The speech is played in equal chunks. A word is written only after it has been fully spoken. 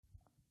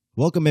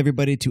Welcome,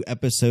 everybody, to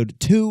episode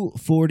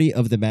 240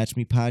 of the Match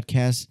Me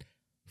podcast.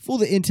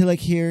 Full of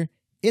intellect here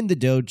in the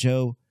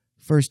dojo,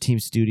 First Team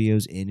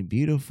Studios in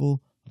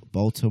beautiful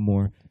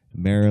Baltimore,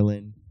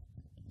 Maryland.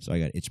 So I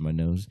got to itch my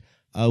nose.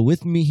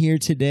 With me here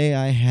today,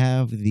 I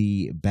have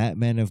the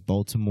Batman of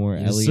Baltimore,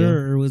 Yes, Elliot.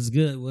 sir. What's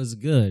good?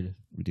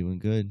 We're doing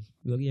good.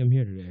 Look, I'm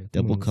here today.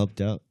 Double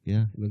cupped out,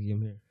 yeah. Look,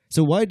 I'm here.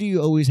 So why do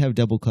you always have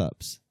double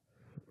cups?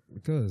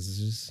 Because it's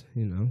just,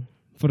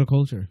 for the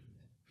culture.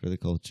 For the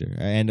culture.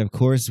 And of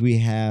course, we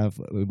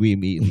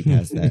immediately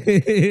passed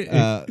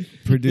that.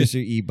 Producer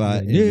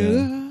Ebot.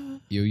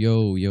 And,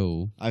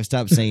 Yo. I've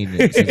stopped saying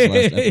it since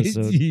last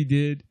episode. You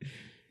did.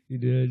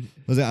 I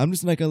was like, I'm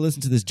just not going to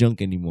listen to this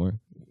junk anymore.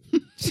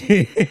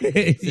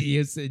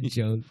 You said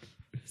junk.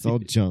 It's all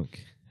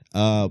junk.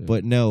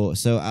 But no,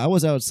 so I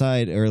was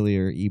outside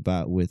earlier,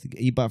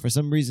 Ebot, for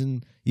some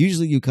reason,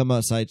 usually you come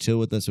outside, chill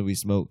with us when we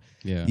smoke.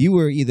 Yeah. You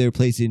were either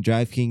placing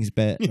DraftKings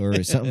bet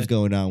or something's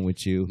going on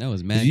with you. That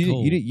was mad you,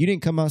 cold. You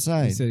didn't come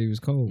outside. He said he was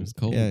cold. It was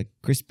cold. Yeah,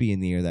 crispy in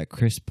the air, that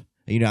crisp.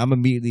 I'm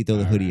immediately throw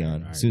the hoodie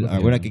on. right. Soon, we're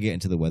not going to get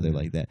into the weather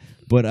like that.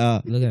 But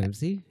Look at him,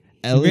 see?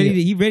 Elliot,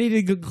 He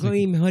ready to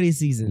claim hoodie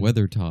season.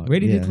 Weather talk.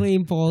 Ready Yeah. to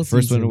claim fall season.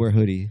 first one to wear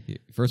hoodie.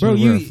 First Bro, one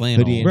to wear a you- flannel.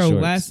 hoodie and Bro,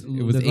 shorts. the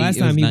last it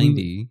time was he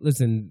 90.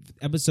 Listen,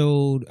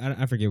 episode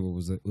I forget what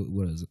was it. What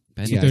was it?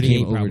 Benny 238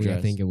 came probably. I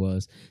overdressed. think it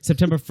was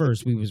September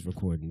 1st. We was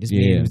recording. This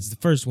Yeah. man was the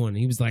first one.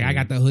 He was like, "I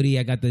got the hoodie.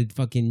 I got the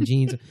fucking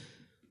jeans."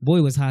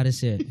 Boy was hot as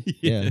shit.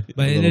 Yeah.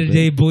 But a at the end little of the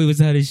day, bit. boy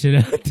was hot as shit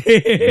out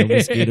there. No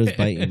mosquitoes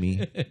biting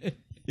me.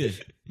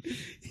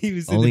 He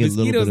was Only the a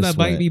little mosquitoes bit of not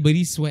biting sweat. me, but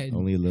he's sweating.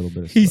 Only a little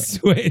bit of He's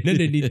sweat. sweating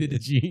underneath of the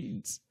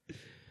jeans.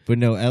 But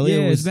no,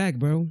 Elliot Yeah, was it's back,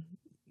 bro.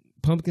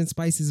 Pumpkin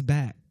spice is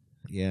back.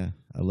 Yeah,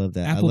 I love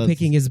that. Apple I love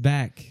picking is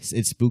back.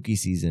 It's spooky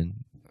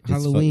season. It's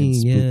Halloween,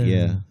 fucking spook-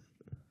 yeah. yeah.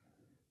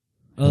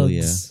 Oh,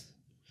 yeah. Uggs.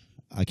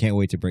 I can't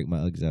wait to break my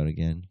Uggs out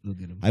again. Look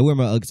at him. I wear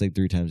my Uggs like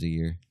 3 times a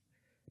year,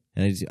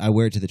 and I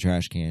wear it to the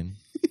trash can.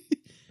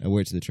 I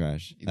wear it to the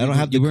trash. I don't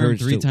have the You wear them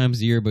courage 3 to.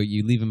 times a year, but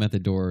you leave them at the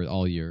door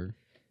all year.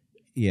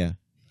 Yeah,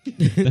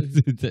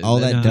 That- All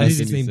that I do dust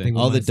the same thing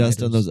with all my the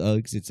dust on ciders. those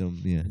Uggs. It's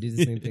yeah. I do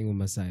the same thing with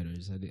my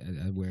ciders.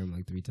 I wear them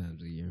like 3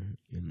 times a year.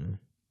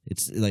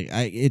 It's like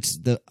it's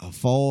the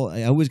fall.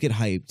 I always get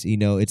hyped.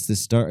 It's the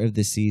start of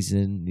the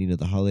season.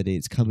 The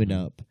holidays coming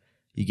up.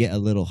 You get a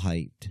little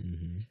hyped.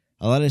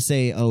 A lot of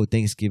say, "Oh,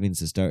 Thanksgiving's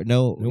the start."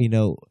 No,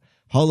 Nope.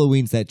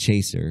 Halloween's that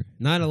chaser.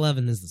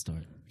 9/11 is the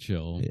start.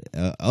 Chill.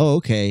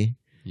 Okay.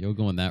 You're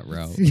going that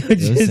route.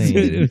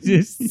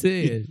 just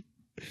saying.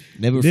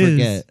 Never It is.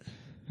 forget.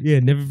 Yeah,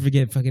 never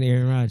forget fucking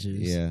Aaron Rodgers.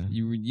 Yeah.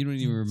 You don't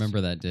even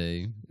remember that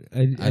day.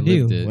 I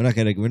lived do. it. We're not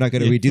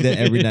gonna redo that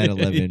every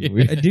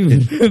 9/11. I do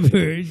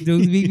remember.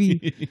 Don't make me.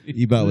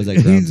 Ebot was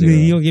like ground You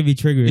zero. don't get me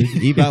triggered.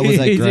 Ebot was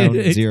like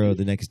ground zero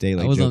the next day.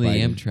 Like I was Joe on the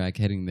Biden. Amtrak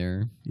heading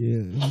there,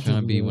 Yeah.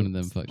 trying to be one of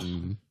them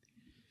trying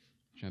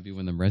to be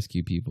one of them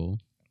rescue people.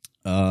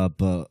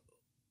 But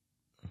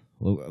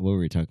what were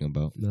we talking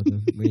about?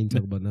 Nothing. We ain't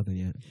talk about nothing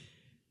yet.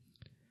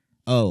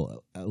 Oh,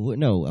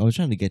 no, I was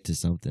trying to get to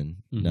something.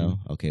 Mhm. No?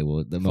 Okay,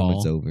 well, the Fall.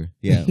 moment's over.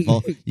 Yeah,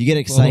 fall. You get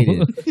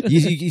excited.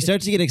 you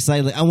start to get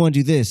excited. Like, I want to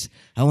do this.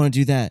 I want to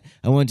do that.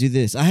 I want to do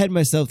this. I had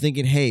myself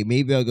thinking, hey,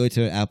 maybe I'll go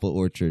to an apple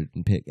orchard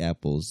and pick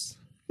apples.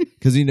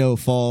 Because,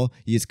 fall,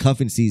 it's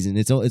cuffing season.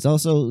 It's also, it's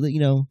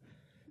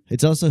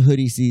also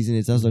hoodie season.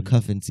 It's also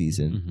cuffing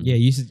season. Mhm. Yeah,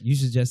 you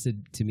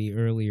suggested to me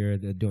earlier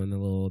that doing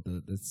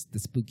the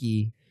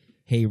spooky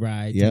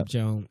hayride Yep. type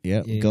jump.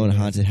 Yep, Yeah, going to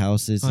yeah. haunted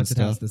houses and Haunted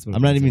stuff. house, that's what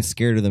I'm it not was, even yeah.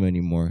 scared of them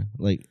anymore.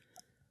 Like,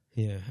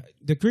 Yeah.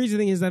 The crazy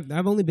thing is that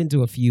I've only been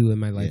to a few in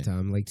my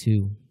lifetime, like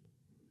 2.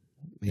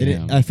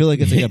 Yeah. I feel like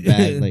it's like a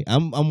bad. Like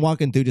I'm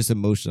walking through just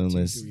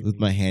emotionless 2, 3 with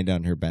my hand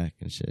on her back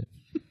and shit.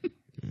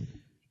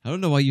 I don't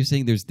know why you're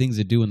saying there's things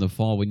to do in the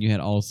fall when you had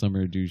all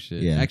summer to do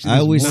shit. Yeah. Actually, I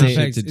there's always more say- shit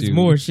Facts, to it's do.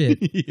 more shit.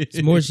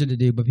 It's more shit to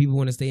do, but people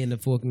want to stay in the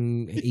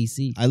fucking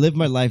AC. I live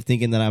my life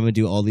thinking that I'm gonna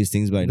do all these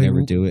things, but I Like,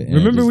 never do it. and I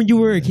Remember just- when you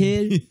were a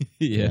kid?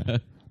 Yeah.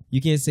 You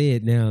can't say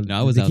it now. No,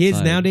 I was the kids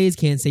outside. nowadays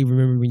can't say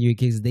 "remember when you were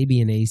kids." They be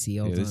in the AC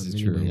all Yeah, the this time.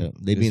 is true. Yeah,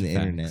 they be in the This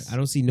is internet. facts. I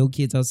don't see no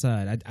kids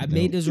outside. I No.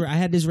 made this. I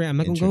had this rant. I'm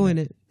not gonna go in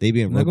it. They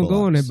be in I'm not gonna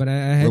go in Roblox. it. But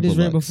I had this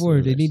rant Roblox, before.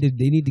 They whatever.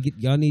 need to get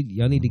y'all need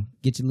to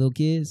get your little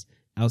kids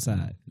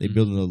outside. They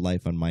building a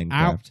life on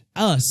Minecraft.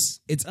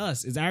 It's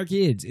us. It's our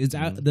kids. It's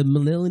the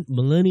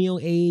millennial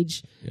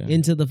age Yeah.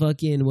 into the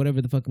fucking whatever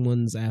the fucking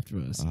ones after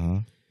us. Uh-huh.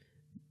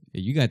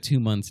 Yeah, you got 2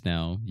 months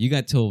now. You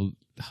got till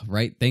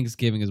right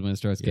Thanksgiving is when it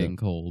starts Yeah. getting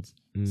cold.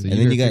 So And you then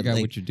gotta you got, figure out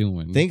like, what you're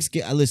doing.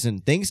 Listen,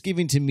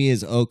 Thanksgiving to me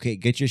is okay.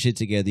 Get your shit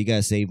together. You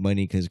gotta save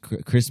money because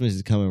Christmas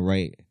is coming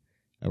right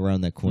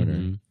around that corner.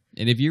 Mhm.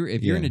 And if you're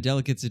Yeah. in a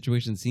delicate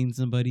situation, seeing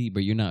somebody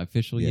but you're not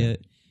official Yeah.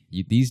 yet,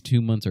 these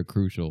 2 months are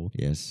crucial.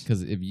 Yes.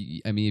 Because if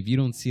you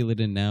don't seal it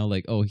in now,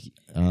 like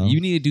Uh-huh.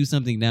 you need to do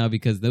something now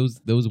because those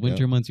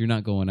winter months you're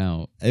not going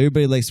out.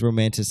 Everybody likes to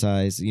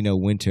romanticize,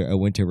 a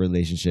winter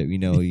relationship.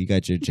 You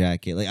got your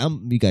jacket. Like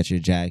you got your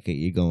jacket.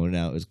 You're going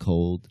out. It's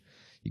cold.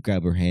 You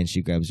grab her hand.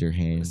 She grabs your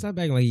hand. Stop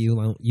acting like you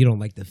don't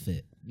like the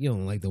fit. You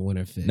don't like the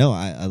winter fit. No,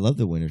 I love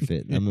the winter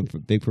fit. I'm a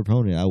big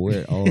proponent. I wear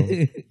it all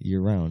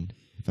year round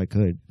if I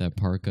could. That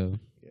parka.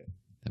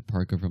 That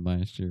parka from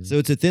last year. So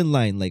it's a thin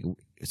line. Like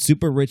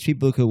super rich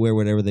people could wear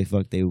whatever they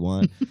fuck they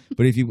want,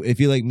 but if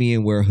you like me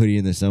and wear a hoodie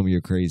in the summer, you're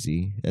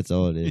crazy. That's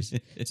all it is.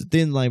 It's a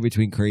thin line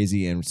between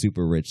crazy and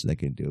super rich that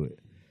can do it.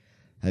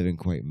 I haven't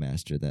quite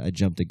mastered that. I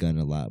jumped the gun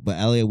a lot. But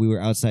Alia, we were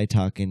outside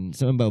talking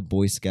something about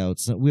Boy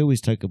Scouts. We always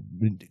talk about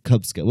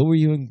Cub Scout. What were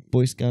you in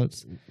Boy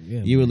Scouts?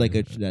 Yeah, You were like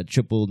a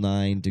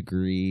 999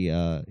 degree.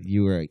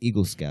 You were an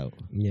Eagle Scout.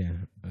 Yeah.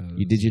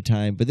 You did your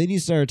time, but then you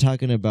started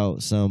talking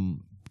about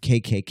some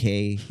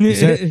KKK.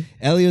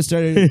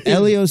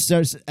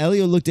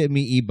 Elio looked at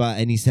me, Ebot,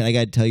 and he said, "I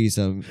got to tell you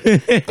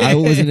something. I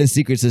was in a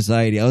secret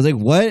society." I was like,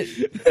 "What?"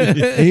 And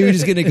he was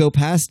just gonna go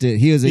past it.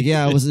 He was like,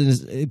 "Yeah, I was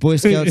in Boy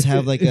Scouts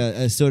have like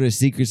a sort of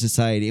secret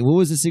society." What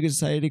was the secret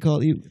society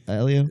called,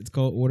 Elio? It's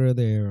called Order of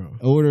the Arrow.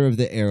 Order of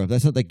the Arrow.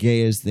 That's not the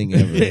gayest thing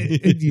ever.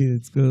 Yeah,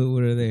 it's called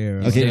Order of the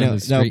Arrow. Okay,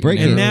 now break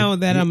And it. now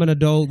that I'm an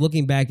adult,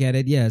 looking back at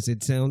it, yes,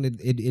 it sounded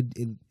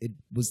it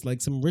was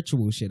like some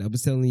ritual shit. I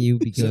was telling you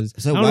because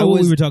So I don't why know what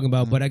was- we were talking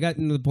about, but I got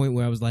to the point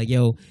where I was like,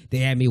 "Yo, they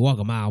had me walk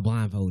a mile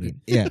blindfolded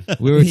Yeah,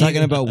 we were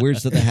talking about weird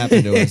stuff that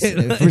happened to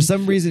us. For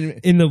some reason,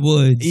 in the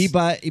woods,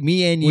 Ebot,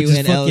 me and Which you is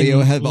and Elio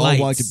fucking have all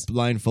lights. walked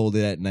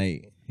blindfolded at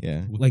night.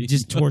 Yeah. like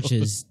just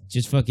torches,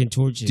 just fucking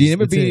torches." Do you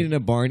remember That's being it. in a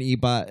barn,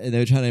 Ebot, and they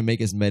were trying to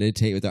make us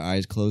meditate with our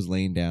eyes closed,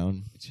 laying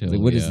down? Chill, Like,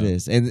 what is yeah.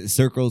 this? And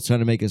circles trying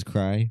to make us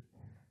cry,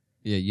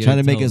 Yeah, you trying to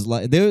had make tell- us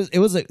lie. It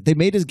was like they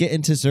made us get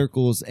into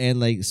circles and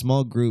like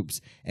small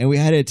groups, and we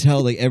had to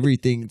tell like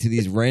everything to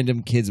these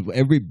random kids,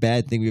 every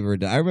bad thing we've ever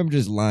done. I remember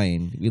just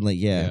lying, being like,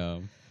 "Yeah,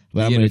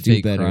 but I'm You gonna had a do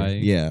fake better." cry?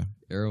 Yeah.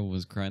 Errol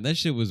was crying. That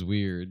shit was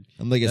weird.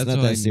 I'm like, it's That's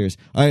not why that serious.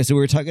 All right, so we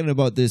were talking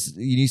about this.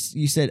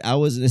 You said I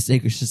was in a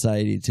sacred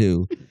society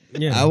too.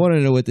 Yeah. I want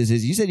to know what this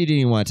is. You said you didn't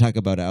even want to talk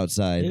about it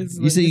outside. It's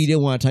You like- said you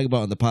didn't want to talk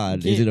about it on the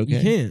pod. Is it okay?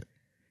 You can't.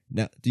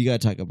 No, you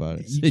got to talk about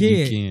it. You said you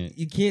can't. can't.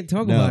 You can't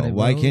talk No, about it.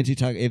 why bro. can't you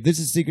talk? If this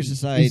is secret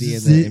society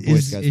It's- and in Boy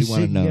it's- Scouts, it's we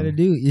want to shit know. You gotta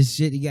do. It's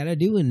shit you gotta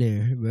do in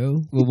there,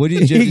 bro. Well, what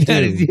did you have to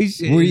gotta do? do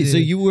shit. Were you- so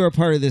you were a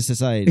part of this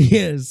society.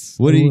 Yes.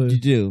 What I did was. you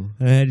do?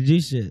 I had to do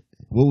shit.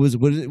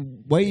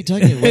 Why are you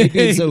talking? Why are you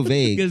being so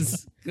vague?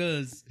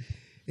 Because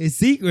it's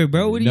secret,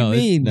 bro. What do No, you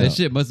mean? That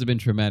shit must have been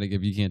traumatic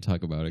if you can't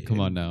talk about it. Come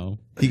on now.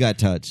 He got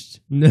touched.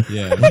 No.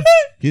 Yeah.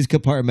 He's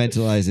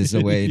compartmentalized this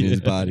away in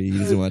his body. He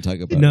doesn't want to talk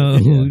about No.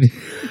 it.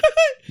 Yeah.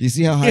 You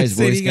see how high He his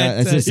said voice he got? got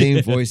That's the touched.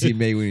 same voice he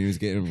made when he was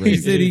getting raped. He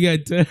said he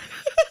got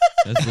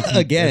That's the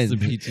Again.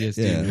 That's the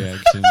PTSD Yeah.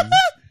 reaction.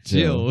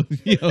 Chill.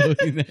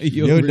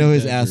 You don't know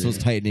his asshole's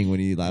tightening when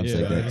he laughs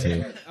like Yeah. that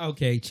too.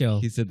 Okay,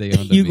 chill. He said they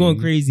owned You going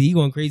crazy. He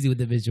going crazy with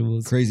the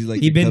visuals. Crazy like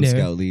He the been Cub there.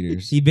 Scout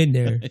leaders. He been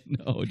there.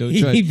 No, don't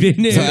He try.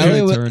 been there. So Try to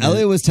Elliot turn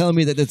it. was telling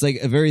me that there's like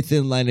a very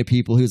thin line of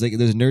people. He was like,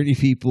 there's nerdy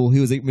people. He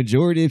was like,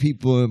 majority of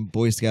people in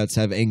Boy Scouts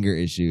have anger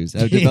issues,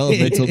 have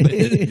developmental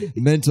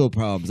mental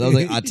problems. I was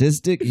like,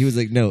 autistic? He was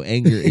like, no,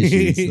 anger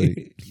issues.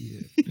 Like,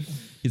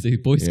 He's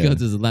like, Boy Yeah.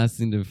 Scouts is the last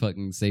thing to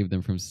fucking save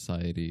them from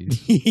society.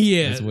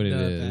 Yeah, That's what it no,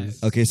 is.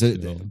 facts. okay, so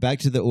Yeah. back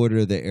to the Order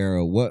of the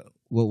Arrow. What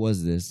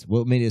was this?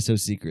 What made it so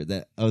secret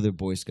that other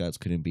Boy Scouts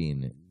couldn't be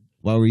in it?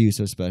 Why were you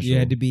so special? You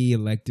had to be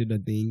elected, I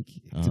think,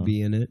 Uh-huh. to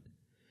be in it.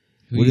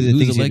 What are the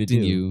Who's things you had to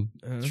electing do? you?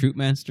 Uh-huh. Troop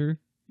master?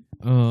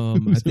 I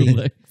Who's think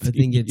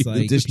electing it's you?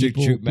 like district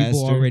people, troop people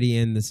master? already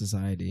in the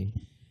society.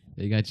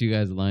 They got you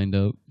guys lined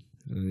up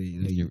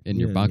in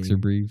your boxer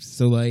briefs.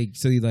 So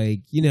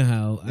you know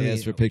how They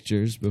asked for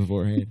pictures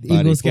beforehand.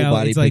 Eagle full Scout.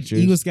 body It's like pictures.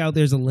 Eagle Scout.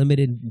 There's a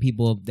limited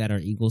people that are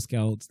Eagle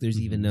Scouts. There's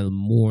Mm-hmm. even a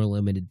more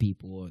limited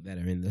people that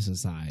are in the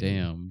society.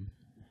 Damn.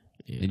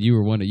 Yeah. And you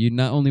were one of you.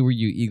 Not only were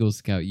you Eagle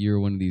Scout, you were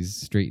one of these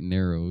straight and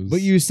narrows.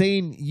 But you were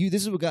saying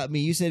this is what got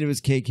me. You said it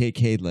was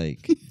KKK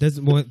like. That's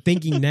well,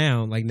 thinking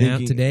now, like now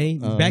Thinking, today.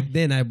 Back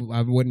then, I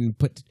wouldn't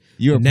put.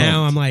 You were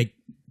now pumped. I'm like,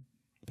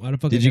 why the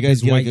fuck? Did I you got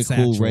guys this get like a white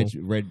cool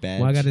satchel? red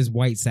badge? Why I got this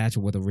white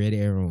satchel with a red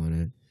arrow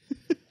on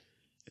it?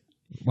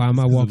 Why am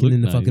I Because it walking looked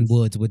in the nice. fucking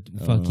woods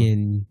with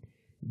fucking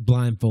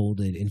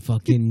blindfolded and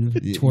fucking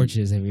Yeah.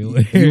 torches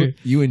everywhere?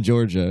 you in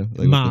Georgia?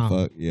 Like Mom. what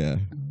the fuck? Yeah.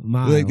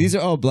 Miles. Like these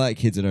are all black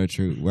kids in our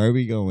troop. Where are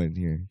we going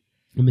here?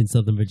 I'm in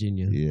Southern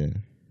Virginia. Yeah.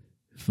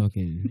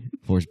 Fucking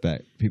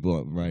Horseback.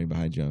 People riding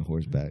behind you on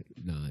horseback.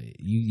 nah.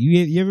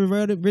 You ever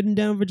ridden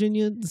down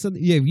Virginia?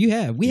 Yeah, you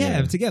have. We Yeah.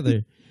 have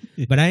together.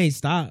 But I ain't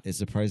stopped. It's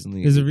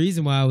surprisingly. There's a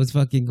reason why I was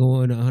fucking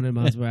going 100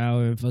 miles per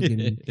hour and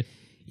fucking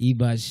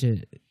e-bot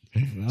shit. I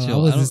Chill, I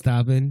wasn't don't-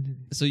 stopping.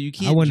 so you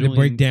can't. I wanted to join-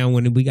 break down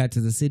when we got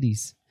to the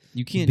cities,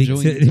 You can't big,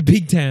 join. the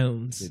big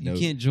towns. You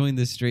can't join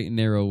this straight and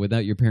narrow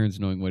without your parents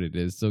knowing what it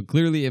is. So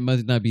clearly, it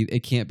must not be.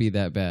 It can't be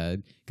that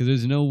bad because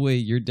there's no way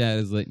your dad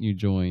is letting you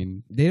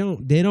join. They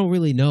don't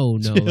really know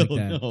like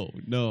that.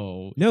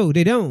 No. No,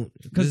 they don't.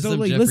 This Because is so some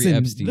like Jeffrey listen,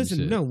 Epstein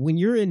shit. no. When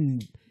you're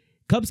in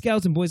Cub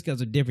Scouts and Boy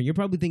Scouts are different. You're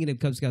probably thinking of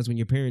Cub Scouts when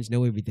your parents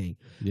know everything.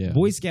 Yeah.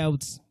 Boy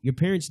Scouts, your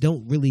parents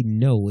don't really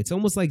know. It's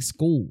almost like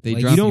school. They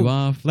like, drop don't, you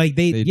off. Like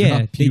they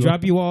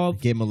drop you off.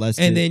 Get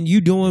molested. And then you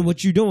doing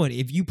what you're doing.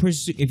 If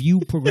you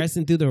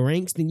progressing through the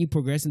ranks, then you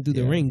progressing through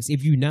the ranks.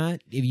 If you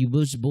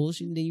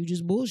bullshitting, then you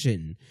just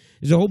bullshitting.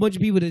 There's a whole bunch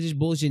of people that just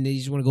bullshitting. They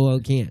just want to go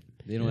out camp.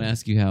 They don't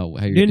ask you how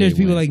your Then there's day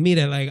people went. like me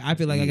that like I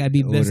feel like I gotta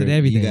be best at Order-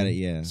 everything. you gotta-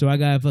 yeah. So I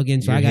gotta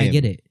fucking. So You're I gotta him.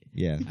 get it.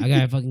 yeah. I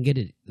gotta fucking get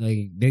it.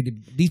 Like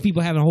these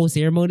people have a whole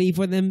ceremony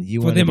for them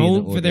You for wanna them be in the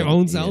own for their order,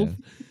 own self.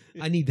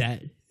 I need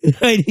that.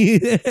 I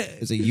need that.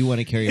 It's like you want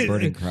to carry a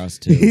burning cross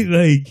too.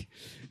 Like,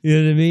 you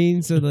know what I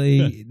mean? So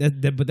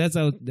like but that's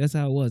how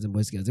it was in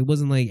Boy Scouts. It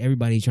wasn't like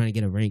everybody trying to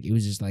get a rank. It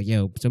was just like,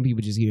 yo, some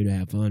people just here to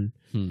have fun.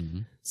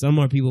 Some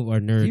more people are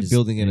nerds. You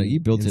building it. You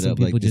built and it some up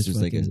like people this just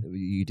was like fucking-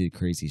 you did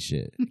crazy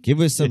shit. Give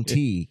us some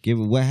tea. Give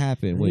what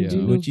happened. What Yeah.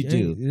 what you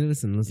do? Hey,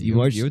 listen. You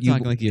marched. You were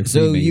talking like you're a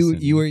so Freemason.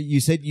 you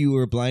said you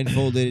were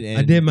blindfolded and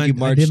I did my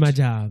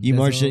job. You That's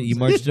marched. all. You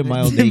marched a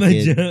mile I did my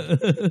naked.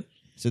 job.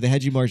 So they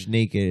had you march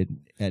naked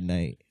at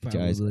night,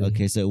 guys. Probably.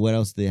 Okay, so what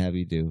else did they have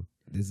you do?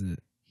 This is-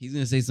 He's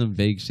gonna say some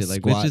vague shit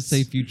like, let's just say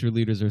Squats. future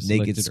leaders are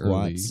Naked selected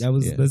early. squats. That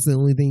was that's the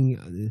only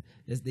thing.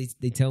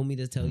 They tell me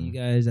to tell you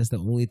guys. That's the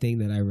only thing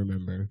that I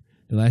remember.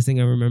 The last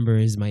thing I remember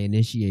is my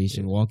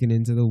initiation, walking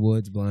into the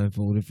woods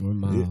blindfolded for a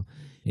mile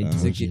in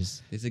Uh-huh.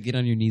 torches. They said get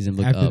on your knees and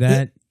look After up.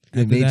 that,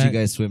 They after made that, you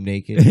guys swim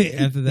naked.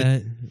 after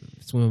that,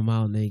 swim a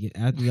mile naked.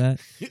 After that,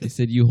 They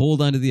said you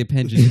hold onto the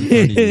appendage in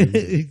front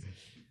of you.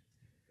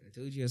 I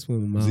told you I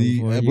swim a mile. See,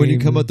 before. when you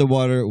ain't come believe- out the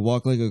water,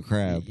 walk like a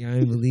crab. y'all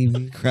ain't believe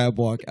me. Crab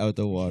walk out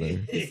the water.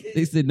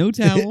 They said no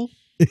towel.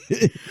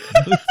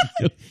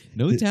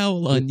 no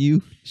towel on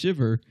you.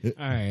 Shiver. All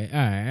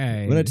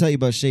right. What did I tell you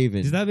about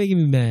shaving? It's not making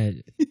me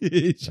mad.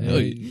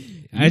 Joe,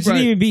 I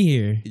shouldn't even be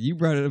here. You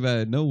brought it up out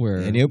of nowhere.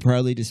 And he'll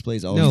probably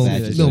displays all No, his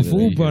matches. no, over fool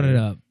there. brought it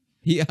up.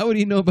 How would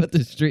he know about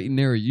the straight and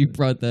narrow? You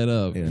brought that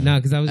up. Yeah. No,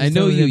 because I was. I just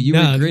know telling you. him- You were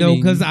no, grinning.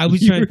 because I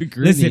was You trying. were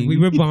Listen, grinning. we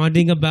were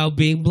bonding about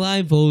being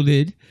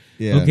blindfolded.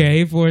 Yeah.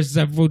 Okay, for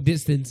several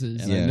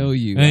distances. And Yeah. I know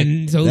you.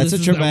 And so That's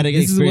this a traumatic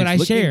This is what I experience.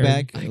 Looking share.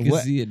 back, I can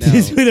what, see it This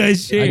is now. what I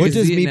share. I what can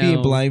does see me it being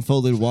now.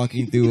 blindfolded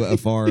walking through a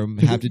farm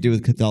have to do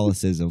with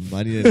Catholicism?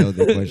 I need to know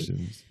the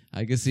questions.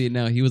 I can see it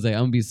now. He was like,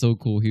 I'm gonna be so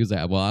cool. He was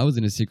like, well, I was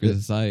in a secret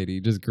society,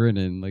 just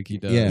grinning like he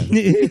does. Yeah.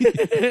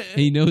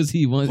 He knows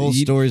he wants. Whole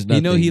story's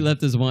You know nothing. he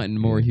left us wanting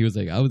more. He was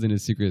like, I was in a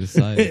secret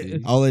society.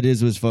 All it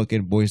is was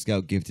fucking Boy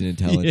Scout gifted and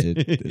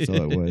talented. That's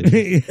all it was.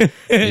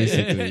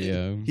 Basically,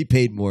 yeah. He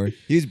paid more.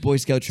 He was Boy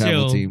Scout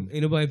travel Chill. team.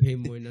 Ain't nobody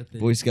paying more nothing.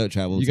 Boy Scout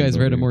travel You team. guys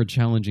read over a more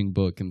challenging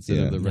book instead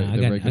Yeah. of the, Nah,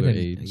 the regular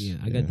age. Yeah,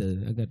 I got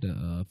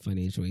the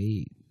financial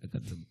aid. I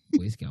got the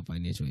Boy Scout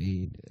financial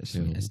aid.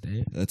 Chill. That's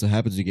that. That's what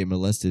happens when you get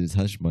molested. It's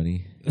hush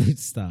money.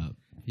 Stop.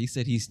 He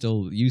said you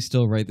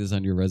still write this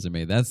on your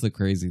resume. That's the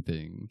crazy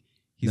thing.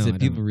 He No, said I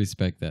people don't.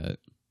 respect that.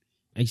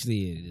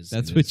 Actually, it is.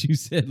 That's it what is. you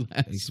said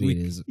last Actually, week.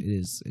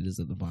 it is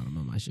at the bottom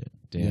of my shit.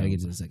 You Damn. gotta get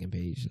to the second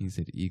page. He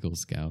said Eagle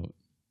Scout.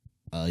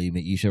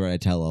 You should write a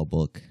tell-all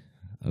book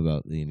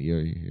about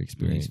your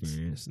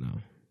experience. No.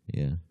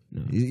 Yeah.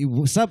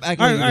 No. Stop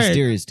acting All like right, you're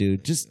mysterious,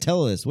 dude. Just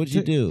tell us. What'd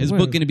you do? His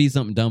Well- book gonna be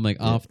something dumb like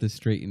Off the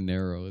Straight and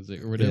Narrow, is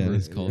it, or whatever Yeah.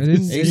 it's called. It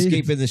is-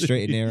 Escaping the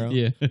straight and narrow.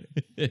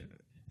 Yeah,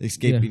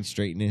 Escaping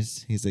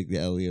straightness. He's like the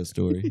Elio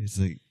story. It's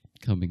like,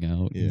 coming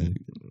out. yeah.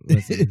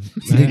 Listen,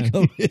 It's like,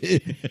 come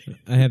in.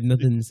 I have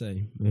nothing to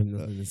say. I have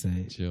nothing to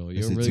say. Chill. I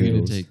You're said really gonna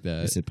toodles. take I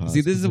that. said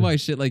See, this is pause. why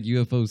shit like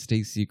UFOs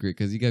stay secret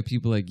because you got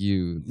people like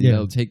you. Yeah.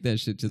 That'll take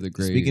that shit to the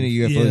grave. Speaking of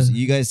UFOs, Yeah.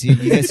 you guys see?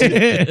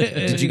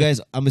 Did you guys?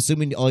 I'm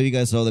assuming all you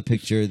guys saw the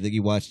picture that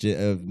you watched it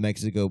of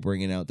Mexico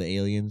bringing out the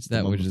aliens. the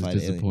that was just mummified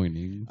alien.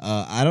 disappointing.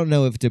 I don't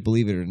know if to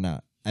believe it or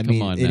not. I Come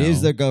mean, on it is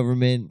now. their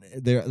government.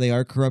 They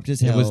are corrupt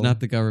as It hell. was not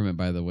the government,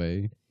 by the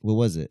way. What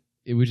was it?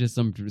 It was just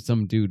some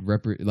dude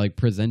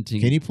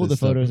presenting. Can you pull the this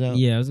stuff. photos out?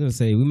 Yeah, I was gonna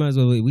say we might as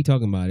well. We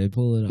talking about it.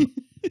 Pull it up.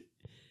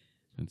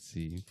 Let's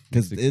see.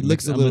 Because it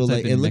looks a I'm gonna little type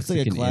like in it looks like a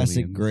Mexican classic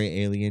aliens. gray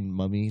alien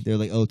mummy. They're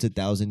like, oh, it's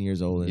 1,000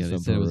 years old. Yeah, and they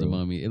some said it was a Peru.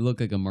 mummy. It looked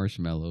like a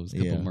marshmallows. A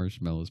couple Yeah.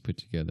 marshmallows put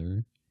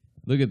together.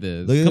 Look at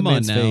this. Look at Come the on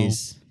man's now.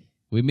 face.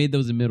 We made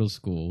those in middle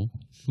school.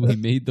 We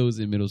made those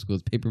in middle school.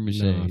 It's paper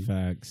mache. No,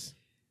 facts.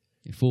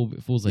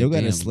 Fool's like, You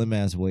got damn. a slim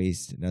ass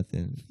waist.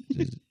 Nothing.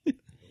 Just-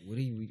 What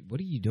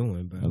are you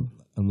doing, bro?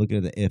 I'm looking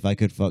at the. If I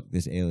could fuck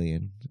this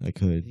alien, I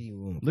could.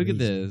 Look at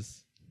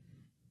this.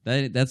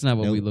 That's not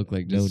what No- we look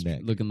like. no Just neck.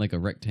 looking like a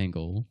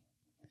rectangle.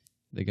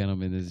 They got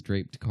them in this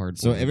draped cardboard.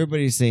 So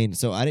everybody's saying.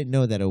 So I didn't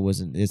know that it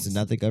wasn't. It's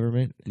not the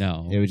government.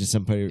 no, It was just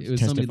somebody it was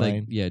somebody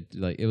testifying.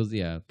 like it was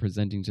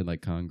presenting to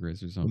like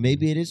Congress or Well, something.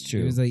 maybe it is It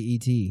true. was like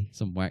ET.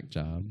 some whack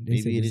job. They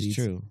said Maybe it it's is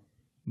ET. true.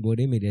 Boy,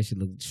 they made that shit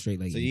look straight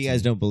like. So ET. you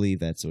guys don't believe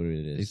that's what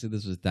it They is. said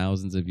this was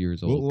thousands of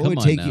years old. What Come would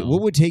on take now. you?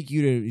 What would take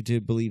you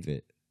to believe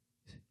it?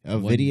 A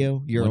One-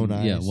 video, your one- own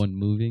eyes. Yeah, one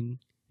moving.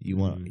 You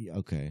want?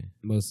 Okay.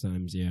 Most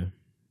times, yeah.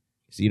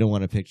 So you don't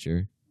want a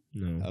picture.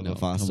 No. of No, a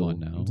fossil.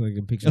 Come on now. It's like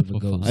a picture of a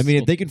ghost. I mean,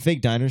 if they can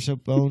fake dinosaur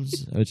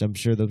bones, which I'm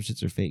sure those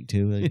shits are fake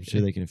too, I'm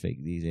sure they can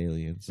fake these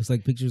aliens. It's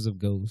like pictures of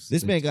ghosts.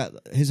 This man got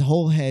his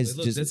whole head's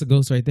Look, just. that's a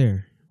ghost right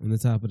there on the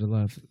top of the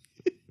left.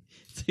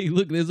 See,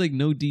 look, there's like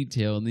no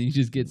detail, and then you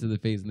just get to the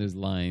face, and there's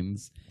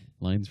lines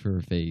for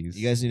her face.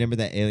 You guys remember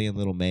that alien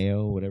little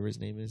Mayo, whatever his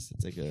name is?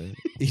 It's like a.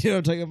 You know what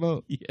I'm talking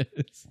about?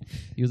 Yes,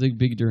 he was like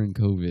big during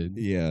COVID.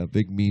 Yeah,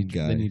 big mean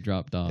guy. Then he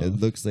dropped off. It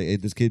looks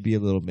like this could be a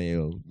little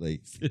Mayo,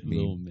 like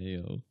Little mean.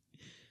 Mayo,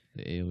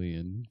 the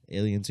alien.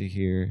 Aliens are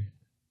here.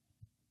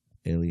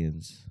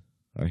 Aliens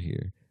are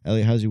here.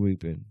 Elliot, how's your week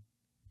been?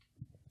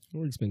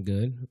 Work's been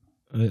good.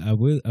 I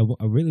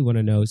really want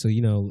to know. So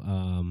we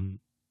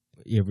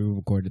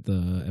recorded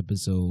the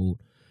episode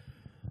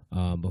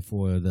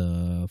before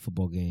the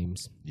football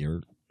games.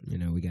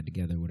 We got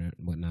together and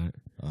whatnot.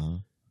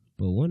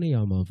 But one of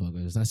y'all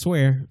motherfuckers, I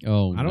swear,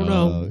 Oh, I don't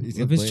no. know he's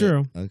if gonna it's play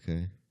true. it?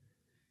 Okay.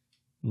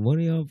 One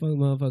of y'all fucking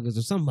motherfuckers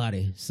or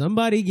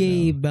somebody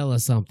gave Bella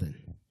something.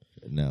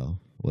 No,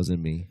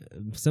 wasn't me.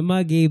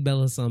 Somebody gave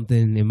Bella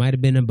something. It might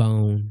have been a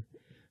bone.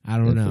 I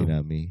don't Definitely know.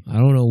 not me. I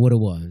don't know what it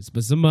was,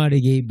 but somebody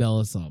gave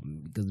Bella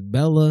something because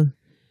Bella,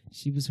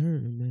 she was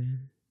hurting,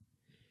 man.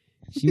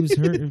 She was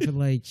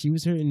hurting she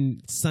was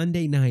hurting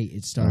Sunday night.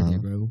 It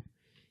started, bro.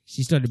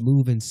 She started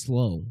moving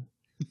slow.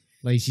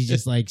 Like she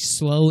just like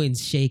slow and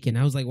shaking.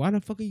 I was like, why the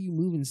fuck are you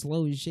moving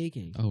slow and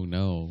shaking? Oh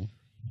no.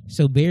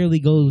 So barely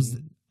goes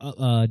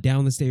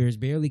down the stairs,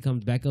 barely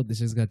comes back up the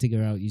stairs, gotta take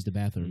her out, use the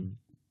bathroom.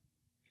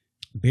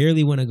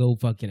 Barely want to go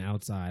fucking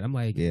outside. I'm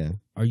like, Yeah.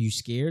 are you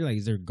scared? Like,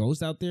 is there a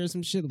ghost out there or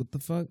some shit? What the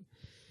fuck?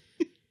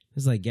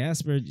 It's like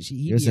Gasper,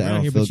 he Just be I around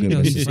don't here, feel but you good know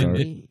when he's you start.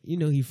 friendly. You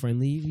know he's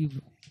friendly.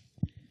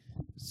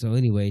 So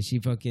anyway,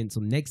 so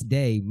next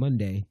day,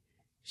 Monday,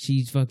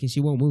 she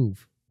won't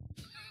move.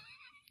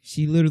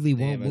 She literally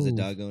won't Damn, as move. a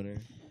dog owner.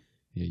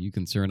 Yeah, you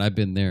concerned? I've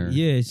been there.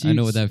 Yeah, I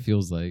know what that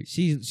feels like.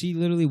 She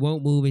literally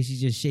won't move and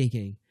she's just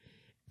shaking.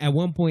 At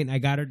one point, I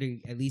got her to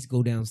at least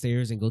go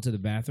downstairs and go to the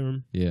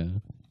bathroom. Yeah.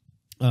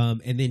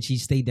 And then she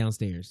stayed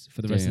downstairs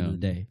for the rest of the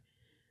day.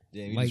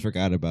 Damn, you Like- just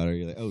forgot about her.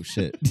 You're like, oh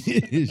shit.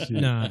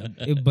 Nah,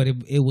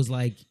 it was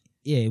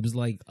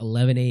like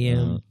 11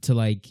 a.m. to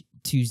like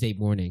Tuesday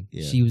morning.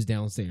 Yeah. She was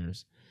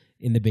downstairs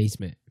in the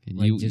basement. And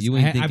Like, you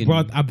ain't thinking.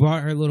 I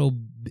brought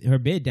her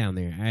bed down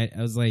there.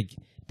 I was like,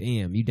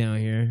 damn, you down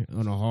here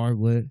on a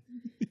hardwood?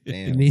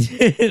 Damn.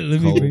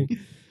 Let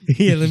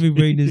me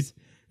bring this.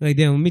 Like,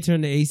 damn, let me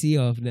turn the AC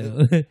off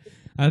now.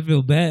 I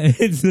feel bad.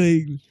 It's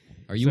like,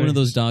 Are you one of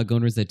those dog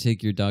owners that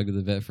take your dog to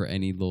the vet for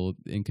any little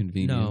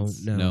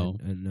inconvenience? no,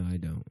 I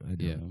don't.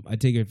 Yeah. I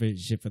take her for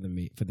shit for the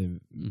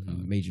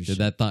Mhm. major Did shit.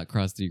 that thought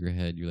cross through your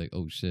head? You're like,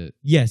 oh shit.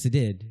 Yes, it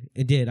did.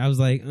 It did. I was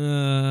like,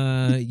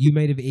 you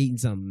might have eaten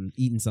something.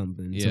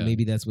 So Yeah.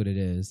 maybe that's what it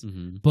is.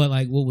 Mm-hmm. But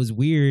like, what was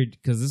weird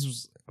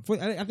because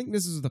I think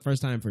this was the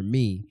first time for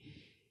me.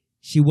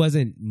 She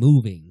wasn't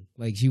moving.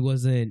 Like she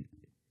wasn't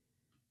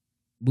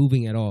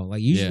moving at all.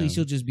 Like usually Yeah.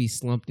 she'll just be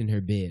slumped in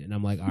her bed, and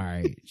I'm like, all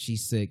right,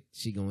 she's sick.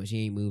 She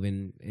ain't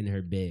moving in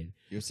her bed.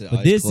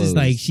 But this is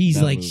like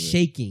she's like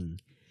shaking.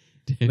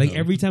 Like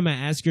every time I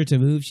ask her to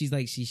move, she's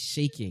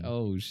shaking.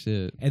 Oh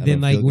shit. And I then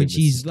don't like feel when good to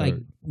she's like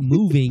start.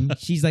 moving,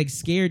 she's like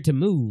scared to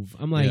move.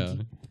 I'm like,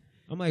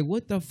 Yeah.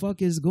 what the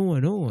fuck is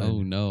going on?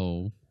 Oh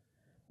no.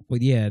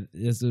 But yeah,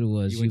 that's what it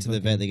was. You She went to the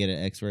fucking- vet to get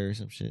an X-ray or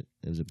some shit.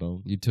 It was a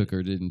bone. You took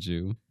her, didn't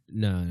you?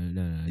 No.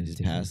 It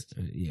just passed?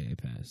 Yeah, it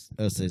passed.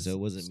 Oh, so it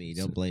wasn't me.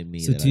 Don't blame me.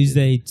 So that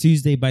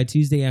I did by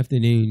Tuesday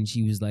afternoon,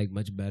 she was like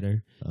much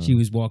better. She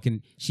was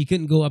walking. She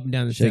couldn't go up and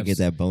down the Should steps. get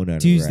that bone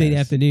out. Tuesday of her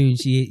ass. afternoon,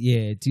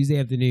 Tuesday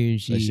afternoon,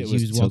 she That shit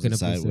was walking tilted up the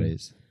stairs.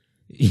 sideways.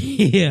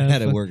 Yeah, Had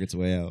to work its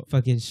way out.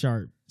 fucking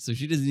sharp. So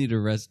she doesn't need a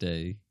rest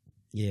day.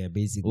 Yeah,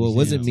 basically. Well, it she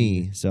wasn't was-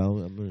 me, so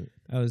I'm gonna.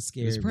 I was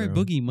scared. It was probably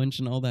bro. Boogie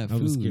munching all that I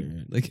was food.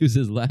 scared. Like it was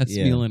his last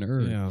Yeah. meal on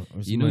earth. Yeah,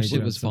 or You know somebody shit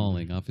dropped was something.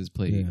 falling off his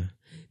plate. Yeah.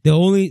 The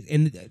only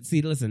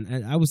see,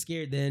 listen, I was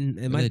scared then,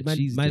 and Or that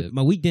cheese dip.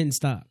 my week didn't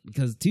stop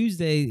because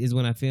Tuesday is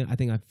when I think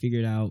I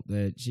figured out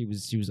that she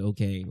was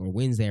okay, or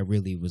Wednesday I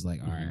really was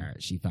like, all right,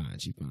 she fine.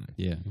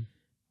 Yeah.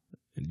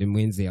 And then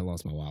Wednesday I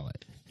lost my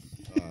wallet,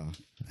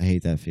 I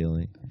hate that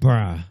feeling.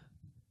 bruh.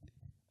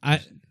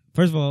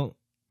 First of all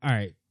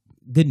right,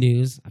 good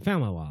news, I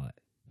found my wallet.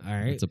 All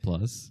right, It's a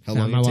plus. How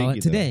found long my did it wallet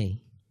take you, though? today.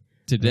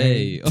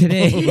 Today.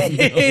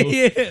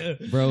 Today,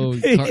 Oh, no. Bro,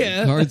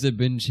 Yeah. cards have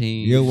been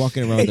changed. You're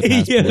walking around with a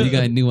passport. Yeah. You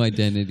got a new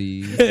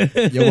identity.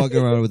 You're walking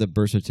around with a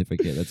birth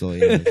certificate. That's all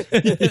you have,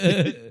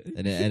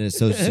 and a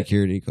social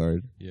security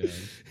card. Yeah.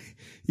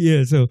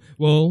 Yeah, so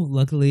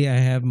luckily I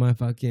have my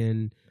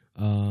fucking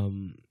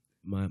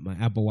my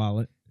Apple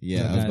Wallet.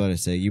 Yeah, I I was got- about to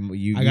say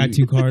you. I got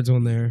two cards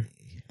on there,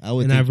 I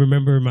would and I think,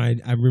 remember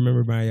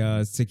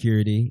my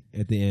security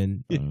at the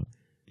end uh,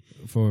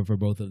 for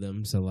both of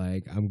them. So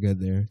like I'm good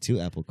there. 2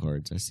 Apple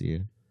cards. I see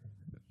you.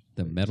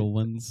 The metal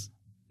ones?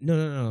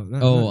 No.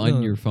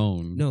 On your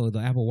phone. No, the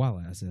Apple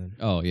Wallet. I said.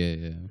 Oh,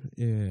 yeah.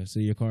 Yeah. So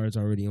your card's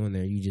already on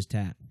there. You just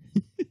tap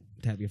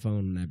your phone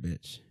on that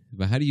bitch.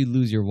 But how do you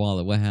lose your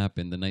wallet? What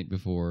happened the night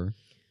before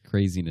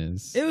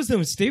craziness? It was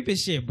some stupid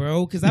shit,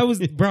 bro. Because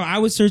I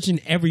was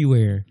searching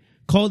everywhere.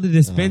 Called the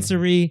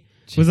dispensary.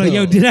 Was like,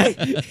 yo, did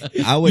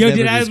I? would never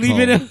did I just leave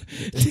call.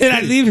 it? Did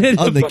I leave it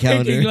On in the parking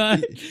counter. lot?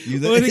 You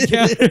On the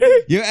counter.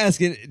 You're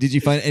asking, did you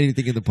find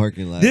anything in the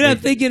parking lot? Then I'm Like,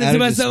 thinking at to a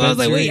myself, I was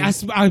like, wait,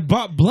 dispensary? I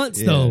bought blunts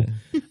Yeah. though.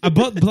 I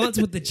bought blunts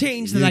with the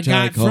change that You're I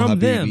trying got to call from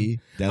Habibi them.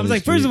 down I was the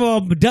like, first street. of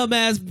all,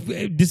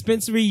 dumbass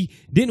dispensary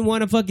didn't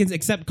want to fucking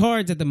accept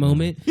cards at the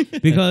moment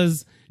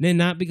because then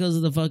not because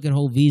of the fucking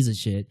whole Visa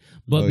shit,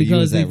 but Oh, you because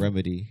was that they-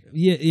 remedy.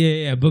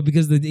 yeah, but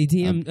because the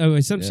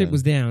ATM some shit yeah.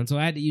 was down, so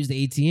I had to use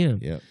the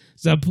ATM. Yeah.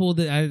 So I pulled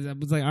it. I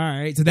was like, all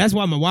right. So that's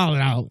why my wallet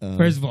out.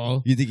 First of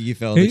all, You think you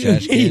fell in the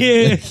trash can?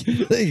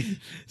 Yeah. Like,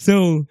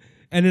 so,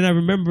 and then I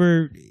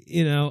remember,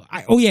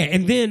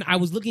 and then I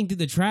was looking through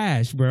the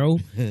trash, bro.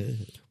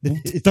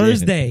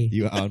 Thursday.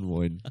 You on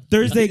one.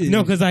 Thursday,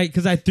 no, because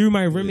I threw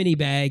my remedy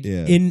bag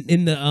Yeah.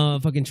 in the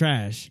fucking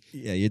trash.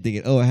 Yeah, you're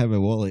thinking, oh, I have my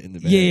wallet in the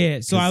bag. Yeah.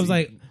 So I was 'Cause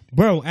like,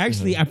 bro,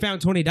 actually, I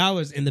found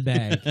 $20 in the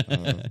bag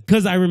uh,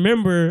 because I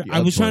remember You I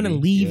up was trying to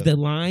 20, leave yeah. the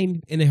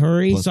line in a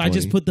hurry, Plus so I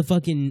just 20. put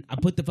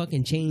the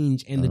fucking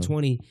change and the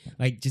 20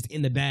 like just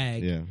in the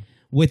bag yeah.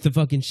 with the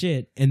fucking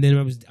shit, and then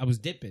I was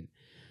dipping.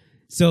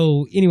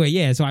 So anyway,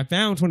 yeah. So I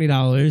found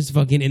 $20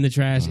 fucking in the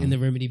trash in the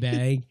remedy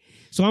bag.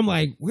 So I'm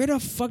like, where the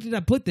fuck did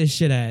I put this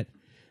shit at? I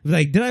was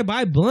like, did I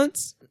buy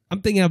blunts?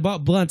 I'm thinking I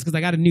bought blunts because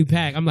I got a new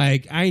pack. I'm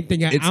like, I don't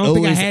think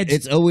I had.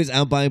 It's always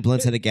I'm buying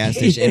blunts at a gas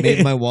station and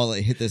maybe my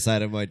wallet hit the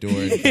side of my door.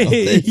 And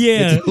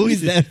Yeah. It's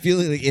always that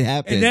feeling like it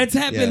happened. And that's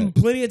happened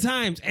plenty of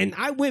times. And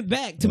I went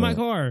back to my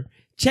car,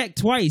 checked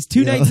twice,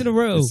 two nights in a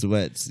row. It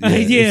sweats. Yeah,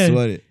 it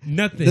sweated.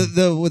 nothing.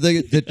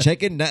 The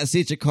check-in, not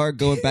seeing your car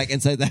going back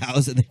inside the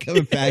house and then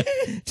coming back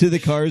to the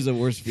car is the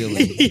worst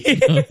feeling.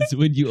 So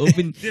when you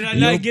open, Did I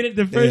not get it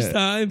the first Yeah.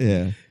 time?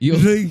 Yeah. you,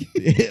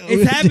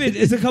 It's happened.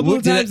 It's a couple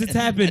of Did I- times it's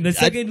happened. The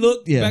second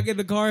look yeah. back in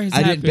the car has I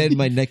happened. didn't bend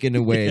my neck in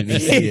a way and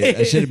see it.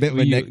 I should have bent my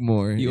when you- neck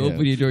more. You Yeah.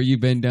 open your door, you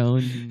bend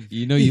down,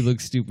 you know you look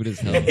stupid as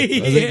hell. I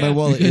was like, my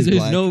wallet Because is there's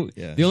black. no,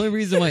 Yeah. the only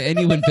reason why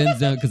anyone bends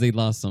down because they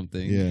lost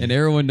something, Yeah. and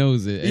everyone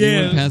knows it.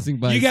 Anyone passing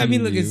by, You got me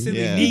seeing looking you, silly.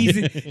 Yeah. Knees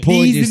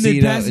Pulling your in the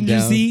seat out and passenger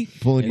down. seat.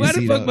 Pulling your Why the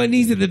seat fuck out. my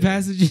knees in the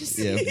passenger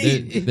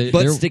seat? Yeah. They're-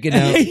 Butt sticking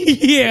out.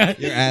 Yeah.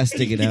 Your ass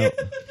sticking out.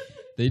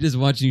 They just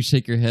watching you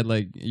shake your head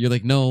like you're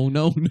like, no,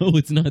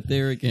 it's not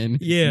there again.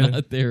 Yeah. It's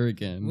not there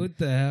again. What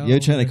the hell? You're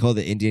trying to call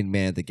the Indian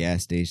man at the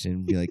gas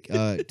station. Be like,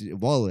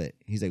 wallet.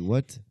 He's like,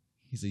 what?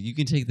 He's like, you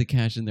can take the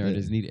cash in there. I Yeah.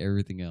 just need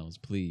everything else,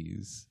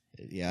 please.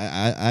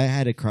 Yeah, I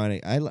had a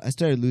chronic. I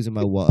started losing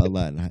my wallet a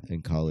lot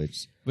in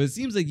college. But it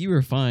seems like you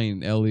were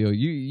fine, Elio.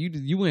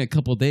 You went a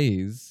couple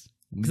days.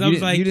 Because You I was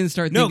didn't- like, you didn't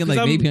start no, thinking 'cause like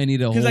I'm- maybe I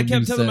need a whole Because I new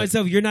kept telling set.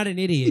 myself, "You're not an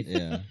idiot.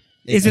 Yeah,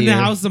 It's in the here.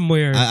 house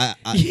somewhere. I,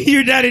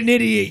 You're not an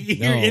idiot.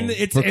 You're No. in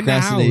the, it's in the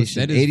house." Procrastination.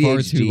 That is far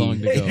ADHD. too long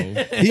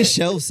to go. he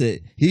shelves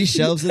it. He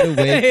shelves it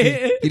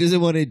away. He doesn't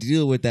want to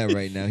deal with that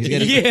right now. He's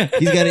got Yeah.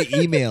 he's got an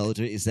email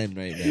to send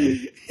right now.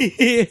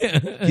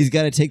 Yeah. He's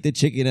got to take the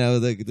chicken out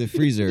of the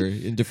freezer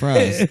and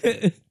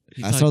defrost.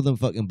 He's I like- saw them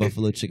fucking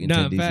buffalo chicken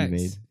Nah, tendies facts. you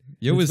made.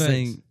 You was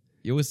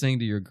Facts. saying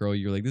to your girl,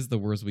 you're like, this is the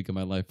worst week of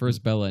my life.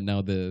 First Bella, and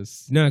now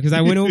this. No, because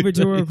I went over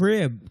to her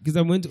crib because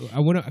I went.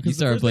 You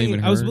started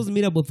blaming I was her. supposed to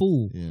meet up with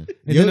Fool, Yeah. and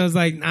Yo- then I was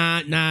like,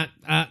 nah,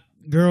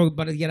 girl,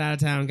 about to get out of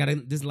town.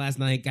 This last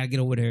night. Gotta get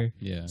over there.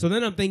 Yeah. So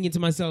then I'm thinking to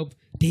myself,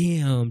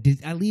 damn,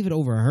 did I leave it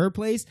over at her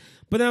place?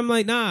 But then I'm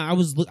like, nah, I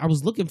was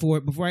looking for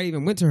it before I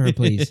even went to her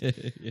place.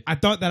 I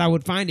thought that I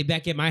would find it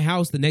back at my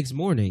house the next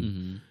morning.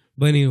 Mhm.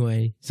 But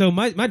anyway, so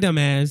my dumb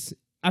ass,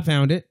 I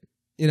found it.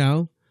 You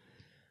know,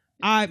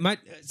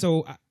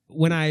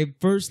 when I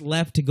first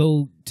left to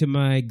go to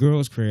my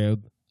girl's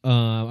crib,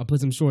 I put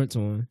some shorts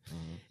on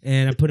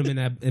and I put them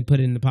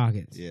in the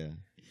pockets. Yeah.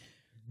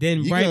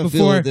 Then You right gonna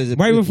feel before, if there's a-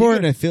 right you're before,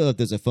 gonna feel if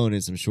there's a phone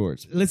in some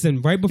shorts.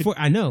 listen, right before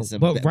I know,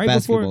 Some but right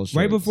basketball before,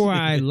 right shorts. before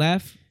I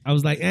left, I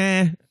was like,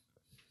 The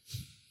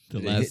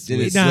Did it last hit- did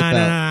switch. it slip out?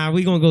 nah,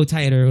 we gonna go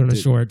tighter on the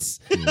Dude. shorts.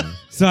 Yeah.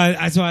 So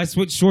I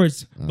switched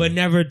shorts, but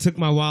never took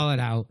my wallet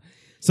out.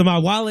 So my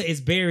wallet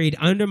is buried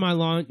under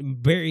my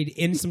buried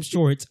in some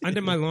shorts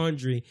under my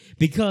laundry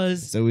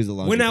because It's always a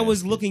laundry when I was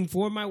basket. looking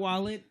for my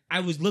wallet,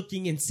 I was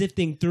looking and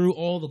sifting through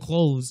all the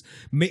clothes,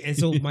 and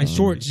so my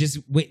shorts just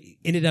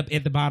ended up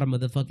at the bottom of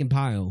the fucking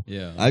pile.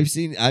 Yeah. I've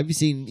seen.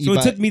 So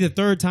it took me the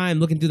third time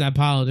looking through that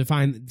pile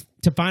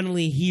to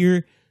finally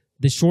hear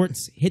the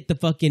shorts hit the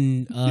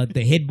fucking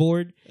the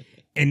headboard,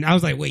 and I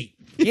was like, wait.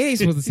 It ain't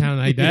supposed to sound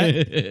like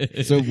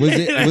that. So was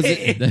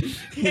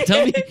it?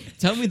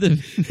 tell me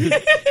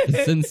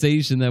the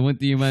sensation that went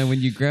through your mind when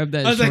you grabbed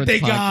that I was like, shorts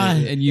thank pocket God.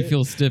 and you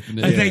feel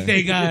stiffness. I was like,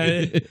 thank God.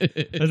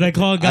 I was like,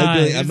 call God.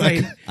 I'd be It's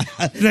like,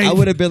 it's like- I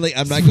would have been like,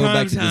 I'm not going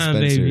back to the prime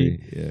time,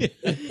 dispensary.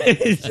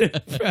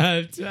 it's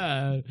prime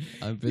time.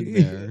 I've been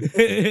there.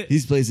 Yeah.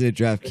 He's placing a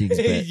DraftKings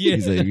bet. Yeah.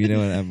 He's like, you know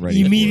what? I'm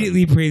ready.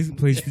 Immediately place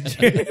the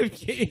draft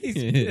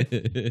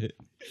case.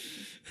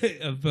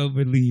 I felt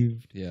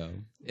relieved. Yeah.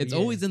 It's Yeah.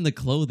 always in the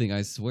clothing,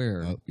 I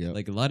swear. Oh, yep.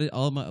 Like a lot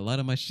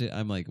of my shit,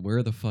 I'm like,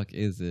 where the fuck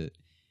is it?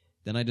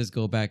 Then I just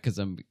go back because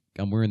I'm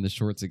wearing the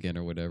shorts again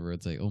or whatever.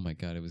 It's like, oh my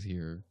God, it was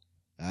here.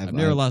 I've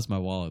never lost my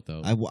wallet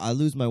though. I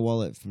lose my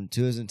wallet from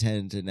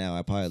 2010 to now.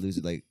 I probably lose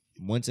it like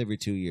once every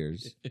 2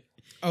 years.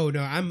 Oh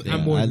no, I'm Yeah,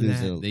 more I than lose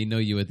that. it. They know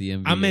you at the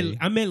NBA.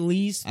 I'm at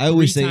least I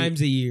always 3 say-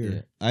 times a year.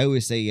 Yeah. I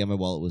always say, yeah, my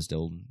wallet was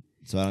stolen,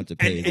 so I don't have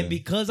to pay. And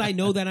because I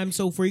know that I'm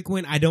so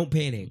frequent, I don't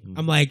panic.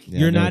 I'm like, Yeah, I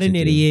you're know not what an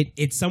you do. idiot.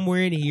 It's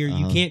somewhere in here.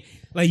 You Uh-huh. can't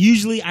like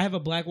usually I have a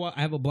black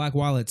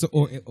wallet, so,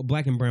 or a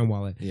black and brown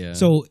wallet. Yeah.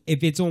 So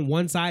if it's on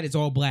one side, it's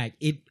all black.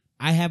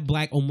 I have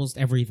black almost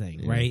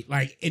everything, Yeah. right?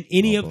 Like in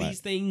any All of black. these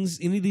things,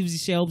 any of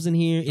these shelves in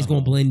here is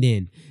going to blend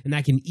in, and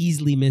I can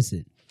easily miss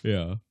it.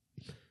 yeah.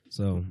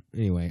 So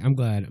anyway, I'm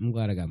glad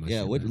I got my Yeah,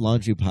 shit what back.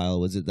 laundry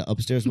pile was it? The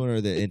upstairs one or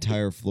the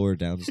entire floor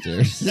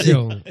downstairs?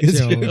 Chill.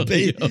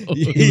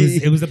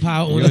 It was a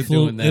pile on You're the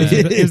floor. doing that.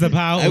 It was a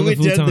pile I on the went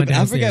down futon to I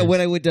downstairs. forgot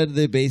when I went down to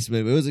the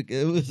basement.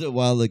 It was a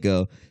while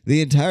ago.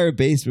 The entire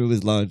basement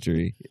was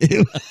laundry.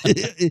 You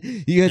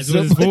had That's so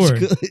what it's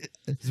much. for.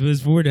 That's what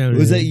it's for down there.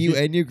 Was that you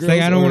and your It's girls,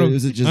 like I don't or want to.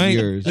 was it just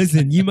yours?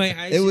 Listen, you might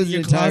hide It shit was in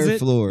your the entire closet.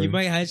 floor. You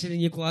might hide shit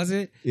in your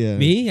closet. Yeah.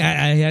 Me, I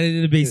had it in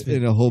the In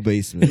basement. a whole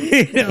basement.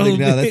 Like,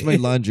 no, that's my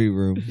laundry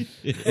room.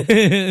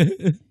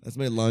 That's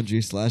my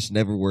laundry /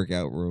 never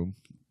workout room.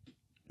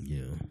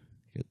 Yeah.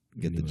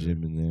 Get the Anyway.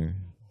 gym in there.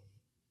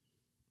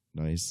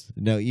 Nice.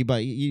 No,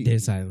 Ebot.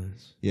 Dead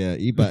silence. Yeah,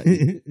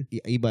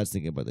 Ebot's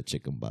thinking about the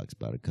chicken box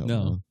about to come.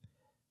 No. huh?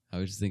 I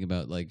was just thinking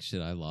about like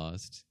shit I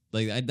lost.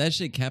 Like that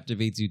shit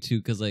captivates you too,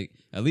 because like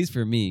at least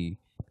for me,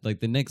 like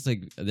the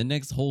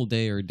next whole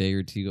day or day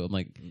or two, I'm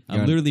like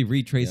I'm on- literally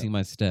retracing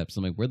my steps.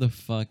 I'm like, where the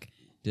fuck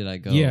did I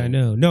go? Yeah, I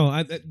know. No,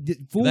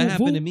 That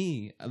happened to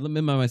me. I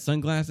remember my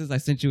sunglasses. I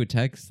sent you a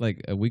text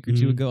like a week or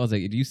two Mhm. ago. I was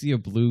like, "Do you see a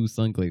blue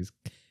sunglass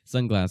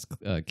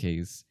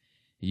case?"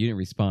 You didn't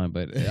respond,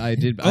 but I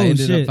did. Oh, I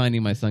ended shit. up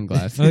finding my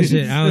sunglasses. Oh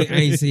shit, I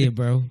ain't see it,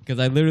 bro. Because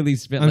I literally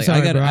spent. I'm like,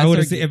 sorry, I bro. I would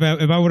have.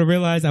 If I would have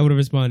realized, I would have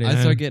responded. I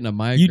huh? started getting a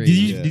migraine.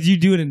 Yeah. Did you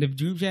do it in the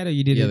group chat or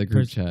you did Yeah, it the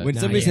group pers- chat. When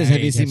Nah, somebody yeah, says, I "Have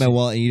you ain't seen catch my it.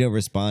 wallet?" and you don't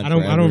respond, I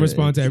don't forever,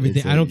 respond to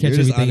everything. I don't catch you're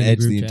just everything on in the edge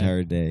group the chat.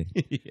 entire day.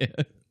 yeah.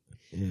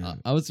 Yeah.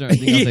 I was starting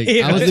to think. I was like,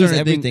 Yeah. I I was lose starting to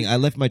everything. think. I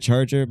left my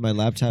charger, my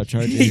laptop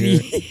charger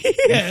here.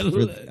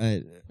 Yeah,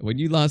 When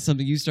you lost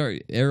something, you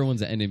start.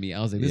 Everyone's an enemy.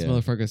 I was like, this Yeah.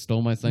 motherfucker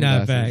stole my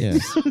sunglasses. facts. Yeah.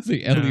 I was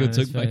like, Elio Nah, took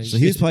that's my facts. So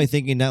he was shit. probably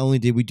thinking, not only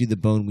did we do the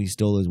bone, we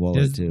stole his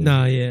wallet Just- too.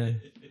 Nah, yeah.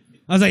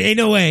 I was like, ain't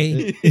no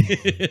way.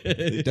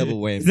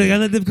 Double whammy. He's like, I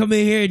let them come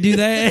in here and do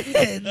that.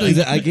 He's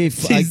like, I gave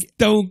She's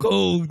stone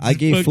cold. I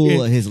gave Fucking-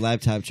 Fool his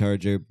laptop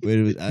charger, but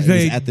it was, He's it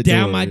was like, at the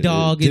down door. my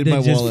dog Did and my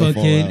then just wallet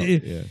fall fucking-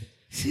 out? Yeah.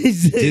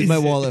 Did my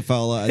wallet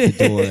fall out at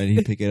the door and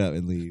he pick it up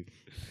and leave?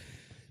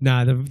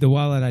 Nah, the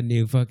wallet I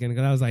knew fucking,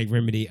 because I was like,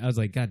 Remedy. I was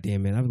like, God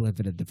damn it. I would left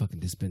it at the fucking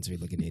dispensary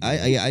looking at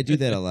it. I do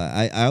that a lot.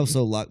 I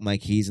also lock my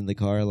keys in the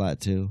car a lot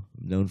too.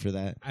 I'm known for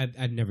that.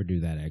 I'd never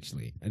do that,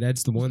 actually.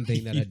 That's the one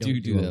thing that You I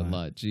don't do that a a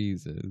lot.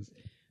 Jesus,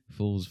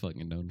 fool's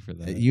fucking known for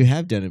that. You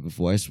have done it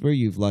before. I swear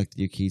you've locked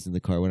your keys in the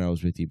car when I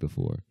was with you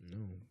before No.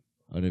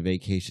 on a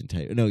vacation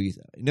type.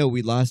 No,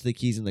 we lost the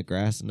keys in the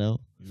grass. No,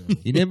 No.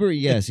 you remember?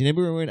 Yes, you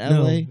remember when we were in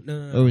No, LA,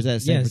 no. or was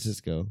that San Yes.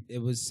 Francisco? It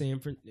was San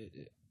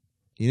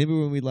You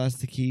remember when we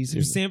lost the keys? It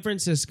was San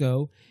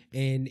Francisco,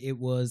 and it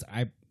was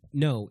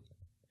Or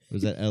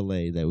was that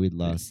LA that we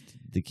lost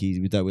the keys?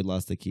 We thought we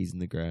lost the keys in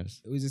the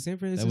grass. It was a San That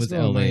Francisco. was or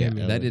LA.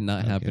 Miami. That did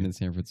not happen Okay. in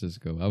San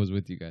Francisco. I was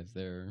with you guys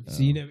there.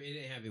 So you never. It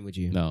didn't happen with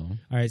you. No.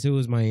 All right, so it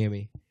was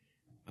Miami.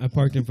 I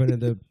parked in front of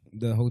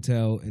the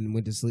hotel and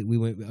went to sleep. We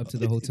went up to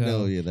the hotel.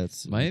 No, yeah,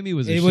 that's Miami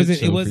was a It shit wasn't.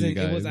 show It for wasn't. you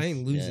guys. It was. I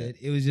didn't lose Yeah. it.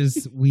 It was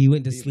just we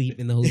went to sleep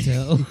in the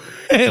hotel.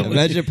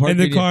 Imagine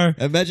parking. and the car.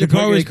 Imagine The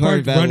car parking was a car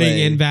in parked running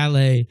valet. in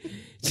valet,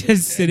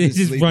 just sitting,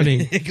 just sleeping. running.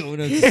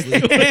 Going up to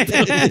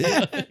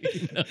sleep.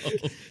 No.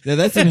 No,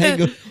 that's some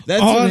hangover.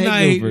 That's All some night.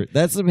 hangover.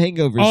 That's some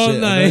hangover All shit.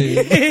 I'm not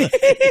even- night.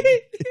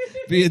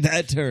 being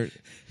that turn.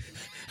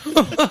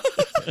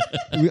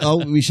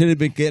 We should have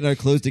been getting our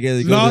clothes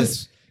together.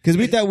 Lost. Because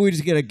we thought we were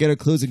just gonna get our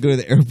clothes and go to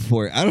the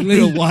airport. I don't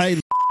know why.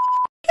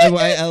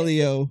 Why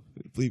Leo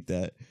bleep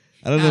that?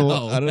 I don't know.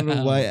 Ow, I don't know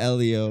ow. why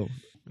Leo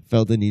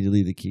felt the need to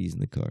leave the keys in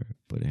the car,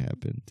 but it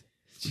happened.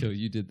 Chill,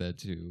 you did that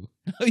too.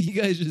 How you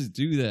guys just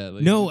do that?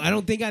 Like, No, I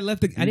don't think I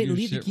left. I Leave didn't your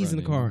leave the shit keys in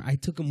the running. car. I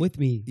took them with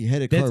me. You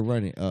had a That's- car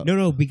running. Oh.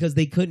 No, because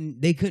they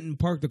couldn't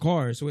park the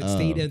car, so it Oh.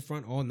 stayed in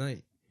front all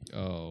night.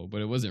 Oh,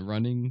 but it wasn't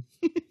running.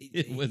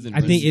 It wasn't.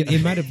 I think running.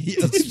 it might have You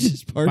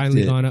just parked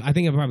finally it. gone up. I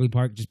think I probably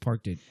parked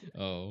it.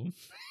 Oh.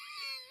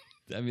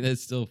 I mean,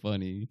 that's still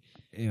funny.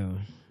 Yeah.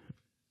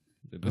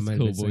 Let's might have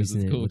go, been boys. slicing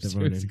Let's it go with the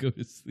upstairs. running. Go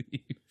to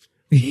sleep.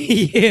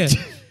 Yeah.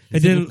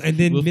 And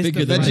then We'll miss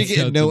figure the that Imagine flight. shit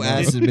getting out no tomorrow.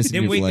 acid missing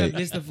Then your wake flight. up,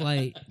 miss the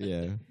flight.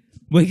 Yeah.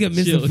 Wake up,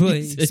 miss Chill, the he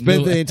flight. said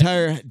Spent no the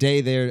entire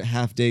day there,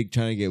 half day,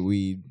 trying to get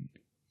weed.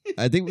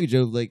 I think we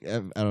drove like I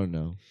don't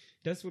know.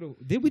 That's what.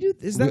 Did we do?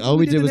 Is that All what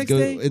we did did the was next go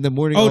day? in the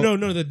morning. Oh all,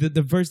 no,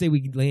 the first day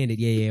we landed.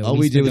 Yeah. All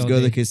we did spent was all go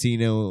to the day.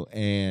 casino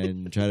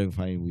and try to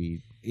find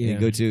weed. Yeah.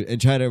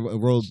 And try to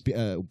roll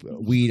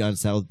weed on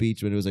South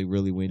Beach when it was like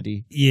really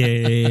windy. Yeah.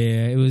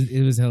 It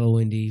was hella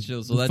windy.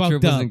 Chill. So We that fucked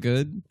trip up. wasn't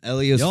good.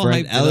 Elio's Y'all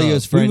friend, hyped it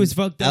up. friend, We was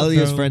fucked up,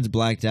 Elio's bro. friends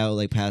blacked out,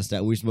 like passed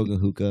out. We were smoking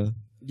hookah.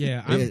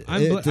 Yeah, It's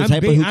I'm the I'm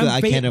type of ba- hookah I'm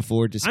I fa- can't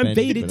afford to spend. I'm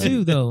faded but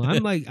too, though.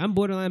 I'm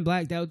borderline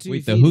blacked out too.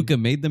 Wait, the faded. hookah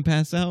made them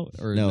pass out,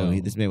 or No, no?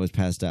 this man was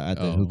passed out at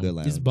the Oh. hookah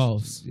lounge. He's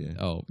boss. Yeah.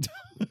 Oh,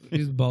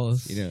 He's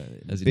boss. You know,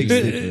 That's a big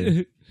New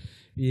sleeper.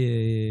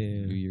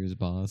 yeah. New Year's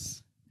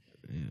boss.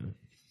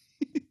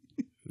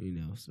 You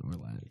know, so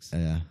relax.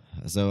 Yeah.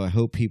 So I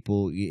hope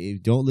people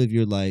don't live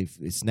your life.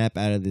 Snap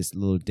out of this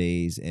little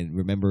daze and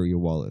remember your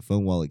wallet,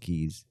 phone, wallet,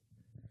 keys.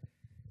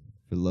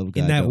 For the love of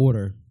God. In that don't-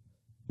 order.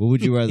 What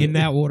would you rather? In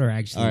that order,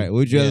 actually. All right.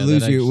 Would you Yeah, rather that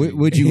lose your? actually-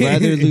 Would you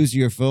rather lose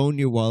your phone,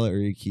 your wallet, or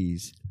your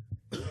keys?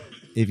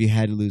 If you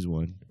had to lose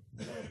one,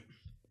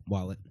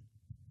 Wallet.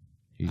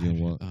 you don't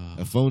want Ah.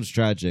 a phone's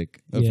tragic.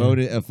 A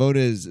Yeah. phone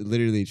is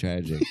literally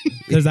tragic.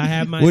 Because I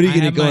have my. What are you I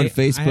gonna have go my- on I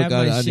Facebook have my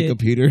on your shit.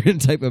 computer and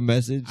type a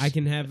message? I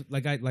can have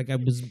like I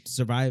was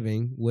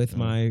surviving with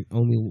my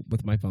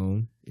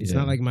phone. It's Yeah.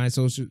 not like my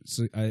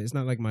it's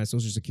not like my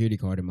social security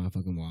card in my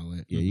fucking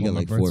wallet. Yeah, you or got my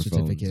like birth 4 phones.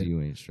 certificate.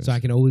 You ain't stressed. So I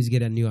can always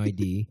get a new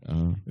ID.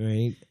 Uh-huh.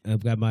 Right,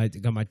 I've got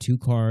my 2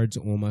 cards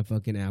on my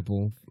fucking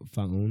Apple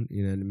phone.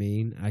 You know what I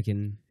mean? I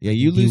can. Yeah, I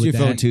you can deal lose your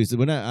with phone that. too. So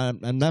when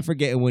I'm not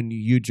forgetting when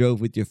you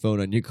drove with your phone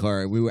on your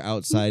car and we were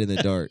outside in the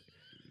dark.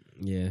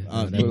 Yeah,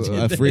 no, that was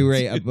A good.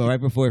 freeway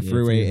right before a Yeah,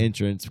 freeway too.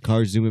 entrance,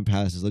 cars zooming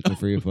past us looking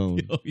for your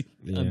phone.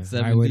 Yeah. I'm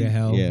 70. Highway to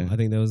Hell. Yeah. I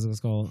think that was what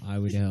it's called.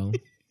 Highway to Hell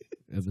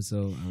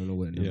episode. I don't know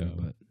what number, Yeah.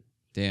 but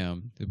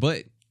Damn.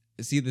 But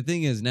see, the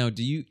thing is now,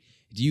 do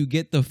you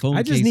get the phone?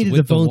 I just case needed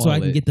with the phone so I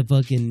can wallet? get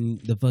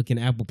the fucking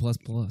Apple Plus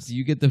Plus. Do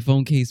you get the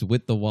phone case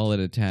with the wallet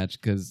attached?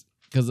 Because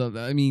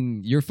I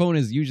mean, your phone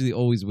is usually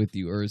always with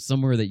you, or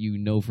somewhere that you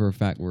know for a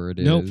fact where it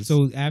is. Nope.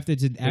 So after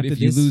but after if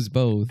this, you lose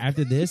both,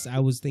 after this, I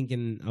was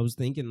thinking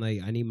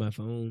like I need my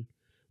phone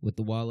with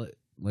the wallet,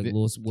 like Th-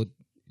 little with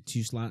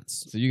 2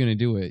 slots. so you're gonna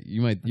do it.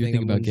 You're think thinking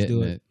I'm about gonna just getting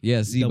do it. it.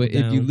 Yeah. See, Double but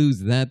if you down. lose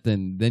that,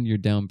 then you're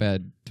down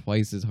bad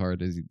twice as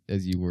hard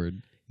as you were.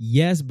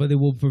 Yes, but it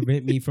will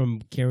prevent me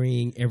from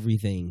carrying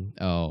everything.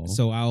 Oh.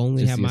 So I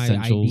only Just have the my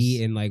essentials.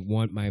 ID and like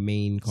my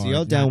main card. So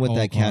y'all down not with all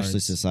that cards.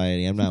 cashless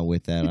society? I'm not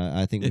with that.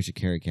 I think we should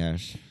carry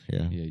cash.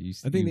 Yeah. yeah.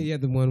 I think that you have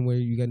the one where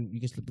you can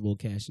slip a little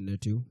cash in there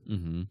too.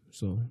 Mm-hmm.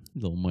 So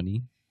Little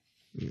money.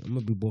 yeah, I'm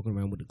gonna be walking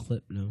around with a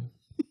clip now.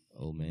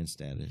 Old man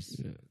status.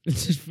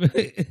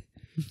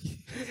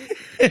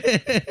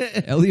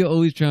 Elliot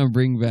always trying to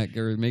bring back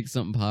or make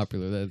something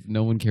popular that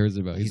no one cares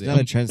about. He's like, not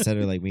a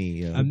trendsetter like me.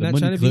 Yeah. I'm The not money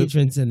trying to be a clip.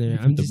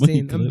 trendsetter. I'm The just money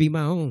saying I'm clip. gonna be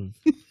my own.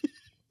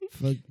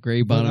 Fuck,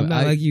 gray but bottom. I'm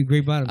not like you,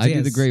 gray bottoms. I do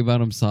yes. the gray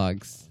bottom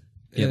socks.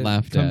 Get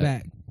laughed come at.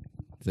 back.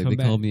 It's like Come they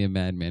back. called me a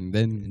madman.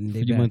 Then And a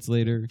they few back. months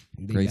later,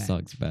 They gray back.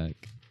 socks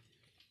back.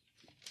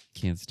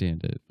 Can't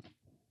stand it.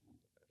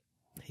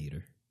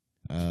 Hater.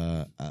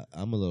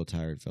 I'm a little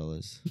tired,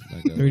 fellas.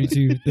 Not gonna lie. 32.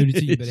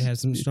 You better have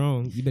something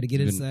strong. You better get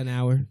It's inside an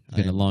hour.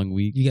 Been a long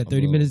week. You got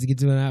 30 I'm minutes to get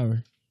to an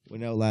hour.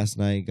 Went out last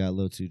night, got a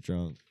little too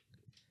drunk.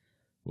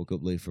 Woke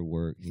up late for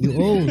work.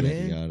 You old,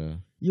 man. Yada.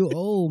 You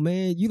old,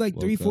 man. You like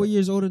Woke 3-4 up.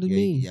 years older than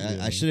me. Yeah,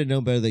 I should have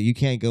known better that you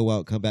can't go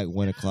out, come back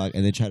 1 o'clock,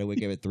 and then try to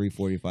wake up at 3:45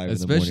 in the morning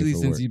Especially for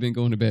since work. you've been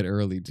going to bed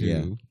early too.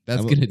 Yeah. That's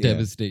I'm a- gonna yeah.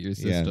 devastate your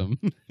Yeah. system.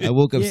 I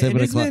woke up Yeah, 7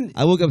 and it's o'clock. been-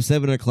 I woke up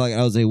 7 o'clock, and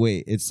I was like,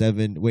 "Wait, it's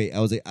 7." Wait, I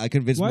was like, I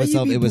convinced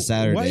myself it was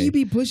Saturday. Why you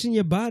be pushing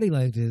your body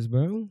like this,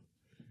 bro?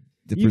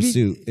 the you be-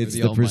 pursuit. It's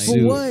the the almighty. pursuit.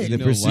 For what? The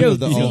No, pursuit why? of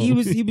the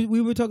Yo, all.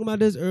 we were talking about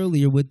this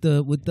earlier with the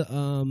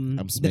I'm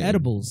the smitten.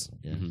 edibles.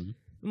 Yeah. Mhm.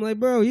 I'm like,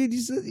 bro, you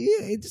just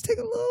take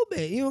a little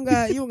bit. You don't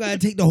got to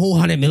take the whole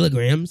 100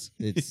 milligrams.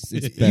 It's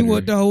better. You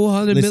want the whole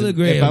 100 Listen,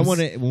 milligrams? if I want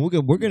to,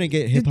 we're gonna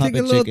get hip hop take a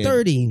and little chicken.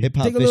 30. Hip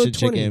hop, Take a fish, little and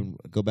 20. chicken.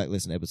 Go back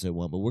listen to episode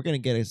 1. But we're gonna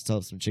get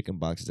ourselves some chicken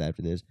boxes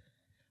after this.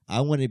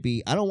 I want to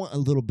be. I don't want a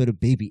little bit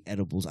of baby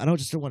edibles. I don't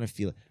want to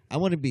feel it. I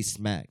want to be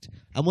smacked.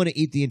 I want to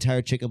eat the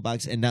entire chicken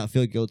box and not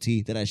feel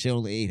guilty that I should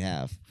only ate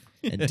half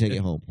and take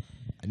it home.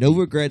 No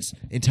regrets.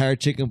 Entire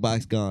chicken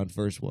box gone.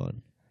 First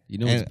one. You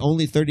know, And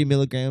only 30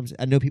 milligrams.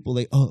 I know people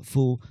like, oh,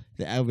 fool.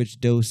 The average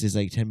dose is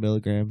like 10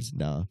 milligrams.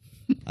 No,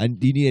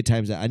 you need it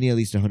times that. I need at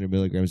least 100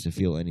 milligrams to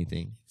feel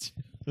anything.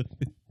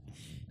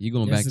 you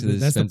going That's back to the- the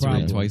that's the dispensary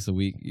problem. twice a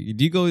week.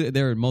 Do you go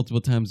there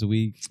multiple times a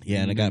week?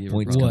 Yeah, and I You got get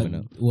points rewards? coming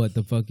up. What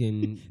the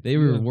fucking They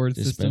have a reward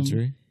system.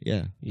 Dispensary.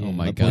 Yeah. Oh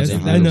my My god! points they are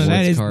have high. a no, rewards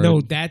that is card.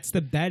 no.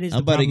 That is. I'm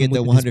about to get the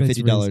problem with $150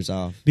 dispensaries.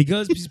 off.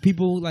 because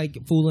people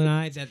like Fool and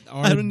I that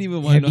are. I don't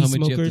even want to know how heavy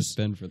much you have to smokers.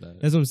 spend for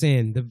that. That's what I'm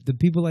saying. The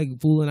people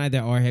like Fool and I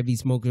that are heavy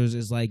smokers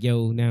is like,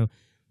 yo, now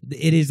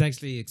it is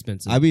actually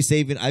expensive. I be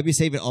saving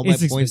all my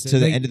It's points to expensive.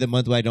 the Like, end of the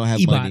month where I don't have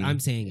Ebot, money.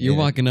 I'm saying it. You're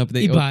walking up.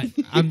 They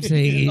Ebot, I'm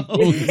saying it.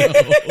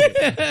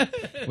 Oh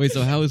no! Wait,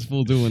 so how is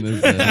Fool doing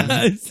this? Then?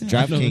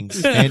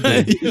 DraftKings,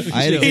 FanDuel.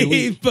 I had a good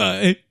week.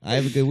 Ebot. I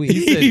have a good He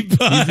week. said,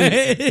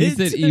 Ebot. he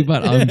said,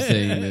 Ebot, I'm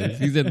saying this.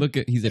 He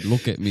said,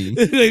 look at me.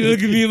 Like,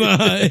 look at me in my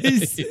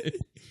eyes.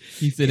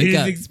 He said It it is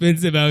got.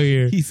 expensive out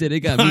here. He said it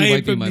got me Buying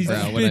wiping from my these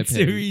brow when I paid.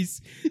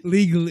 dispensaries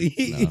legally.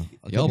 No,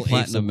 a Y'all couple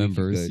apes a platinum week is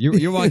members.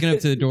 good. You're walking up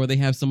to the door. They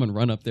have someone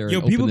run up there and Yo,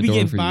 open people the be door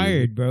getting for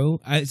fired, bro.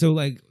 So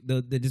like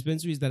the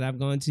dispensaries that I've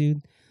gone to,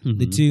 you.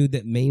 the two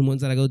main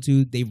ones that I go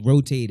to, they've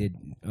rotated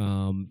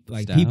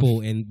like Staff?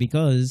 people, and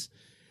because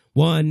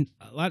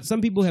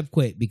Some people have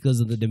quit because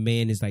of the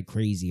demand is like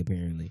crazy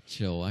apparently.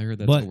 Chill. I heard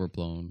that's But-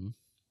 overblown.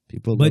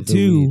 People, But love the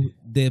weed. two,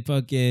 the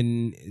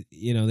fucking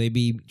they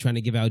be trying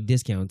to give out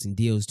discounts and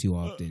deals too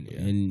often,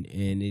 and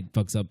it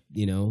fucks up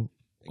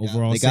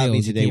overall They got sales. me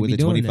You today can't with be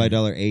the doing that.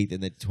 $25 eighth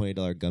and the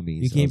 $20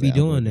 gummies. You I can't was be like,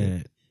 I'm doing with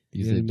it. that.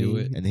 You know said what I do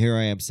mean? it. And here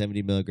I am,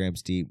 70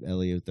 milligrams deep.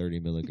 Elio 30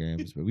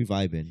 milligrams, but we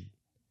vibing.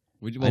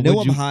 Would you- I know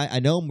would I'm you- high. I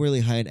know I'm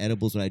really high in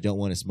edibles when I don't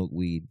want to smoke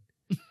weed.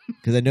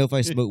 Because I know if I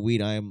smoke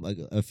weed, I am like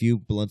a few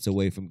blunts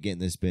away from getting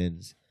the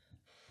spins.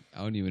 I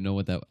don't even know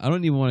what that. I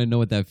don't even want to know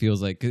what that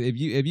feels like. Because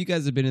if you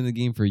guys have been in the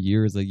game for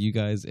years, like you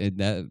guys, and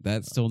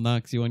that still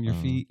knocks you on your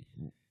feet,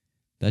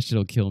 that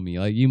shit'll kill me.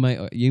 Like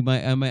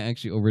I might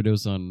actually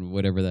overdose on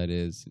whatever that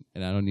is,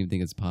 and I don't even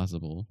think it's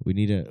possible. We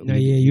need a. No,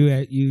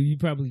 yeah, you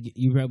probably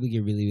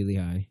get really really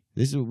high.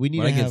 This is we need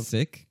But to I get have.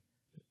 sick.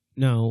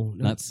 No,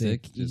 Not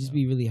sick, You just- just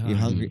be really high. You're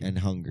hungry and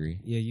hungry.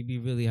 Yeah, you be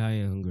really high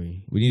and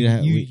hungry. We need to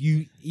have.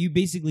 You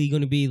basically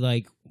gonna be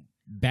like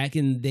back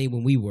in the day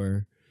when we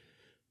were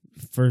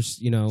first,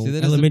 See, that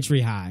doesn't-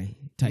 elementary high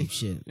type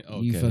shit.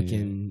 You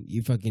Okay,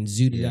 fucking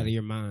zooted Yeah. out of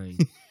your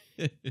mind.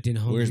 Then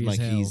hungry Where's my as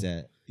hell. keys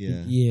at?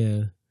 Yeah.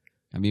 Yeah.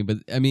 I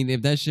mean,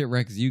 if that shit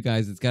wrecks you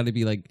guys, it's got to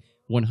be like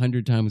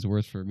 100 times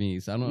worse for me.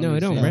 So I don't. No, it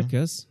don't understand.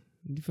 wreck us.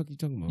 What the fuck you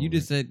talking about? You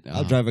just said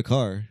I'll drive a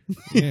car.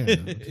 Yeah.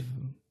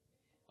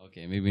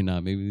 Okay, maybe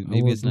not. Maybe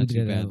will it's not boot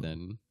too it bad out.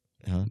 then.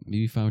 Huh?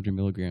 Maybe 500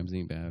 milligrams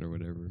ain't bad or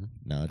whatever.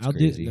 No, it's I'll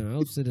crazy.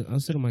 I'll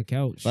sit on my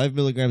couch. 5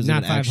 milligrams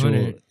Not of an actual.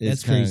 500. is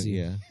That's kinda- crazy.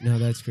 Yeah. No,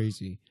 that's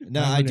crazy.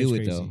 No, I 500 do is it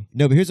crazy. though.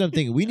 No, but here's what I'm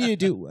thinking. We need to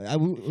do.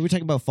 We were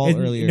talking about fall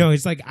earlier. No,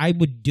 it's like I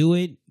would do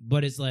it,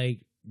 but it's like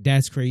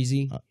that's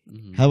crazy.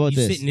 Mhm. How about You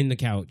this? sitting in the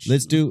couch.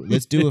 Let's do a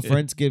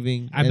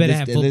Friendsgiving. I and better let's-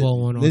 have and let-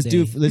 football on all Let's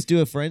do day. let's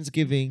do a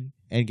Friendsgiving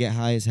and get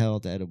high as hell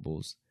at the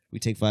edibles. We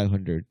take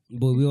 500.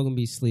 But we all gonna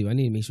be asleep. I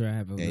need to make sure I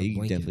have a Yeah, enough you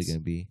blankets. definitely gonna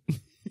be.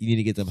 You need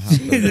to get them hot.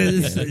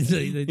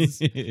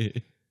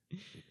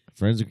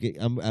 Friends, are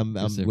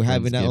we're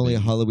having not only a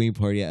Friendsgiving. Halloween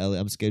party at LA.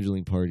 I'm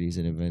scheduling parties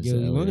and events. Yo,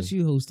 at LA. why don't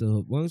you host a a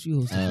little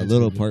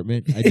Friendsgiving?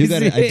 apartment? I do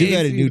got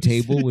a new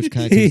table, which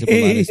kind of takes up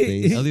a lot of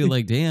space. Elliot,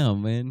 like,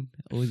 damn, man,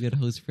 always got to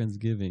host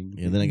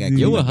Friendsgiving. And then I got You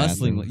clean were my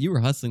hustling. bathroom. You were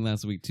hustling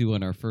last week too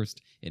on our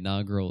first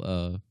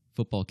inaugural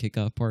football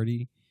kickoff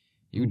party.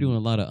 You were doing a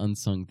lot of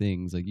unsung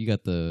things. Like you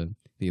got the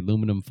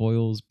aluminum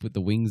foils, put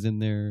the wings in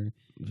there.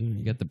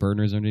 You got the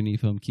burners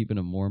underneath them, keeping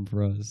them warm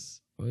for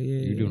us. Oh yeah,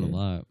 You're doing a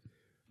lot.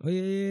 Oh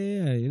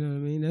yeah. You know what I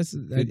mean? That's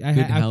Good- I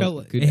good felt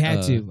like good, it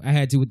had to. I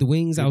had to with the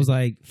wings. I was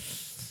like,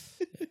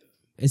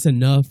 it's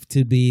enough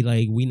to be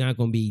like we not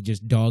gonna be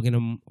just dogging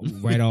them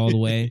right all the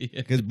way.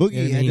 Because Boogie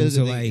You know what I mean? does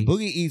So,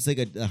 Boogie eats like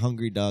a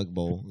hungry dog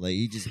bowl. Like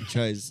he just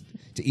tries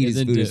to eat And his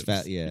then food as dips.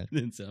 fast. Yeah.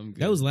 Then some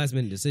good. That was a last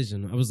minute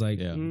decision. I was like,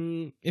 Yeah.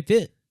 it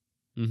fit.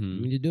 Mhm.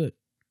 Let me just do it.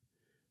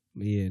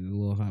 But yeah, the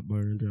little hot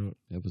burner drunk.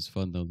 That was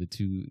fun though. The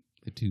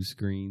two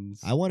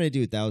screens. I want to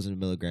do 1,000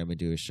 milligram and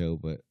do a show,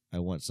 but I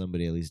want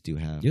somebody at least do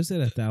half. You said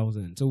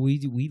 1,000. So we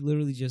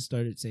literally just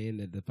started saying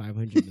that the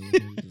 500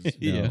 milligrams is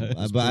Yeah.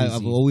 No, is but I've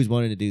crazy. always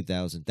wanted to do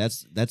 1,000.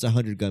 That's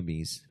 100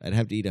 gummies. I'd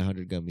have to eat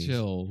 100 gummies.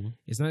 Chill.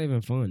 It's not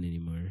even fun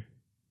anymore.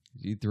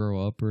 Did you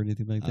throw up or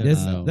anything like that?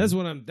 That's No. that's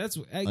what I'm. That's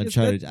I guess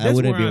Uncharted. that's I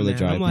wouldn't where be able I'm to at.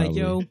 drive, I'm like,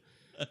 probably. yo,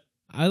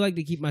 I like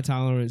to keep my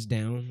tolerance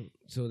down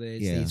so that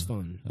it Yeah. stays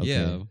fun. Okay.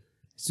 Yeah.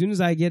 As soon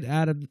as I get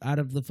out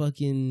of the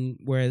fucking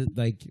where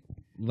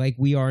like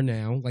we are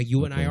now, like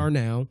you and I Okay. are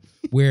now,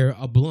 where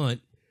a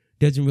blunt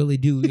doesn't really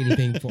do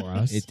anything for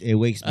us. It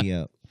wakes me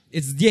up.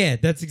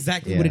 That's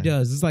exactly what it Yeah.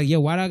 does. It's like, yo,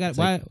 why do I got It's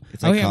why like-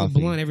 it's I like have coffee. a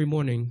blunt every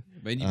morning,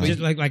 But just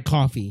like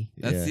coffee,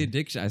 that's Yeah. the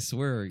addiction. I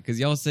swear. Because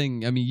y'all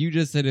saying. I mean, you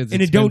just said it's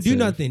and it don't do expensive.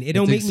 nothing. It It's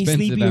don't make me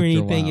expensive sleepy or after a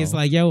anything. It's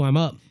while. like, yo, I'm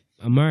up.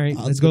 I'm all right.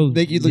 Let's go.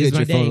 Make you look Here's at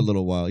your my phone day. a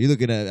little while. You're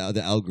looking at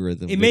the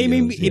algorithm. It may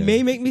videos, it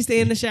may make me stay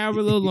in the shower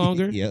a little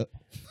longer. Yep.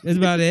 That's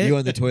about it. You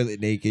on the toilet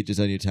naked, just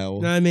on your towel.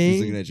 Know what I mean?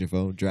 Just looking at your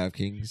phone.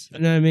 DraftKings. You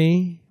know what I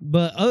mean?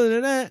 But other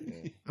than that,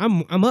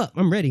 I'm up.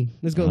 I'm ready.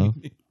 Let's go.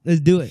 Uh-huh.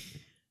 Let's do it.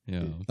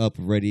 Yeah. Up,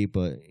 ready,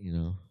 but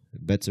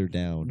bets are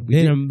down.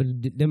 Then I'm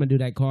gonna do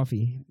that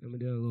coffee. I'm gonna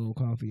do a little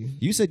coffee.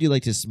 You said you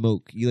like to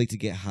smoke. You like to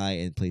get high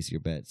and place your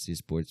bets, your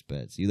sports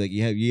bets. You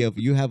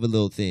have a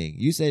little thing.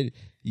 You said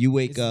you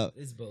wake up.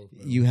 It's both.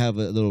 Bro. You have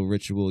a little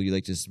ritual. You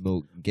like to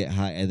smoke, get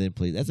high, and then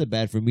play. That's a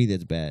bad for me.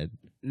 That's bad.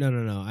 No.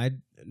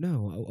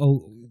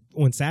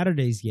 On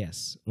Saturdays,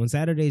 yes. On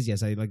Saturdays,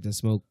 yes. I like to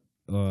smoke.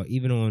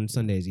 Even on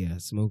Sundays, yeah.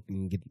 Smoke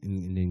and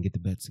then get the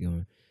bets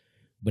going.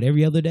 But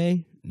every other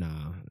day,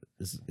 nah.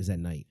 It's at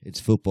night. It's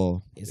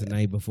football. It's the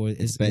night before.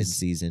 It's betting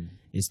season.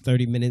 It's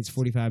 30 minutes,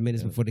 45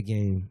 minutes before the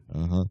game.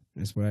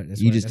 That's where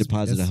You just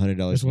deposit $100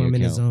 That's in where your I'm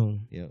in the account.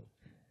 zone. Yep.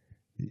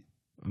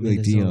 I'm in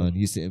Like the Dion, zone.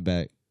 you sitting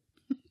back,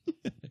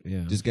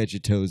 Yeah. just got your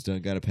toes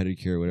done, got a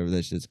pedicure, whatever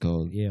that shit's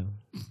called. Yeah.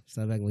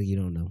 Stop acting like you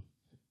don't know.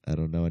 I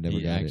don't know. I never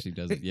He got actually it.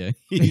 doesn't. Yeah.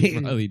 He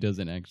probably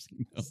doesn't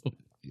actually know.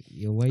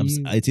 Yo, why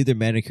you It's either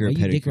manicure why or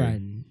you dick pedicure.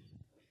 riding?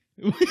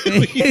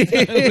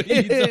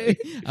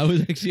 I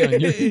was actually on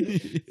your.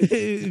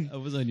 I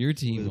was on your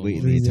team.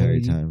 Waiting the entire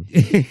time.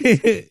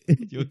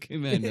 You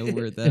came out of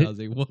nowhere with that. I was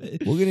like, "What?"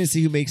 We're gonna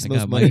see who makes I the most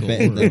got money Michael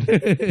betting.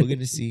 Moore. We're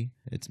gonna see.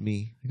 It's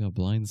me, I got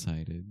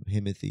blindsided.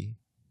 Himothy.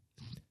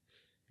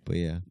 But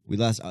yeah, we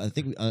lost. I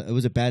think it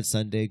was a bad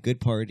Sunday. Good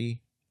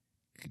party,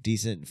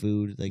 decent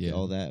food, like Yeah.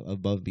 all that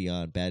above and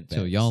beyond. Bad bets.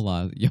 So y'all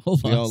lost. Y'all all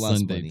lost lost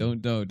Sunday.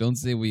 money. Don't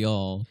say we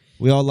all.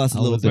 We all lost a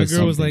I little was- bit. My of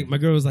girl was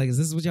something. like, "Is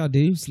this what y'all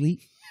do?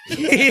 Sleep?"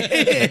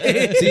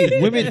 See,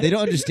 women, they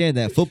don't understand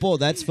that football.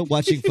 That's for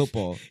watching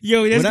football.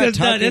 Yo, that's We're not because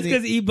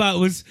talking Ebot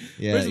was.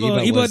 Yeah, First of all,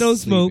 Ebot was don't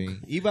smoke.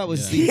 sleeping. Ebot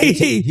was Yeah.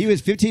 sleeping. He was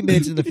 15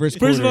 minutes in the first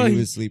First of quarter. all, He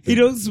was sleeping. he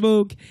don't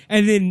smoke,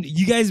 and then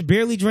you guys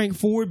barely drank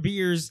 4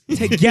 beers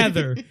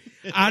together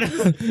out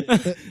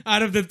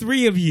of the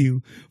 3 of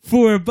you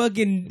for a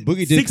fucking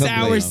Boogie did come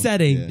 6-hour late.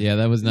 setting. Yeah. Yeah,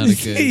 that was not a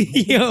good.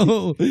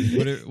 Yo,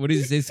 What did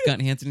he say,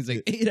 Scott Hansen? He's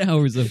like 8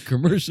 hours of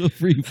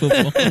commercial-free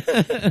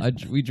football.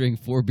 We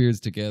drank 4 beers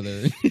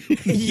together.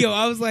 yo,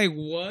 I was like,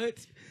 what?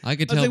 I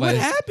could I was tell like, what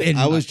by happened?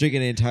 I was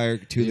drinking an entire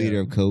 2 liter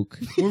of Coke.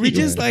 Were we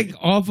just Yeah. like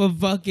off of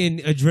fucking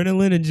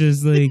adrenaline and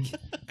just like,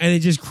 and it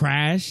just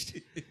crashed?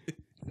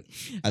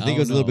 I think it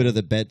was a little bit of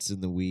the bets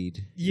and the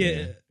weed.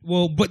 Yeah.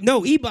 Well, but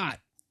no, Ebot.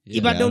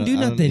 Yeah. Ebot don't do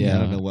nothing. I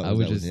don't know what I was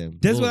was that with just- him.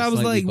 That's what I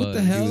was Slightly like. What the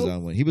buzzed. He was hell?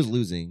 on one. He was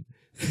losing.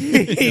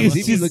 He was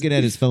He's just- looking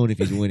at his phone if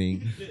he's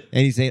winning,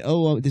 and he's saying,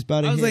 "Oh, well, this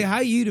about to I was hit." like, how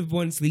you'd have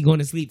won sleep going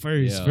to sleep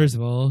first? Yeah. First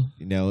of all,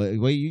 You know,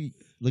 well, you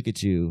look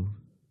at you.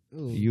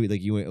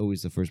 You weren't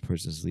always the first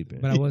person sleeping.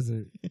 but I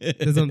wasn't. That's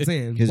what I'm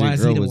saying. Because Why your is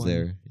he girl the was one?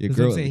 there. Your That's what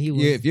girl. I'm saying, he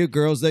was. Yeah, if your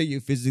girl's there, you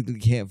physically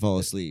can't fall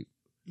asleep.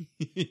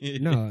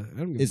 No, I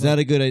don't give It's a fuck. not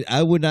a good idea.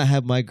 I would not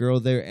have my girl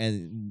there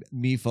and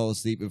me fall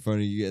asleep in front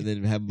of you and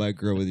then have my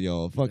girl with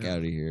y'all. Fuck out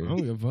of here. I don't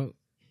give a fuck.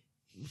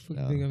 What the fuck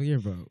No. you think I'm here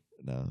about?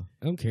 No,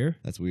 I don't care.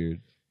 that's weird.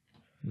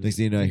 Next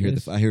thing you know, I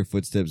Yes. hear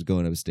footsteps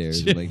going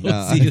upstairs. I'm like,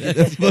 nah. See,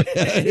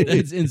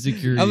 that's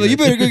insecurity. I'm like, you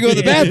better go to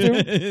the bathroom. I'm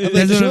like,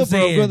 That's what chill, I'm bro.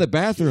 saying. Go to the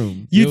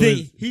bathroom. You It think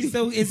was- he's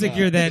so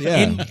insecure that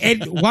Yeah.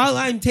 and while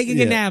I'm taking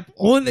a Yeah. nap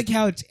on the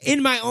couch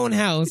in my own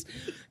house,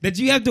 that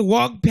you have to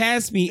walk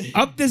past me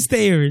up the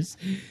stairs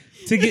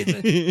to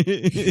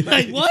get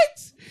like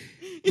what?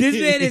 This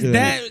man is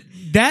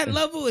that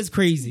level is He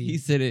crazy.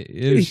 said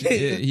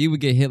he would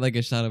get hit like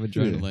a shot of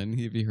adrenaline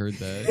if he heard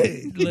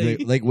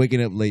that. Like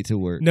waking up late to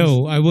work.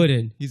 No, I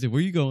wouldn't. He said,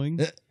 "Where you going?"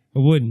 I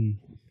wouldn't.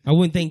 I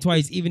wouldn't think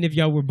twice, even if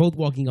y'all were both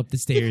walking up the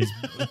stairs,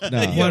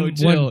 Nah. Yo,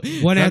 chill.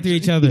 one after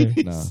each other.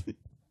 Nah.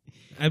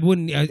 I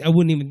wouldn't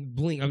even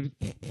blink. I would,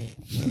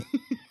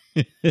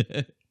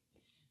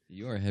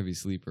 You are a heavy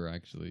sleeper,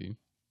 actually.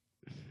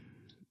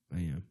 I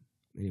am.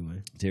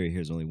 Anyway, Terry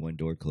hears only one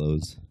door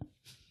close.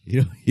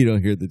 You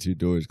don't hear the 2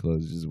 doors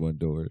close, just one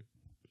door.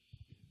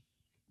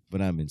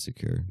 But I'm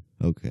insecure.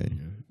 Okay.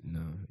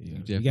 no, yeah.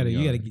 You You gotta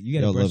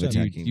Y'all brush love up.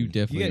 attacking. You You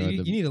definitely gotta, are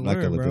you the. need to not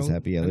gonna learn, let bro. this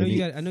happen. Yeah, I let me-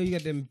 know you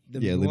got them.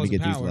 Yeah, let me laws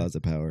get of these power. laws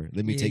of power.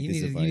 Let me take you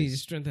this need advice. you need to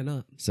strengthen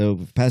up. So,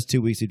 past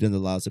 2 weeks, we've done the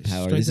laws of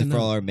power. This is Strengthen for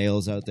up. all our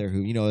males out there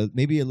who,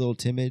 maybe a little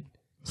timid.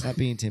 Stop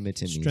being timid,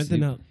 Timmy.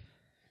 Strengthen up.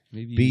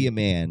 Maybe Be a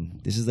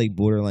man. This is like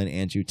borderline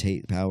Andrew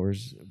Tate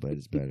powers, but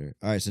it's better.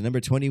 All right, so number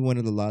 21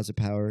 of the laws of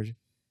power.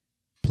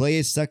 Play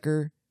a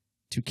sucker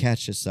to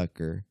catch a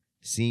sucker.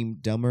 Seem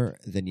dumber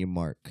than your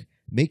mark.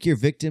 Make your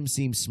victim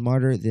seem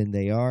smarter than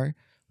they are.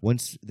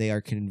 Once they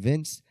are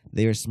convinced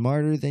they are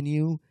smarter than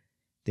you,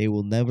 they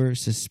will never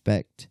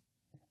suspect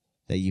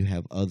that you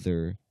have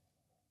other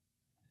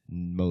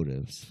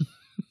motives.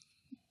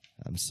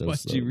 I'm so Why'd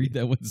slow. you read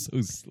that one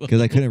so slow?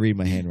 Because I couldn't read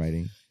my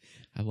handwriting.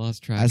 I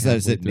lost track. I thought it halfway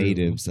said through.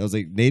 natives. I was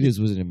like, natives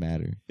wasn't a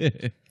matter.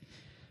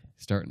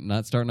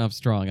 Not starting off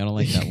strong. I don't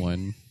like that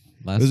one.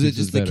 Last Was it week's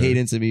just was the better.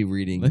 cadence of me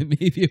reading?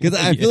 Maybe Because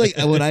I feel like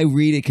yeah. when I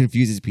read, it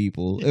confuses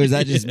people. Or is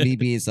that just me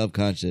being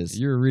self-conscious?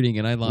 You were reading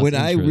and I lost. When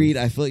I interest. read,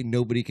 I feel like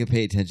nobody can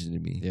pay attention to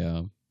me.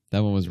 Yeah,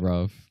 that one was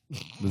rough.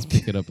 Let's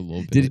pick it up a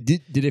little bit.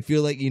 Did it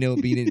feel like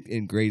being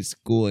in grade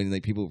school and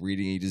like people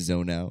reading and you just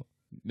zone out?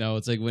 No,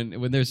 it's like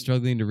when they're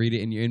struggling to read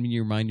it and you're in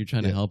your mind, you're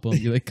trying to help them.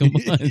 You're like, come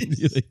on,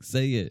 you like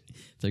say it.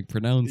 It's like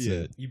pronounce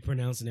it. You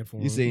pronouncing it for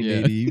You him. say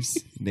Yeah.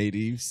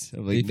 natives.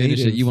 I'm They like,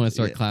 finish it. native. You want to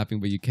start Yeah. clapping,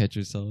 but you catch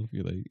yourself.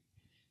 You're like,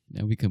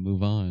 now we can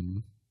move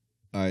on.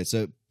 All right,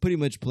 so pretty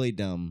much play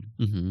dumb.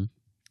 Mm-hmm.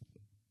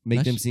 Make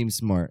That's- them seem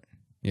smart.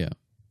 Yeah.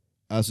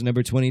 So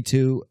number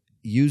 22,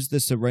 use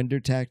the surrender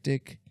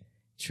tactic.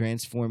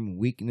 Transform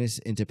weakness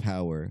into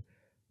power.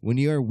 When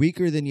you are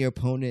weaker than your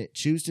opponent,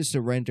 choose to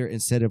surrender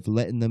instead of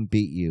letting them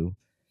beat you.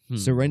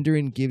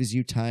 Surrendering gives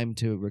you time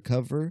to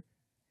recover.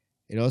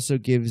 It also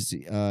gives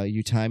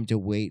you time to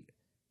wait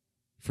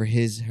for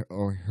his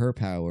or her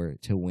power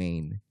to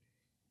wane.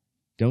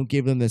 Don't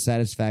give them the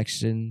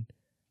satisfaction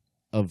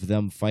of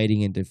them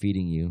fighting and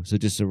defeating you. So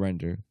just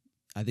surrender.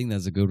 I think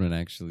that's a good one,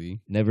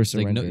 actually. Never It's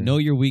like surrender. know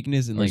your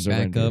weakness and Or like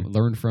back surrender. up,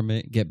 learn from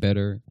it, get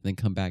better, then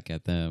come back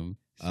at them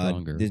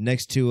stronger. The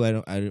next two I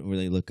don't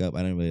really look up.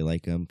 I don't really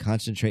like them.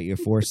 Concentrate your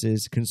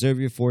forces, conserve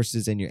your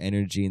forces and your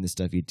energy and the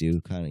stuff you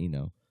do. Kind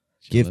of,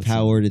 give That's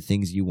power to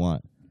things you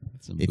want.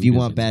 some If you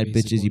want Buddhism. bad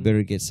basic bitches, you one.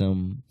 better get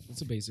some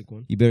It's a basic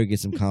one. You better get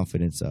some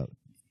confidence up.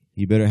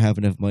 You better have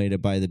enough money to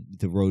buy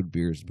the road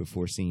beers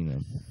before seeing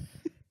them.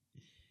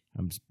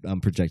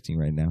 I'm projecting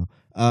right now.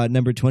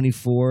 Number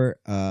 24,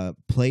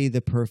 play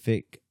the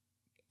perfect.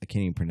 I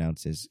can't even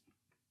pronounce this.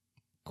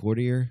 Court.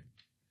 You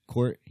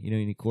know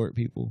any court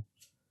people?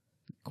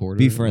 Quarter,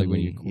 Be friendly. like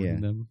when you're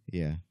courting them.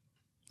 Yeah.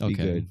 Okay. Be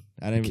good.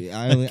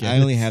 I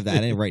only have that.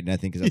 I didn't write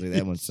nothing because I was like,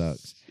 that one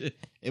sucks.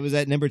 It was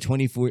at number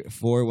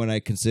 24 when I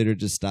considered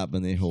just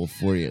stopping the whole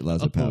 40 at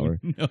Laws of Power.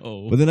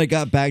 No. But then I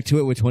got back to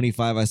it with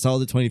 25. I saw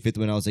the 25th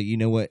one. I was like, you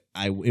know what?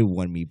 It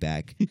won me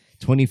back.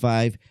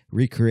 25,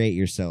 recreate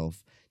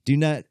yourself. Do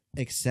not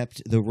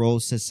accept the role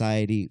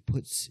society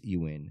puts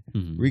you in.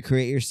 Mm-hmm.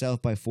 Recreate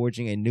yourself by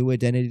forging a new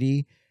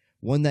identity,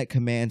 one that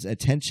commands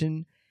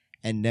attention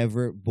and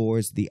never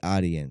bores the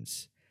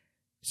audience.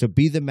 So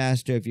be the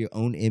master of your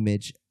own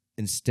image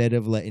instead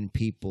of letting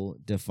people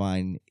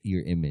define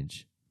your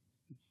image.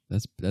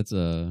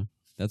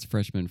 That's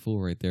freshman fool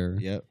right there.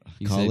 Yep.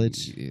 You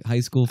College, said high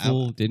school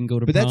fool, didn't go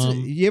to but prom. that's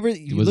you ever was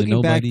a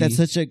looking back. nobody. That's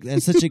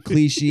such a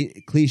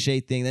cliche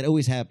thing that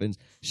always happens.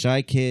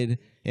 Shy kid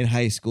in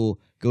high school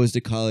goes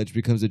to college,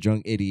 becomes a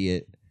drunk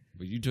idiot.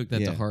 But you took that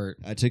to heart.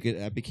 I took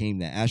it. I became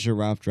that. Asher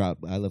Roughdrop.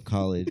 I love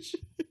college.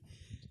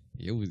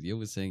 Yo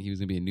was saying he was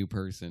gonna be a new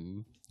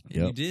person. And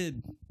Yep. you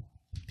did.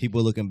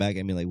 People looking back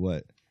at me like,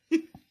 what?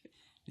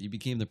 You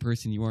became the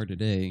person you are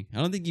today. I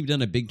don't think you've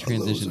done a big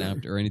transition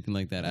after or anything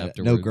like that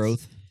afterwards. No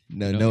growth.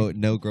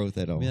 No growth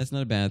at all. I mean, that's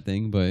not a bad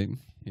thing, but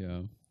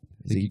yeah.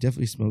 So you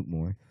definitely smoke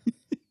more.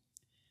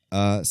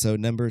 So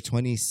number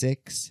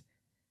 26,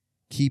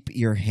 keep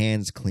your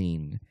hands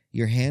clean.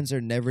 Your hands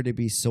are never to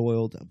be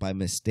soiled by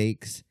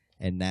mistakes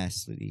and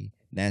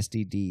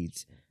nasty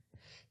deeds.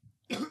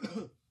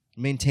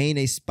 Maintain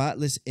a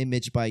spotless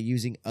image by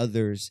using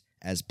others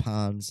as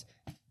pawns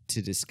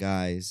to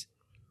disguise.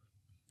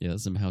 Yeah,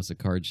 that's some House of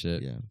Cards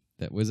shit. Yeah.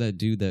 That was that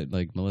dude that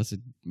like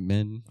molested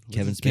men.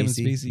 Kevin Was it Kevin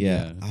Spacey? Spacey.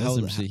 Yeah. That's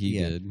some shit he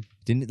did.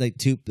 Didn't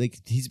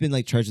he's been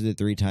like charged with it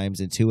 3 times,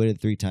 and 2 out of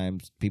 3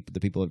 times the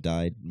people have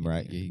died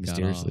He got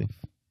mysteriously. off.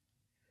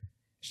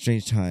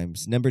 Strange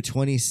times. Number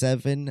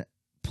 27,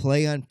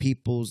 play on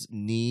people's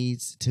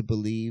needs to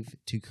believe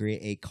to create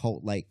a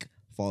cult-like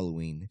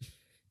following.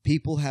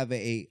 People have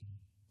a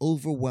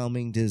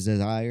overwhelming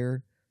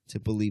desire to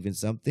believe in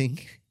something.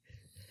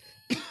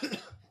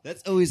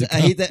 That's always I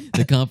hate that.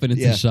 The confidence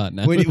Yeah. is shot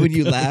now. When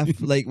you laugh,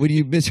 like when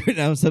you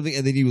mispronounce something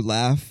and then you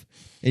laugh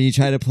and you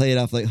try to play it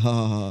off like ha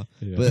ha ha,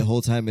 Yeah. but the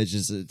whole time it's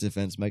just a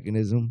defense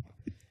mechanism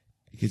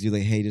because you're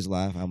like, hey, just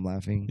laugh, I'm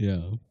laughing,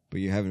 Yeah. but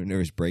you're having a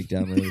nervous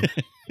breakdown, really,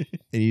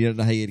 and you don't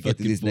know how you get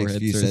through these next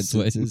few Forehead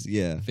starts sentences. sweating.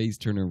 Yeah, Face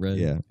turning red.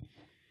 yeah.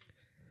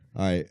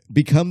 All right,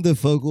 become the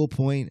focal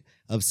point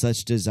of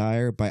such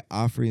desire by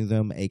offering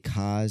them a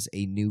cause,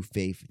 a new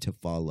faith to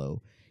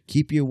follow.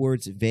 Keep your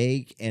words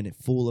vague and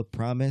full of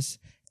promise.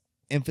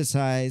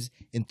 Emphasize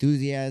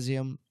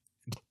enthusiasm.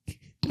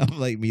 I'm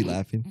like me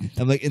laughing.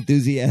 I'm like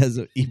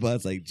enthusiasm.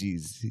 Ebot's like,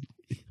 geez.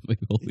 Like,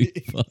 holy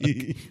fuck.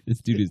 This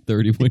dude is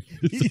 31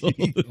 years old.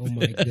 Oh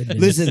my goodness.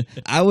 Listen,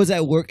 I was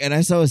at work and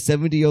I saw a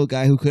 70-year-old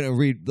guy who couldn't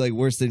read like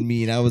worse than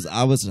me, and I was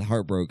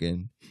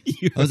heartbroken.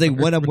 I was like,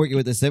 one, I'm working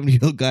with a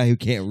 70-year-old guy who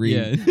can't read.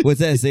 Yeah. What's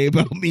that say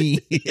about me?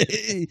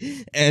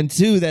 And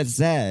 2, that's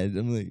sad.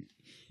 I'm like,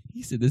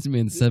 He said this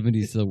man's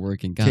 70 still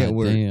working. God can't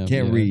work, damn.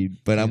 can't yeah. read,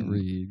 but Can't I'm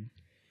read.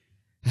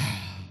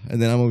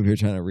 And then I'm over here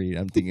trying to read.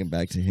 I'm thinking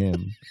back to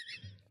him.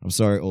 I'm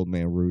sorry, old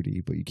man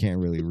Rudy, but you can't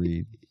really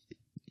read.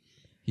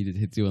 He just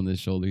hits you on the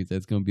shoulder. He said,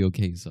 it's going to be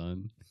okay,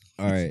 son.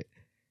 All right.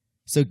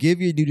 So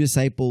give your new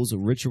disciples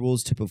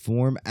rituals to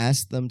perform.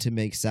 Ask them to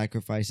make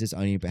sacrifices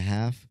on your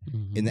behalf.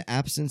 Mhm. In the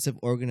absence of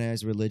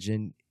organized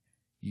religion,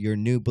 your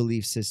new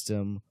belief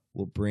system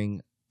will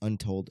bring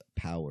untold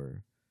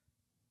power.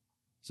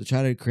 So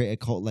try to create a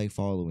cult-like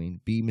following.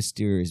 Be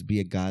mysterious. Be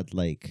a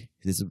god-like.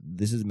 This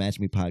is Match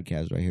Me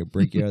podcast right here.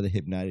 Break you out of the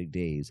hypnotic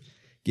days.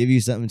 Give you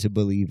something to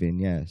believe in.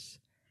 Yes.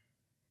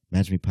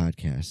 Match Me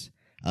podcast.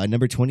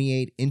 Number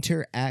 28,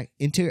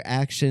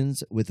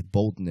 interactions with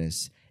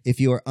boldness. If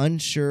you are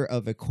unsure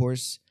of a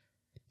course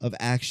of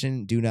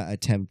action, do not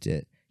attempt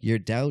it. Your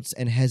doubts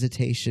and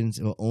hesitations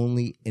will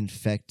only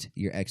infect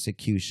your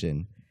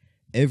execution.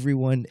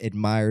 Everyone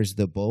admires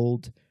the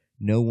bold.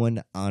 No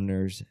one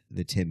honors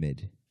the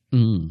timid.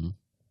 Mm.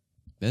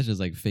 That's just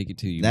like fake it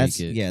till you That's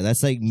make it. yeah.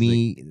 That's like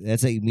me.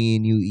 That's like me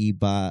and you,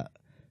 Ebot,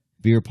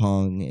 beer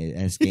pong at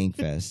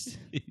Skankfest.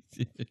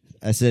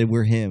 I said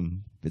we're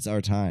him. It's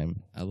our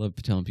time. I love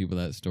telling people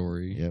that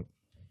story.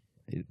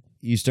 Yep.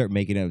 You start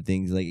making up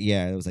things like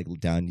it was like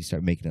down. You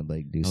start making up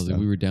like I was stuff. like,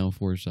 we were down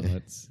 4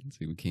 shots. So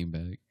we came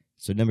back.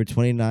 So number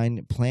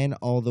 29, plan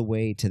all the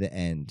way to the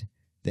end.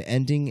 The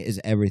ending is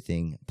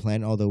everything.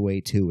 Plan all the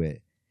way to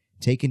it.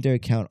 Take into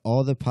account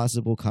all the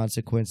possible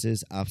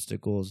consequences,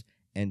 obstacles,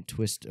 and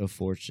twist of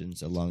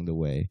fortunes along the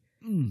way.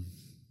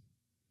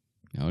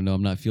 Oh no,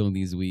 I'm not feeling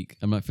these week.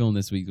 I'm not feeling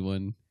this week's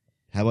one.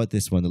 How about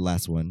this one, the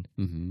last one?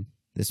 Mm-hmm.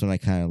 This one I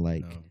kind of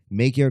like. No.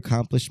 Make your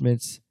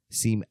accomplishments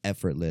seem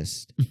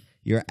effortless.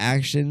 Your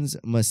actions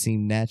must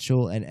seem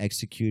natural and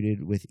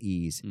executed with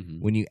ease. Mhm.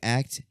 When you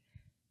act,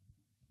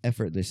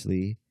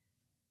 effortlessly.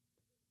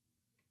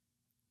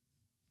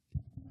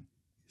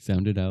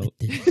 Sound it out.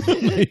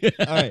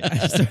 All right.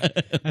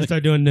 I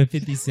start doing the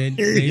 50 Cent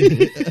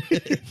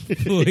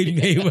Floyd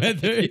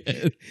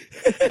Mayweather.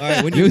 All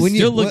right. You're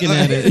still looking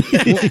at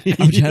it.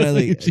 I'm trying to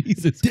like.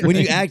 Jesus When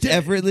you Christ. act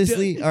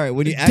effortlessly, all right.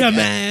 When you act,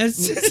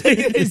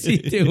 Dumbass. He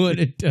did what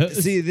it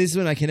does. see, this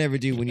one I can never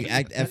do. When you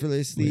act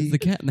effortlessly, It's the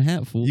cat in the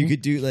hat, fool. you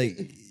could do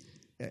like.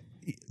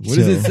 What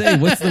does it say?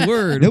 What's the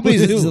word?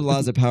 Nobody's listening to the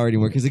laws of power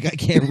anymore because the guy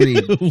can't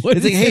read. What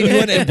It's like, is hey, it? you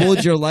want to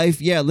indulge your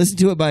life? Yeah, listen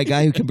to it by a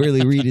guy who can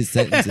barely read his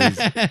sentences.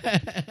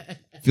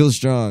 Feel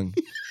strong.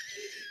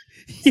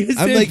 You I'm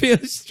said like- feel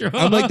strong.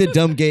 I'm like the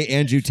dumb gay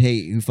Andrew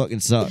Tate who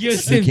fucking sucks. You He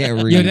said-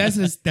 can't read. Yo, that's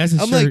a I'm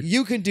shirt. like,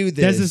 you can do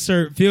this. That's a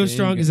shirt. Feel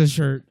strong is a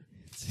shirt.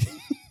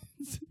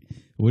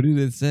 What did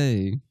it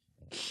say?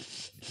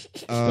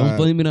 Uh, Don't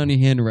blame it on your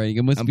handwriting.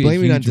 It must I'm be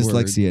blaming a it on huge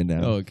word. dyslexia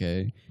now. Oh,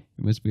 okay.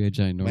 It must be a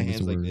ginormous My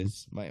hand's word. like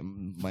this. My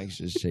mic's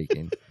just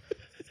shaking.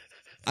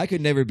 I could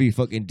never be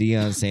fucking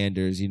Deion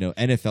Sanders,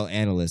 NFL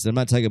analyst. I'm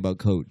not talking about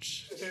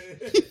coach.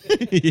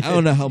 I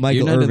don't know how Michael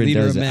You're not a Irvin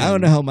leader does of it. men. I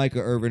don't know how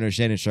Michael Irvin or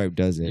Shannon Sharp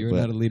does it. You're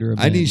but not a leader of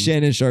I need men.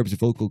 Shannon Sharp's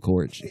vocal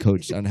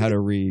coach on how to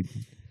read.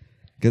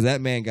 Because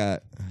that man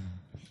got...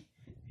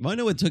 I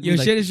know it took Yo, me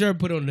like, Shannon Sharp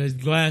put on his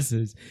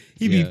glasses.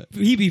 Yeah.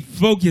 He be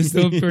focused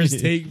on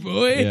first take,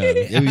 boy.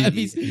 Yeah. I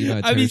be You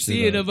know, I I be turn shit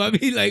seeing up. him. I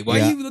be like, why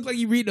Yeah. you look like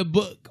you reading a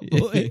book,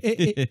 boy?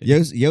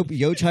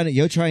 Yo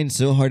trying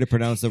so hard to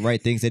pronounce the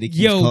right things that he keeps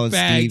Yo, calling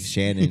facts. Steve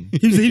Shannon.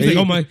 He was like,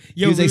 oh my,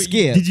 yo, He was like,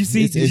 Skip. Did you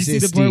see? It's- Did you it's see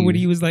the Steve. part when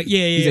he was like,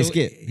 yeah, He's like,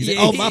 Skip. He's like,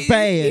 oh, my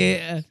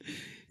bad.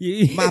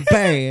 Yeah. My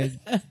bad.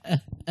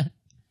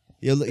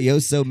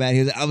 Yo's so mad. He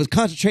was like, I was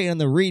concentrating on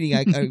the reading.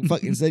 I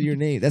fucking said your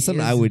name. That's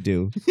something I would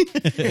do.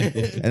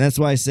 And that's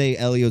why I say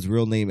Elio's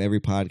real name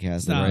every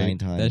podcast Stop. like 9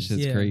 that times.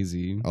 shit's Yeah.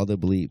 crazy. All the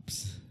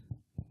bleeps.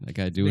 Like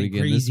I do it Been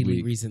again this crazy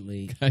week.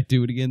 recently. I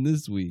do it again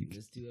this week.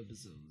 Just 2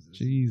 episodes.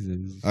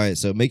 Jesus. All right,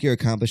 so make your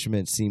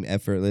accomplishments seem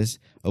effortless.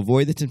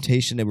 Avoid the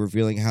temptation of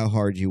revealing how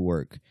hard you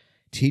work.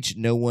 Teach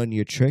no one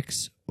your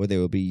tricks, or they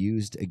will be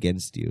used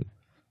against you.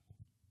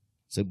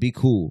 So be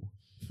cool.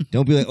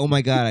 Don't be like, oh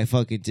my God, I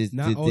fucking did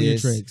Not did all your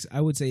this. tricks.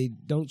 I would say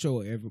don't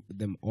show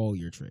them all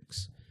your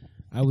tricks.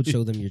 I would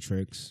show them your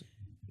tricks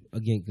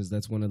again because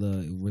that's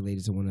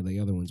related to one of the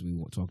other ones we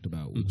talked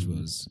about, which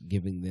was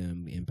giving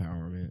them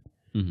empowerment.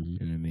 Mm-hmm. You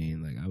know what I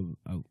mean? Like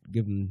I would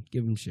give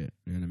them shit.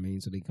 You know what I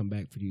mean? So they come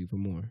back for you for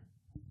more.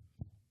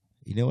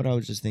 You know what I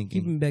was just Keep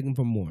thinking? them begging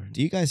for more.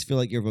 Do you guys feel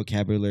like your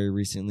vocabulary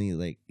recently,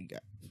 like,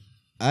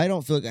 I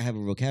don't feel like I have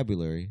a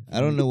vocabulary. I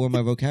don't know where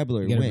my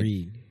vocabulary You gotta went.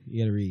 read.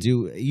 You gotta read.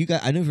 Do you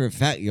guys? I know for a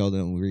fact y'all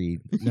don't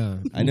read. No,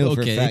 I know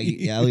for Okay. a fact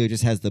Elio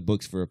just has the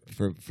books for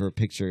a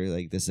picture,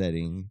 like the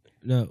setting.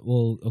 no.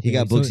 Well, okay. He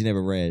got books so- he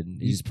never read.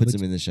 He just puts but-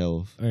 them in the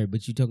shelf. All right,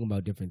 but you're talking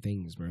about different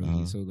things, bro.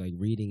 Uh-huh. So like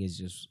reading is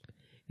just.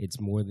 It's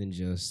more than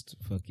just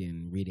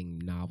fucking reading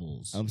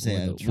novels. I'm or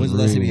saying, the when's the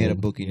last time you had a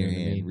true- book in you your know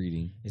what I hand mean?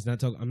 reading? It's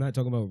not. I'm not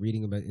talking about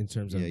reading about in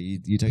terms of. Yeah,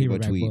 you talking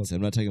about paperback tweets. book.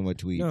 I'm not talking about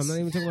tweets. No, I'm not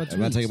even talking about tweets. I'm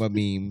not talking about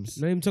memes.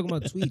 I'm not even talking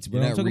about tweets, bro.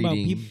 You're I'm not talking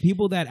reading. about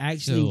people that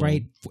actually So-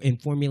 write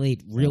and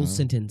formulate real Uh-huh.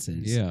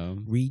 sentences. Yeah.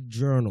 Read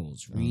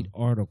journals. Read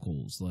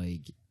articles.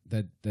 Like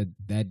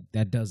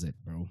that does it,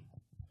 bro.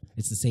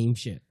 It's the same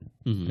shit.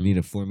 Mhm. I need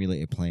to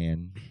formulate a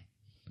plan.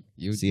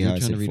 You're, See you're how I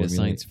trying to said read a formulate?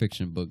 science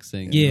fiction book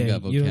saying Yeah, you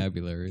got you-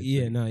 vocabulary.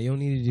 Yeah, no, you don't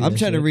need to do I'm that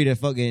trying to shit. read a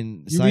fucking You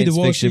read the science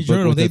Wall fiction Street book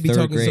Journal, with they a be third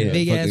talking some grader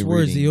big ass fucking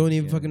words that reading. you don't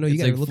even fucking know. You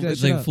It's gotta like, look that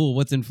it's shit like up. fool,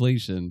 what's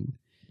inflation?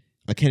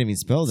 I can't even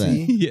spell that.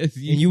 See? Yes,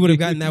 And you would have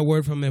gotten that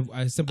word from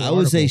a simple. I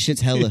would say article.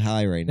 shit's hella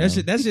high right now. That's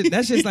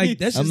just like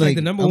that's I'm just like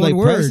the number I'm one like,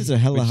 word. prices are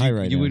hella But high you,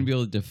 right you now. wouldn't be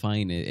able to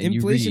define it. And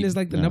Inflation you read, is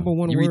like the No. number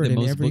one you read word the in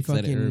most every books out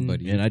of fucking.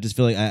 everybody. And I just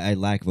feel like I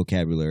lack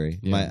vocabulary.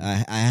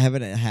 Yeah. I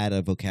haven't had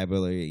a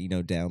vocabulary,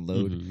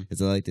 download, Mhm.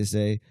 as I like to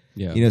say.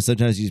 Yeah.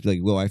 Sometimes you just be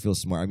like, whoa, I feel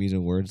smart. I'm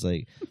using words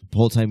like the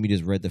whole time you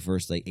just read the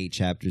first like 8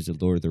 chapters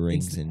of Lord of the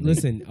Rings. And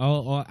Listen,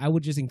 I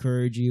would just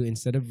encourage you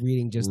instead of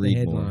reading just Read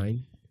the more.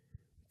 headline,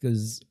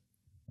 because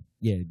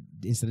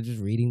instead of just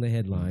reading the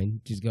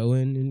headline, just go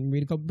in and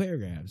read a couple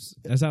paragraphs.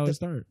 That's how it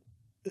starts.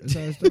 That's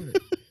how it starts.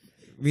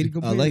 Read a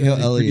couple. I like how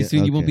paragraphs. Elliot. Pretty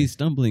soon you won't okay. be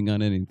stumbling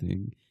on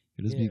anything.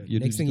 You'll just Yeah. be, you're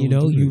Next just thing you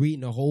going know, through you it.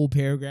 reading a whole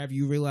paragraph.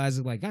 You realize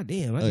it's like, God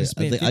damn, I Oh, just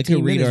yeah. spent I could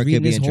 15 read minutes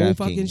reading this Arcadia whole and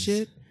fucking DraftKings.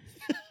 shit.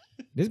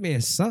 This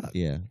man sucked.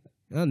 Yeah.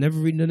 I'll never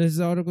read none of his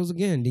articles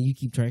again. Then you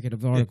keep track of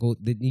the article.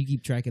 Then you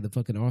keep track of the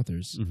fucking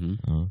authors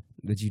Mhm.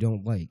 that you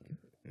don't like.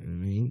 You know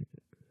what I mean,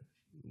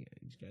 yeah,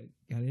 you just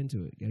got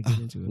into it. Got to get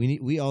into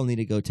it. We all need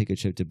to go take a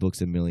trip to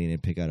Books a Million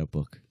and pick out a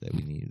book that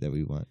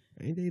we want.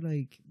 Ain't they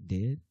like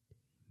dead?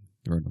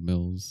 Or in the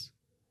mills.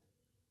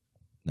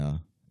 No,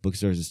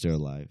 bookstores are still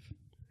alive.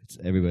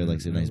 Everybody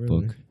likes a Not nice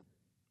really. book.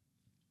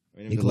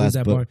 They closed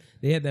that bar.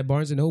 They had that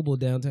Barnes and Noble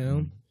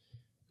downtown.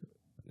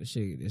 That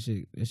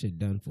shit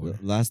done for.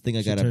 Last thing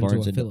I Should got at turn to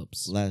Barnes a and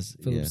Phillips. Phillips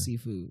Phillips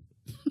Seafood.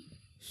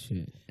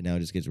 Shit. and now it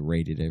just gets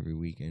rated every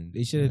weekend.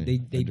 They should have. by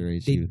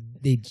underage youth.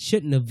 They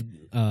shouldn't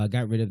have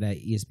got rid of that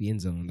ESPN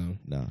zone though.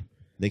 No,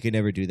 they could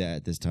never do that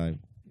at this time.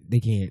 They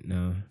can't.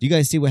 No. Do you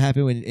guys see what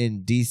happened when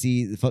in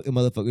DC the fucking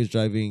motherfuckers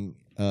driving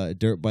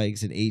dirt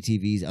bikes and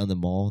ATVs on the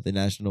mall, the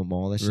National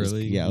Mall. That's just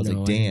Really? yeah. I was No,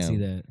 like, damn.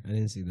 I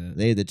didn't see that.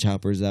 They had the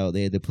choppers out.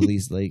 They had the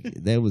police. Like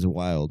that was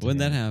wild. When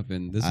that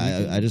happened, this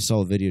weekend? I just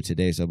saw a video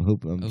today, so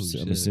I'm Oh,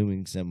 shit.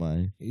 assuming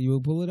semi. You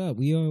will pull it up.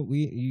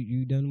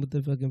 You done with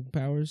the fucking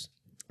powers?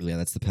 Yeah,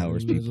 that's the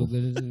powers, You might as well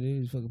people. get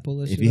it, fucking pull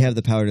that If shit you up. have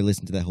the power to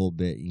listen to that whole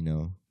bit, you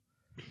know.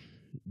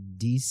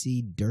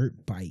 DC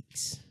dirt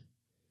bikes.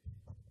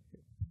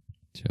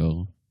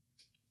 Chill.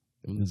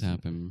 When this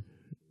happened?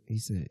 He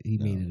said he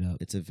made it up.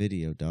 It's a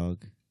video,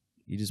 dog.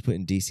 You just put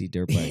in DC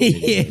dirt bike.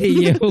 Yeah,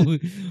 video. yo.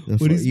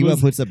 You about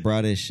puts the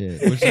broadest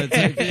shit. What should I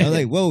type in? I was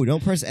like, whoa,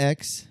 don't press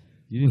X.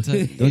 You didn't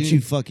type. Don't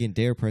you fucking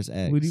dare press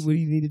X. What do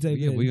you need to type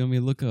Yeah, in? what do you want me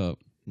to look up?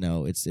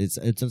 No, it's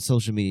on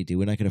social media, dude.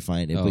 We're not gonna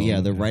find it. Oh, but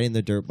yeah, they're okay. riding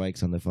the dirt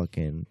bikes on the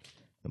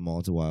mall.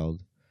 It's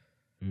wild.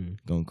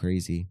 Going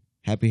crazy.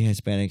 Happy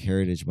Hispanic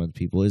Heritage Month,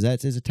 people. Is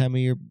the time of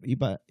year?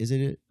 Is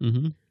it?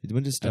 Mm-hmm.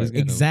 When does it start?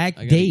 Exact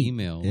I got date. An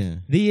email. Yeah.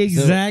 The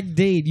exact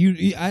date.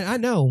 I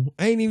know.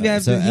 I ain't even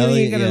have to. You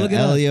ain't gotta look it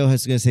up. Elio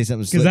is gonna say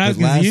something. Because last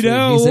you week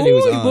know, he said he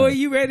was ooh, on. boy,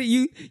 you ready?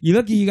 You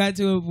lucky you got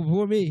to it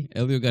before me.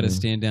 Elio got to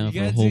stand down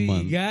for a whole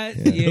month. You're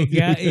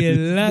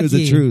It lucky. was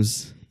a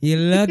truce. You're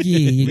lucky.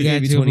 You We got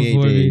gave you to 28 it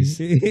before days.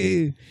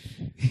 me.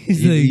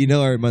 He's You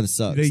know our month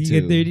sucks like, you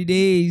too. got 30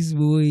 days,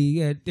 boy.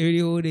 You got 30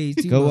 whole days.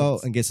 Go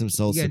out and get some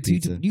salsa you got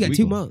pizza. You got We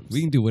 2 can- months.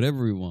 We can do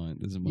whatever we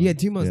want this month. You got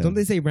 2 months. Yeah. Don't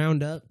they say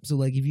round up? So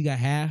like if you got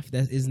half,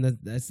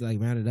 that's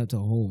like rounded up to a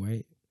whole,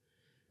 right?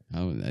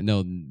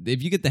 No,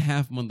 if you get the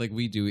half month like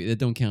we do, it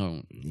don't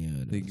count. Yeah.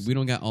 Like, we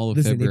don't got all of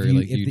Listen, February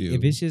like you do.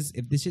 If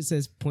this shit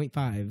says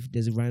 0.5,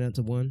 does it round up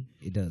to 1?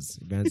 It does.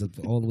 It rounds up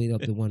all the way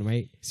up to 1,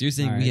 right? So you're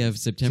saying All we right. have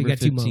So you September got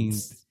 2 15th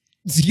months.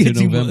 So you to got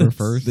 2 November months.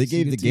 1st. They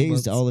gave You the got 2 gays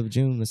months. to all of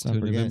June. Let's not To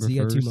forget. November So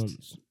you got 2 1st.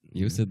 months.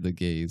 You said the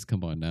gays.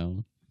 Come on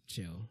now.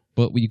 Chill.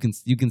 But you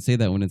can say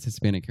that when it's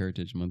Hispanic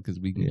Heritage Month because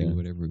we can Yeah. do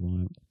whatever we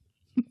want.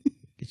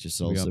 Get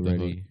your We got salsa the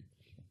ready.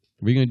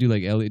 We're gonna do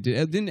like Elliot.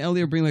 Didn't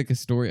Elliot bring like a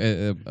story,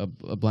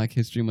 a Black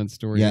History Month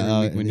story? Yeah,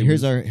 every week when he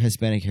here's was- our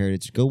Hispanic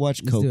heritage. Go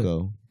watch Let's do it.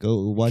 Coco.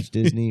 Go watch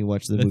Disney.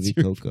 Watch the That's movie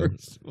your Coco.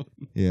 first one.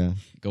 Yeah.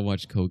 Go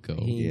watch Coco.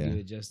 He ain't Yeah. do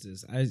it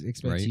justice. I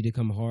expect Right? you to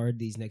come hard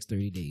these next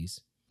 30 days.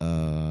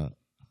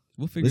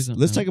 We'll figure something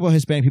Let's out. talk about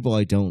Hispanic people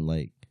I don't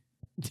like.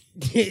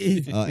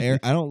 I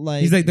don't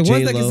like. He's like the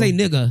ones that can J-Lo. say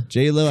nigga.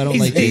 J-Lo, I don't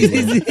like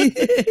J-Lo.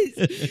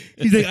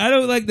 He's like, I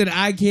don't like that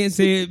I can't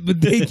say it, but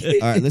they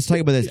can. All right, let's talk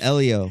about this.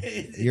 Elio,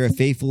 you're a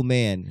faithful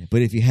man,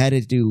 but if you had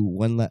to do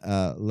one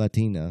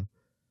Latina,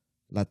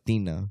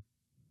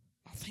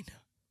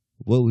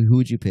 who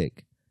would you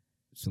pick?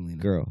 Selena.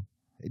 Girl.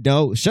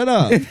 No, shut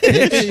up.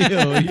 bitch.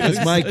 Yo,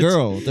 That's my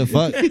girl. The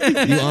fuck?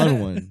 You on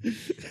one.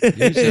 You're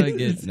trying to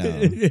get No.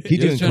 He He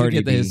doing trying to Cardi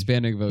get the B.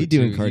 Hispanic vote. He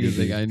doing too. Cardi was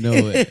B. like, I know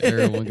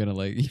everyone gonna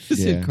like. You Yeah.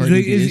 said He's Cardi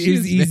like, B. it's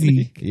She's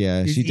easy.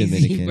 Yeah, It's she's easy.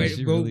 Dominican. Right,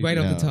 She roll really right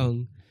off the no.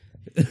 tongue.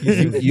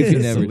 You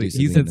can never do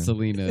He said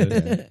Selena.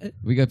 Selena.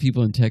 We got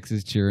people in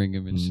Texas cheering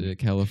him and shit.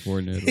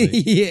 California, like,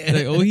 Yeah.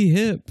 like, oh, he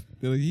hip.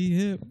 They're like, he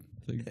hip.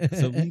 Like,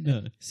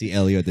 Selena. See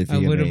Elio at the I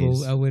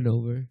VMAs. went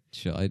over.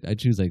 Chill. I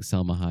choose like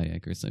Salma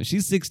Hayek or something.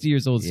 She's 60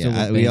 years old. Still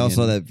Yeah, with we all banging.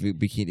 saw that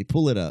bikini.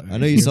 Pull it up. I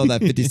know you saw that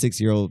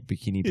 56-year-old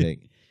bikini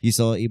pic. You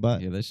saw it,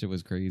 Ebot? Yeah, that shit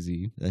was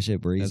crazy. That shit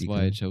brazy. That's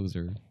why I chose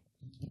her.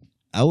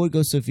 I would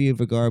go Sofia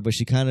Vergara, but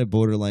she kind of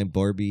borderline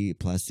Barbie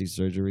plastic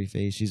surgery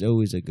face. She's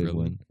always a good Really?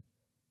 one.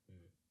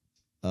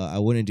 I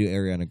wouldn't do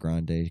Ariana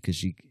Grande because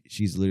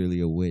she's literally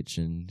a witch,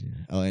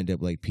 and I'll end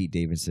up like Pete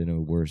Davidson or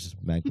worse,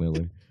 Mac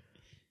Miller.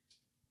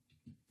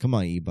 Come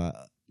on, Ebot.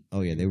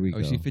 Oh yeah, there we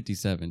go. She's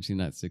 57. She's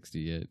not 60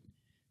 yet.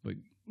 But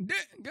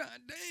god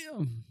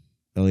damn.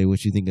 Elliot,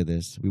 what you think of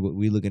this?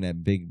 We looking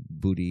at big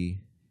booty.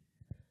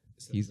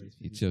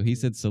 So he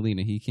said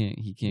Selena. He can't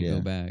Yeah.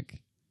 go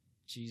back.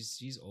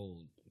 She's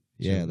old.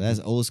 Yeah, that's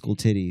old school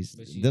titties.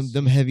 But she's-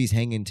 Them heavies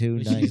hanging too.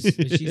 Nice.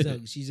 But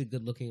she's a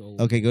good looking old.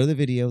 Okay, go to the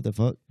video. The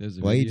fuck? There's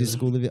a Why you video. just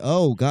school the video?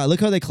 Oh God, look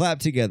how they clap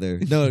together.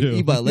 No,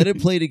 Yeah. Ebot, let it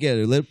play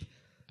together.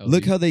 Oh,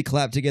 Look how they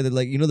clap together.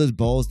 Like you know those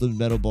balls, those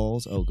metal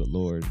balls. Oh good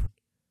lord,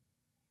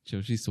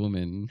 Joe, she's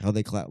swimming. how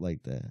they clap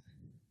like that.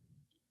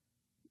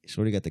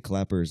 Shorty got the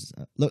clappers.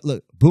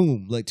 Look,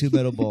 boom, like two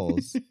metal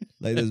balls,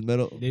 like those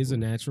metal. These are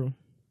natural.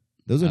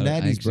 Those are I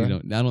natties, actually bro.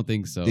 I don't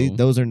think so.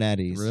 Those are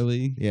natties.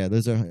 Really? Yeah,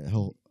 those are.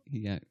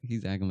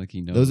 He's acting like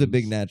he knows. Those are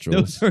big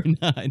naturals. Those are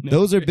not. No.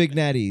 Those are big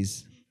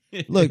natties.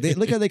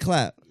 Look how they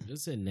clap.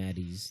 Just said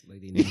natties,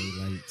 like they natty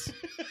lights.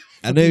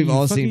 I know you've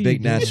all fuck seen you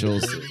Big doing?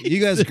 Naturals. You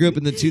guys grew up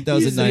in the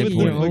 2009 What the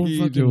point. fuck are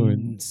you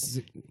doing?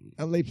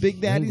 I'm like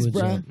Big Daddies, Language,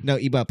 bro. yeah. No,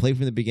 Ebot, play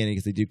from the beginning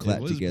because they do clap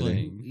It was together.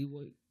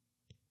 playing.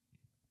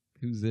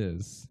 Who's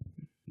this?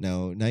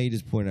 No, now you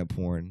just pointing at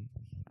porn.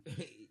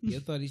 You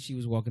thought she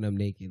was walking up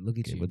naked. Look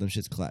at Okay, you. but them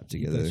shits clap You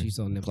together. thought she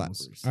saw nipples.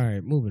 Clappers. All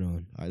right, moving on.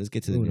 All right, let's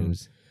get to the Moving on.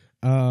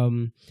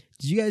 news.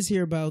 Did you guys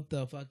hear about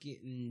the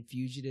fucking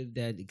fugitive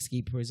that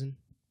escaped prison?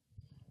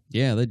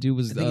 Yeah, that dude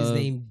was. I think his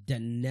name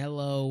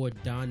Danilo or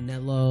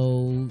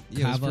Donello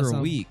Yeah, it was Cava for a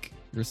something. week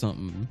or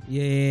something.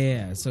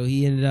 Yeah. So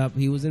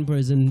he was in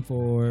prison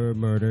for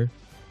murder.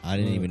 I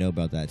didn't even know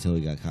about that until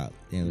he got caught.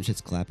 Damn, this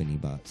shit's clapping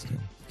Ebot still.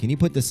 Can you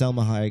put the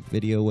Selma Hayek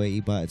video away,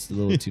 Ebot? It's a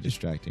little too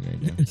distracting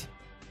right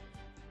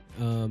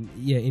now.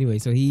 Yeah. Anyway,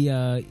 so he.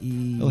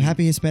 Oh,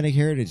 happy Hispanic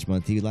Heritage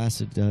Month. He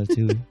lasted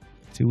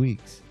 2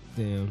 weeks.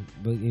 Damn.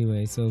 But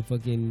anyway, so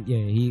fucking yeah,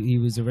 he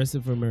was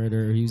arrested for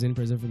murder. He was in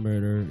prison for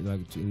murder,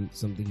 like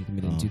something he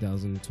committed in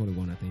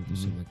 2021, I think, or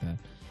something like that.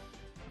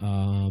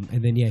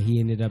 And then yeah, he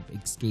ended up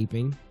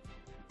escaping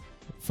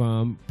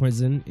from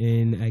prison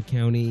in a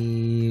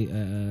county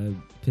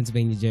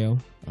Pennsylvania jail.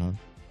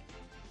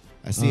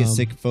 I see a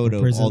sick photo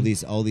of prison.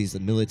 all these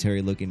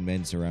military looking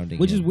men surrounding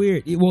Which him. is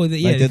weird. Well,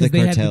 yeah, they're the because they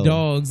had the cartel.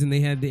 dogs and they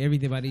had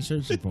everything about these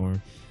searching for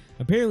him.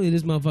 Apparently,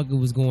 this motherfucker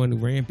was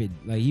going rampant.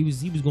 Like he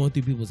was going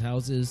through people's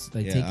houses,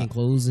 like Yeah, taking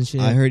clothes and shit.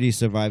 I heard he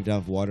survived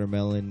off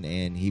watermelon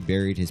and he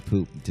buried his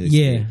poop to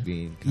Yeah. escape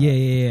being caught.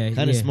 Yeah.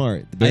 Kind of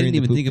smart. I Burying didn't the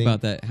even poop think thing.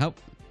 about that.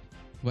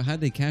 How'd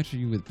they capture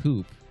you with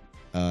poop?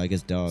 I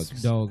guess dogs.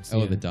 Dogs. Oh,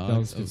 yeah. the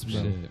dogs. could Oh,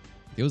 smell. shit.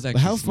 It was actually.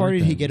 But how far smart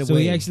did he then. get So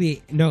away? he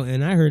actually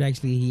and I heard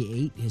actually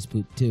he ate his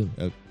poop too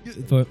Oh,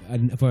 for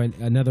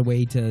another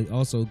way to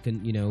also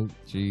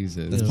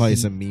Jesus. that's Yeah. probably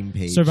some meme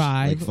page.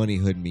 Survive. Like funny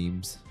hood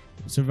memes.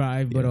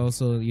 survive, but Yeah.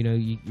 also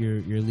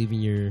you're leaving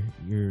you're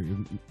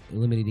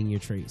eliminating your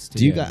trace. Too.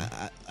 Do you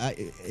Yeah. guys?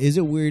 Is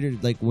it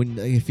weird? Like when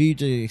a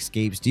fugitive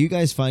escapes, do you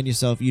guys find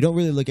yourself? You don't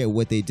really look at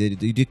what they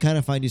did. You do kind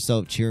of find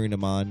yourself cheering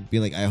them on,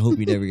 being like, "I hope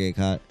you never get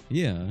caught."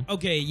 Yeah.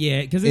 Okay,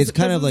 yeah, because It's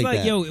kind of like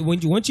that. yo,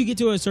 once you get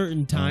to a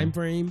certain time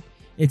frame,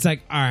 it's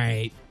like, all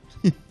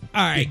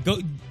right, go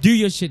do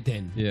your shit.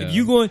 Then, Yeah.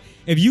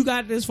 if you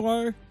got this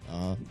far,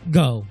 Uh,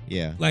 go.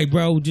 yeah. Like,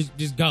 bro,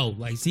 just go.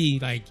 Like, see,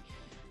 like,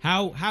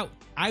 how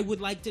I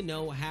would like to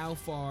know how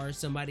far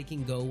somebody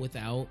can go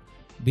without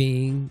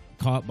being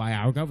caught by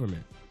our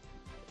government.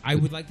 I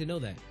would like to know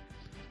that.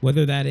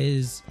 Whether that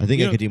is, I think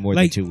you I know, could do more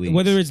like, than 2 weeks.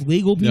 Whether it's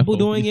legal people No,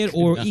 doing you it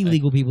or cannot.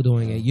 illegal people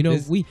doing it. You know,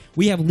 This-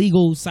 we have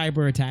legal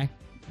cyber attack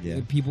Yeah.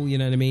 people. You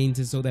know what I mean,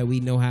 so that we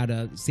know how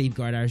to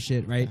safeguard our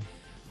shit, right?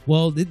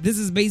 Well, this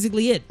is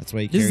basically it. That's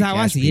why you This is carry how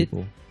I cash see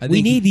people. I We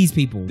think need these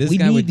people. This we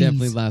guy need would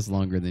definitely these. last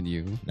longer than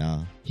you.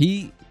 Nah.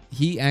 He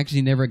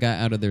actually never got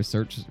out of their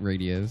search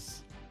radius.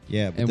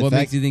 Yeah. But And the what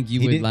fact makes you think you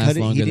he would didn't cut last it-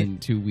 he longer didn't- than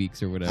 2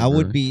 weeks or whatever? I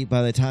would be,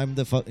 by the time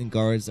the fucking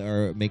guards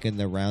are making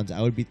their rounds, I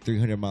would be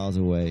 300 miles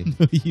away.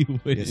 No, you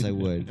would. Yes, I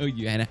would. No,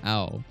 you. And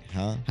how?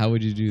 Huh? How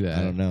would you do that?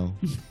 I don't know.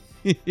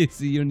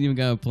 See, you don't even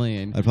got a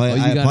plan. I'd probably- All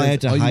you I'd got probably is- have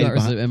to all you hide got are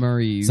behind- some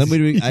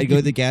MREs. I'd go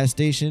to the gas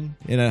station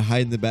and I'd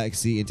hide in the back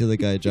seat until the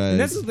guy drives. And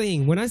that's the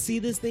thing. When I see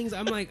these things,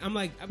 I'm like,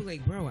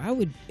 bro, I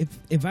would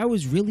if I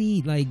was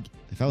really like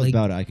if I was like,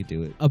 about it, I could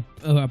do it.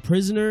 a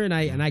prisoner and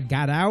I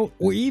got out,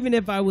 or even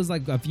if I was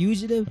like a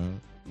fugitive,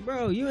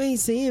 bro, you ain't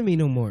seeing me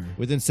no more.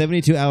 Within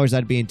 72 hours,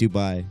 I'd be in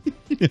Dubai.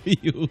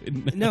 you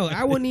would not. No,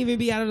 I wouldn't even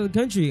be out of the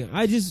country.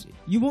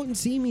 You wouldn't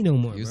see me no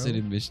more. You bro. said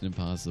in Mission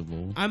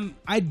Impossible.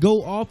 I'd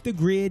go off the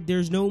grid.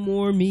 There's no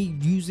more me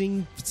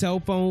using cell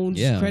phones,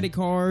 Yeah. credit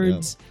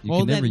cards, Yep. You all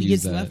can that never use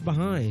gets that. left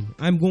behind.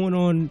 I'm going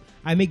on.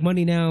 I make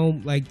money now,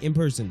 like in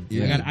person.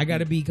 Yeah. I got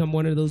to become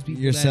one of those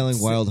people. You're that selling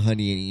sit- wild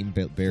honey and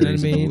eating berries I in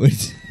the mean?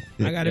 woods.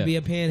 I got to Yeah. be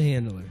a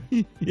panhandler.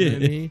 You know what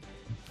I mean?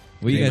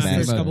 What do you Hey, guys man. think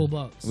First about? couple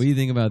bucks. What do you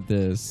think about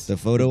this? The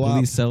photo op?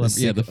 Police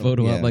The yeah, the sick-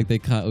 photo yeah. op like they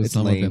caught It's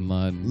Osama lame. bin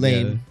Laden.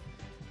 Lame. Yeah.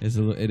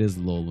 It is a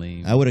little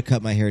lame. I would have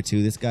cut my hair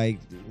too. This guy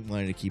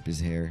wanted to keep his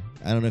hair.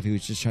 I don't know if he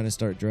was just trying to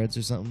start dreads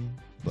or something,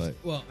 but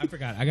Well, I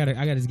forgot. I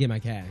gotta just get my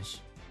cash.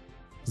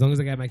 As long as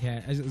I got my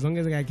cash, as long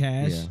as I got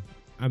cash, yeah.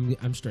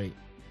 I'm straight.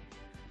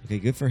 Okay,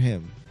 good for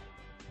him.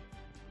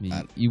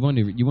 You want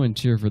to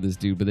cheer for this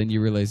dude, but then you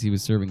realize he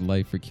was serving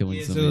life for killing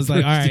Yeah, so somebody. it's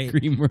like, all right.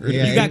 Degree murder.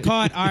 Yeah, You got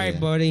caught. All right, Yeah.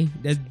 buddy.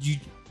 That's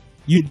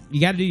you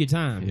got to do your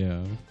time.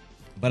 Yeah.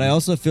 But I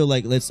also feel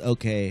like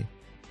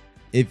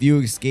if you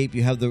escape,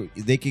 you have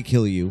they could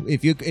kill you.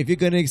 If you're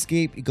gonna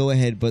escape, go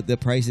ahead. But the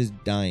price is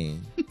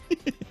dying.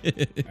 All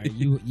right,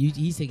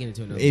 he's taking it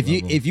to another If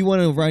level. you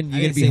want to run, I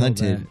you're gonna be can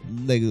say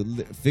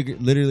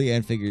hunted, literally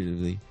and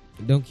figuratively.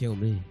 Don't kill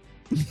me.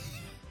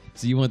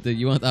 So you want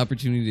the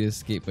opportunity to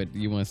escape, but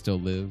you want to still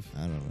live.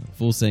 I don't know.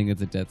 Full saying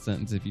it's a death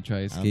sentence if you try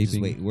I'm just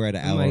escaping. wait. We're at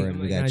an I'm hour like- and I'm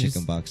we like, got nah, a chicken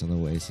just- box on the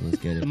way, so let's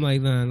get it. I'm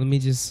like, nah. Let me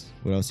just.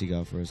 What else you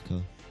got for us,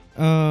 Cole?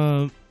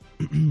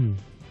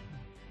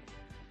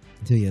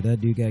 So yeah, that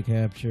dude got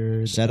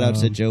captured. Shout out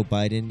to Joe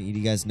Biden.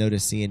 You guys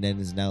notice CNN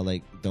is now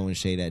like throwing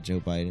shade at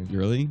Joe Biden.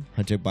 Really?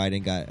 Hunter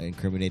Biden got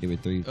incriminated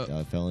with 3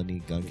 Oh.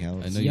 felony gun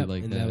counts. I know you Yep,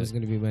 like and that. that was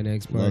gonna be my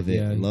next part. Love it.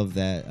 Yeah. Love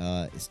that.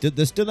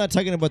 They're still not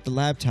talking about the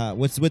laptop.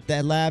 What's with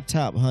that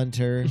laptop,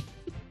 Hunter?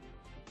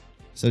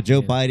 So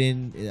Joe Yeah.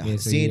 Biden, Yeah, so yeah,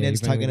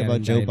 CNN's he talking finally about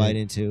got Joe indicted.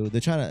 Biden too. They're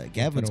trying to.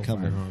 Gavin's Federal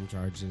coming. firearm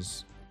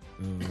charges.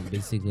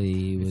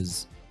 Basically,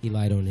 he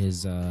lied on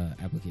his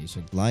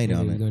application. Lying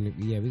on it. We're gonna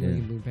Yeah.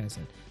 move past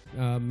that.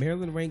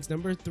 Maryland ranks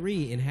number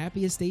 3 in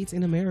happiest states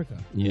in America.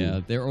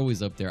 Yeah, they're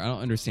always up there. I don't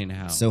understand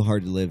how. So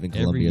hard to live in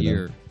every Colombia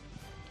year,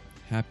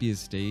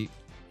 happiest state.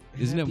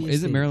 Isn't Happiest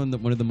state. Maryland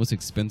one of the most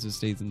expensive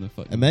states in the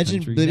fucking though.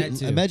 Imagine, country? That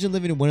too. imagine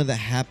living in one of the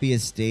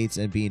happiest states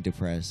and being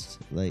depressed.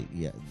 Like,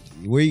 yeah,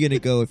 where are you gonna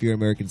go if you're an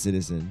American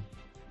citizen?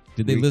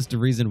 Did they list a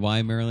reason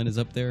why Maryland is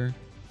up there?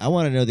 I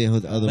want to know the other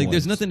Like, ones.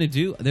 there's nothing to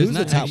do. There's Who's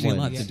not the top actually a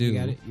one? lot to do. You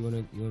got it? You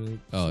wanna?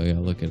 Oh yeah,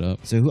 look it up.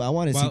 So I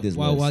want to see this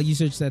list. While you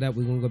search that up,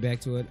 we're gonna go back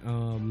to it.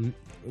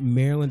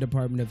 Maryland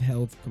Department of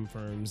Health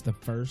confirms the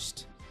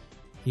first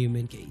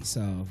human case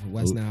of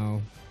West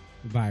Nile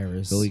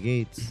virus Billy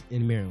Gates.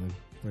 in Maryland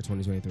for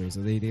 2023. So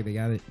they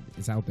got it.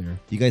 It's out there.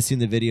 You guys seen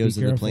the videos Be of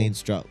the careful.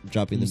 planes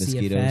dropping You the see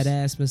mosquitoes? a fat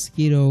ass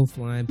mosquito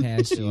flying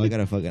past you. I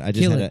gotta fucking. I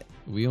just Kill had it.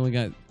 We only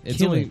got. It's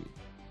Kill only it.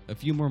 a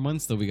few more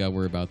months though. We got to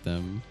worry about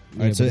them.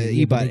 All right, so but Ebot,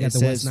 they it got the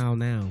says- West Nile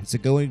now, So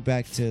going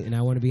back to and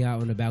I want to be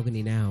out on the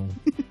balcony now.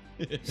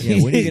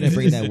 yeah, when are you gonna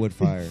bring that wood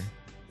fire?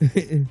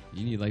 You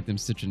need like them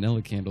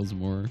citronella candles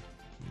more.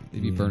 They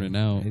be Yeah. burning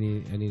out. I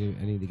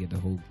need to get the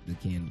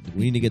can.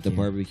 We need to get the can.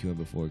 barbecue in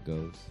before it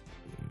goes.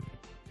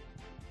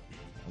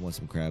 I want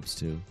some crabs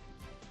too.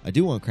 I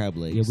do want crab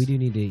legs. Yeah, we do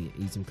need to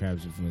eat some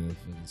crabs before the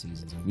fucking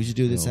season's over. We should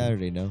do this No.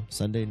 Saturday. No,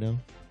 Sunday. No. All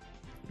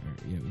right,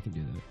 yeah, we can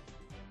do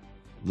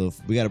that.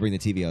 We got to bring the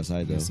TV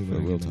outside though Yeah, see for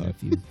what I real get my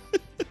talk. nephew.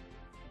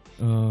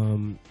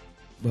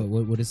 But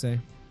what did it say?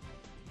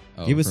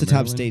 Oh, Give us for the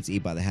top Maryland? states.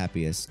 Ebot, the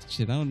happiest.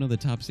 Shit, I don't know the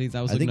top states.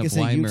 I was I think looking it up said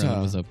why Utah.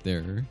 Maryland was up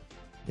there.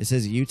 It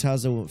says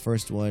Utah's the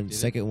first one. Did it?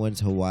 Second one's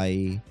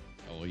Hawaii.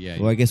 Oh yeah.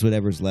 Well, I guess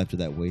whatever's left of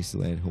that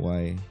wasteland,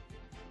 Hawaii.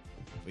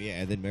 But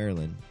yeah, and then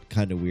Maryland.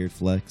 Kind of weird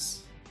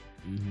flex.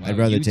 Mm-hmm. I'd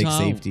rather take Utah?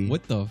 safety.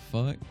 What the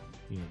fuck?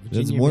 Yeah, Does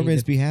Virginia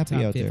Mormons made be the happy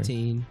top out there?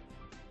 15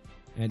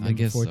 at I number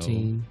guess so.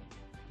 14.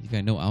 You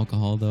got no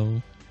alcohol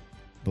though.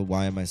 But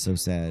why am I so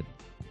sad?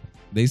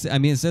 They say, I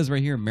mean, it says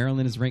right here,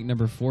 Maryland is ranked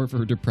number 4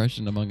 for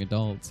depression among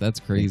adults. That's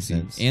crazy.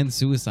 sense. And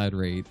suicide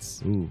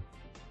rates. Ooh.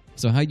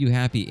 So how you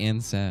happy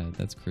and sad?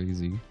 That's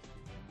crazy.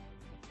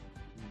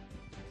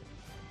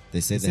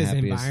 They say It the says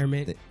happiest.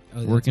 environment. they- Oh,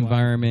 that's Work why.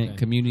 environment, Okay.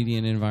 community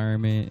and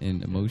environment,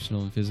 and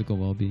emotional and physical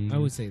well-being. I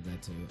would say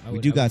that too. we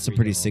do got some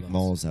pretty sick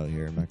malls out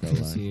here. I'm not gonna lie.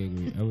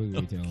 I would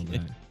agree with all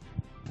that.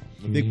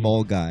 I'm a big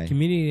mall guy.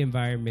 Community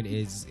environment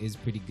is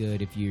pretty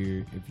good if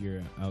you're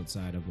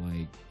outside of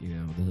like the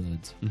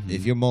hoods. Mhm.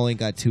 If your mall ain't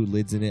got 2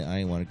 lids in it, I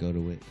ain't want to go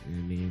to it. I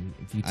mean,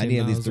 if you I 10 need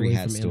at least miles 3 away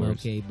hat from stores.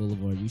 MLK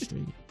Boulevard, you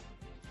straight.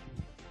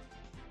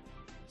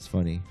 It's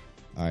funny.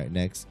 All right,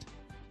 next.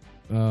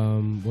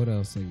 What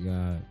else I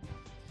got?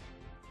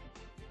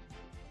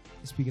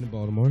 Speaking of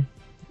Baltimore,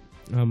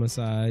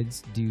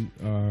 homicides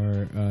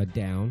are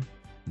down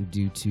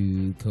due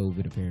to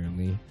COVID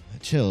apparently.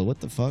 Chill. What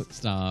the fuck?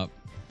 Stop.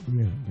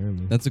 Yeah,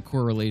 apparently. That's a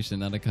correlation,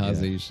 not a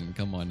causation.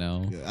 Come on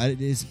now.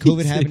 Is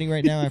COVID happening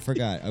right now? I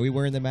forgot. Are we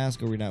wearing the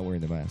mask or are we not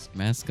wearing the mask?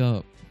 Mask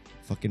up.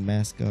 Fucking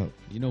mask up.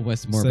 You know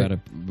Westmore So-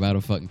 about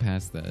to fucking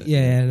pass that.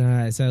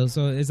 Yeah, and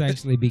so it's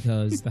actually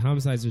because the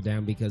homicides are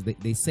down because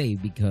they say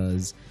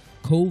because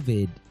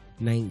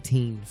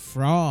COVID-19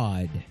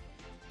 fraud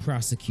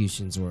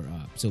prosecutions were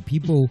up. So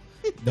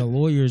the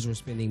lawyers were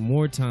spending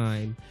more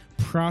time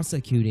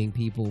prosecuting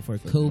people for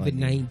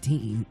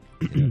COVID-19.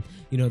 The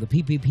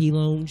PPP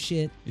loan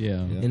shit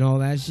Yeah. Yeah. and all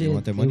that shit. They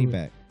want their money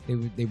back.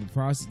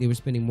 They were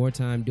spending more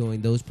time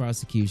doing those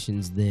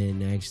prosecutions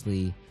than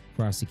actually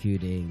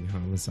prosecuting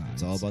homicides.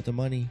 It's all about the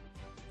money.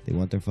 They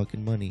want their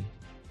fucking money.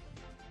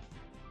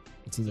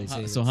 So they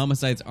say So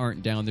homicides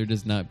aren't down; they're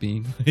just not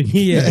being.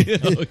 yeah,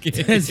 Okay.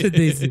 that's what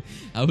they say.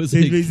 I was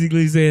They like,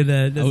 basically say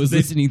that. I was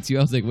listening to you.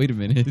 I was like, wait a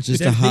minute.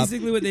 Just a That's hop.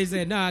 basically what they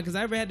said. Nah, because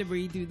I had to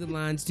read through the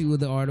lines too of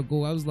the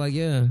article. I was like,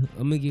 yeah,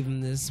 I'm gonna give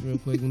him this real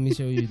quick. Let me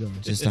show you though.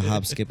 Just a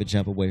hop, skip, and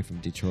jump away from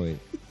Detroit.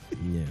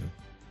 Yeah.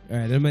 All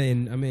right, I'm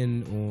in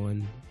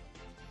on.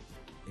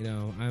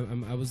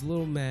 I was a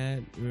little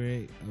mad.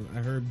 Right, I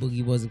heard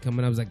Boogie wasn't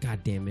coming. I was like,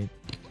 God damn it,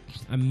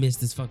 I missed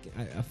this fucking.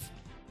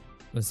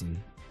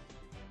 Listen,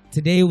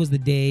 today was the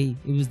day.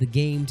 It was the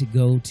game to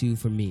go to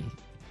for me.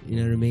 You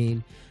know what I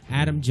mean?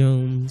 Adam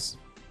Jones,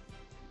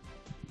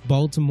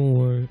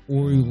 Baltimore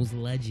Orioles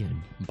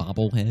legend.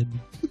 Bobblehead.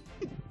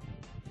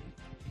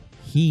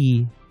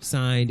 He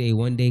signed a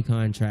 1-day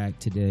contract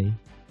today,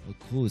 Oh,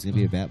 cool. He's going to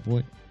be a bat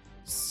boy?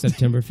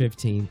 September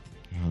 15th,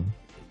 Uh-huh.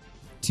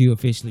 to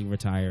officially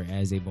retire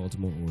as a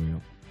Baltimore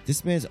Oriole.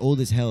 This man's old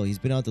as hell. He's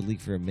been out the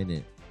league for a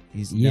minute.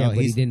 He He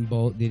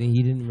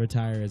didn't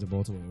retire as a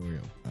Baltimore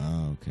Oriole.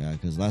 Oh, okay.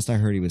 Because last I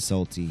heard he was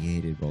salty. He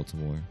hated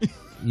Baltimore.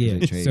 Yeah,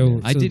 They traded so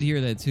him. I did hear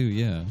that too.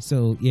 Yeah.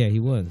 So yeah, he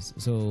was.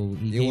 So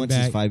he He came wants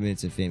his back. 5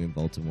 minutes of fame in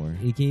Baltimore.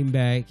 He came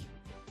back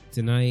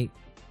tonight.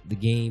 The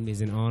game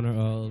is in honor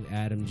of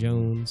Adam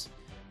Jones.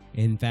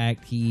 In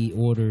fact, he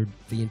ordered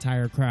the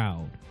entire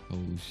crowd Oh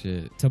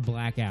shit. to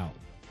black out.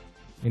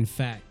 In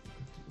fact,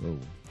 Whoa.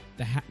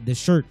 the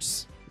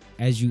shirts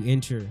as you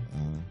enter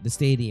the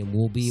stadium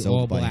will be Sold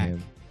all by black.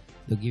 him.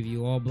 They'll give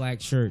you all black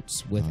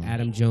shirts with Oh.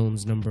 Adam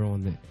Jones number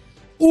on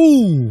it.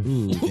 Ooh,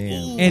 Ooh,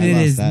 damn. and I it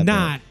lost is that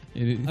not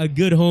It, a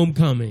good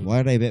homecoming. bet.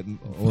 Why did I bet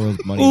Orioles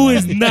money? Ooh, line?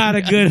 it's not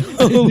a good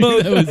that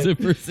homecoming. was the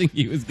first thing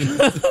he was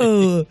gonna say.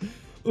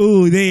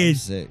 Ooh, I'm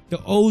there's sick.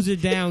 the O's are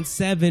down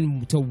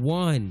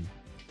 7-1.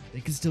 They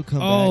can still come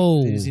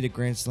Oh. back. They just need a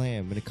grand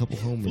slam and a couple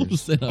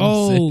homers. Said I'm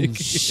Oh sick.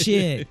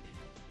 shit,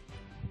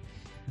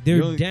 they're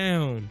Yo,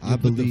 down. I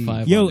Put the believe.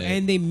 5 Yo, on it.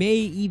 and they may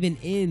even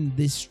end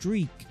this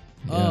streak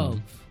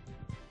of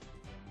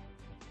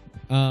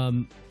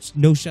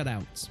no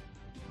shutouts.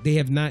 They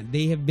have not.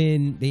 They have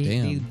been. They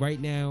Damn. right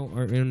now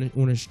are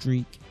on a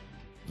streak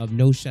of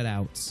no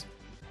shutouts.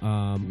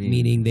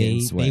 Meaning they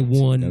swept.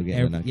 won. No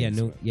getting- not getting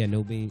swept.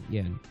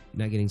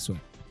 Not getting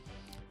swept.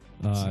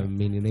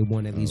 Meaning they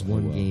won at least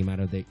one game out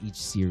of each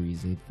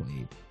series they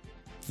played.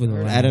 For the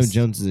last, Adam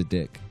Jones is a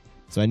dick.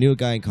 So I knew a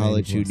guy in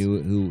college was.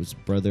 whose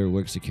brother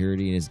worked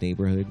security in his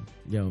neighborhood.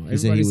 Yo, He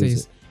said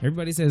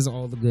everybody says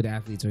all the good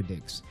athletes are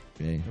dicks.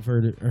 Okay. I've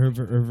heard it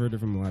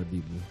from a lot of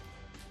people.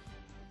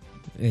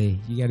 Hey,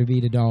 you got to be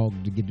the dog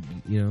to get to be,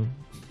 you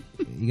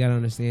got to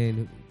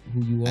understand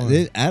who you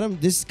are. Adam,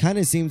 this kind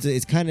of seems,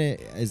 it's kind of,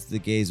 as the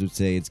gays would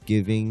say, it's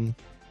giving.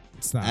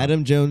 Stop.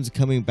 Adam Jones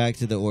coming back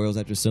to the Orioles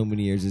after so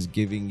many years is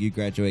giving you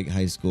graduate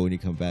high school and you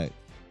come back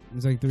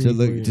It's like 3 to 4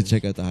 look years. to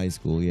check out the high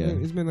school. Yeah,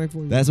 It's been like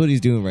 4 years. that's what he's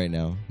doing right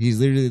now. He's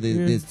literally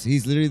Yeah.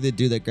 he's literally the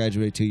dude that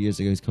graduated 2 years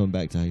ago. He's coming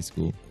back to high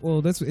school.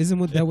 Well,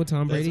 isn't that what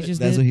Tom Brady just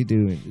That's did? what he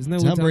doing. Isn't that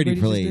Tom what Tom Brady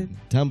Brady just played.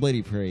 did? Tom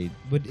Brady prayed.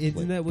 But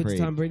isn't that what Prayed.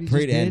 Tom Brady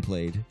prayed just and did?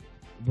 played?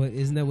 But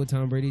isn't that what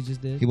Tom Brady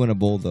just did? He won a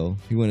bowl though.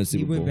 He won a Super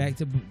He Bowl. went back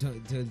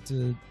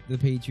to the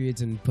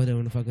Patriots and put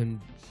on a fucking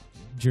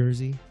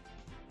jersey.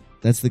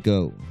 That's the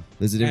GOAT.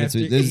 There's a difference.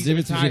 After There's a he's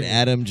difference between retired.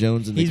 Adam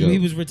Jones and the He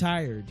GOAT. was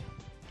retired.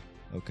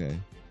 Okay.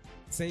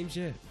 Same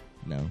shit.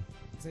 No.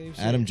 Same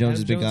shit. Adam Jones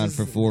has been gone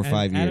for 4 or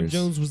 5 Adam years.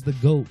 Jones was the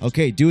GOAT.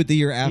 Okay, do it the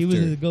year after. He was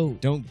the GOAT.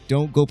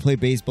 Don't go play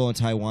baseball in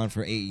Taiwan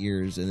for 8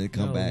 years and then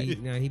come back.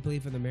 He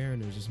played for the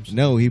Mariners or some shit.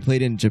 No, he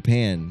played in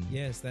Japan.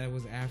 Yes, that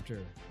was after.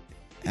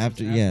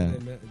 After, It was yeah.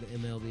 the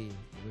MLB.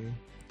 Okay?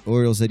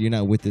 Orioles said, you're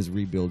not with this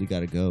rebuild. You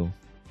got to go.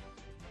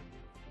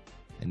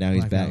 And now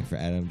he's Blackout. back for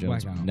Adam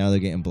Jones. Blackout. Now they're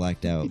getting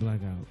blacked out.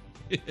 Blackout.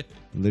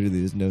 Literally,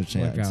 there's no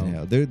chance. Blackout. in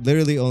hell. They're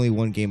literally only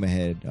one game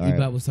ahead. All right.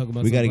 Ebot was talking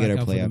about We some gotta get our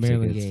blackout for the playoff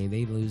Maryland tickets. game.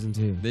 They losing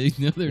too. They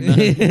know they're not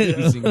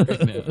losing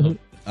right now.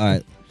 All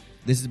right.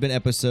 This has been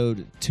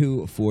episode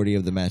 240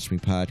 of the Match Me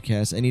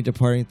podcast. Any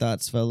departing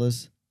thoughts,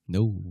 fellas?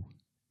 No.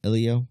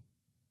 Elio?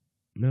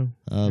 No.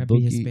 Happy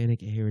Bookie?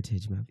 Hispanic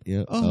heritage, man.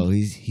 Yeah. Oh,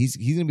 he's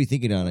gonna be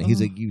thinking on it.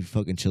 He's like, you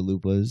fucking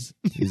chalupas.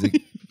 He's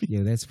like,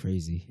 Yo, that's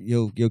crazy.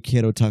 yo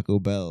quiero Taco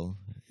Bell.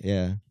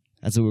 Yeah.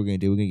 That's what we're gonna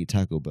do. We're gonna eat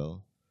Taco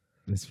Bell.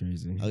 That's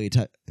crazy. I'll eat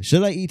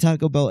should I eat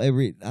Taco Bell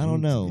every? I don't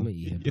I'm know. gonna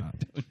eat hip-hop.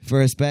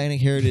 For Hispanic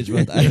Heritage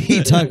Month, I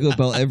eat Taco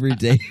Bell every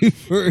day.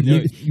 For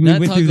No, We not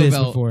went through Taco this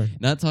Bell. before.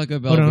 Not Taco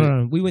Bell. Hold on, but- hold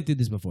on. We went through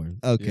this before.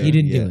 Okay. He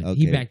didn't yeah, do it. okay.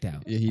 He backed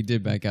out. Yeah, he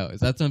did back out.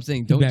 That's what I'm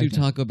saying. Don't do backed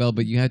out. Taco Bell,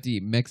 but you have to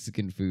eat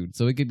Mexican food.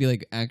 So it could be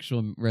like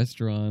actual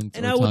restaurants.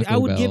 And or I would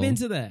Taco give Bell.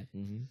 into that.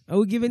 Mhm. I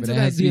would give into But it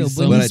that has to be deal,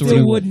 some but he sort still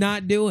of- would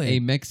not do a it.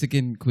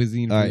 Mexican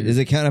cuisine. All right. food. Does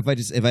it count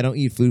if I don't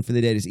eat food for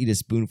the day? I just eat a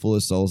spoonful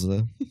of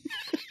salsa.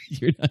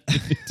 You're not gonna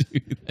do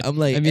that. I'm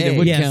like, I mean, hey, it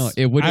would Yes, count.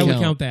 It would I count. would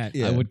count that.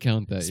 Yeah. I would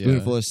count that.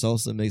 spoonful Yeah. of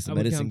salsa makes the I would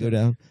medicine count go that.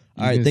 down. You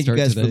All right, gonna thank you start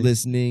guys for today?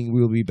 listening. We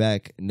will be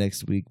back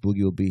next week.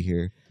 Boogie will be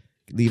here.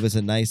 Leave us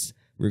a nice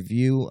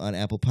review on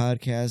Apple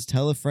Podcasts.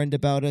 Tell a friend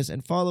about us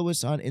and follow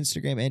us on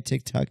Instagram and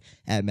TikTok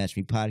at Match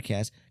Me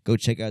Podcast. Go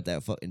check out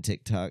that fucking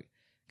TikTok.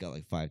 Got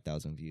like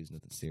 5,000 views.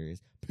 Nothing serious.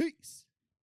 Peace.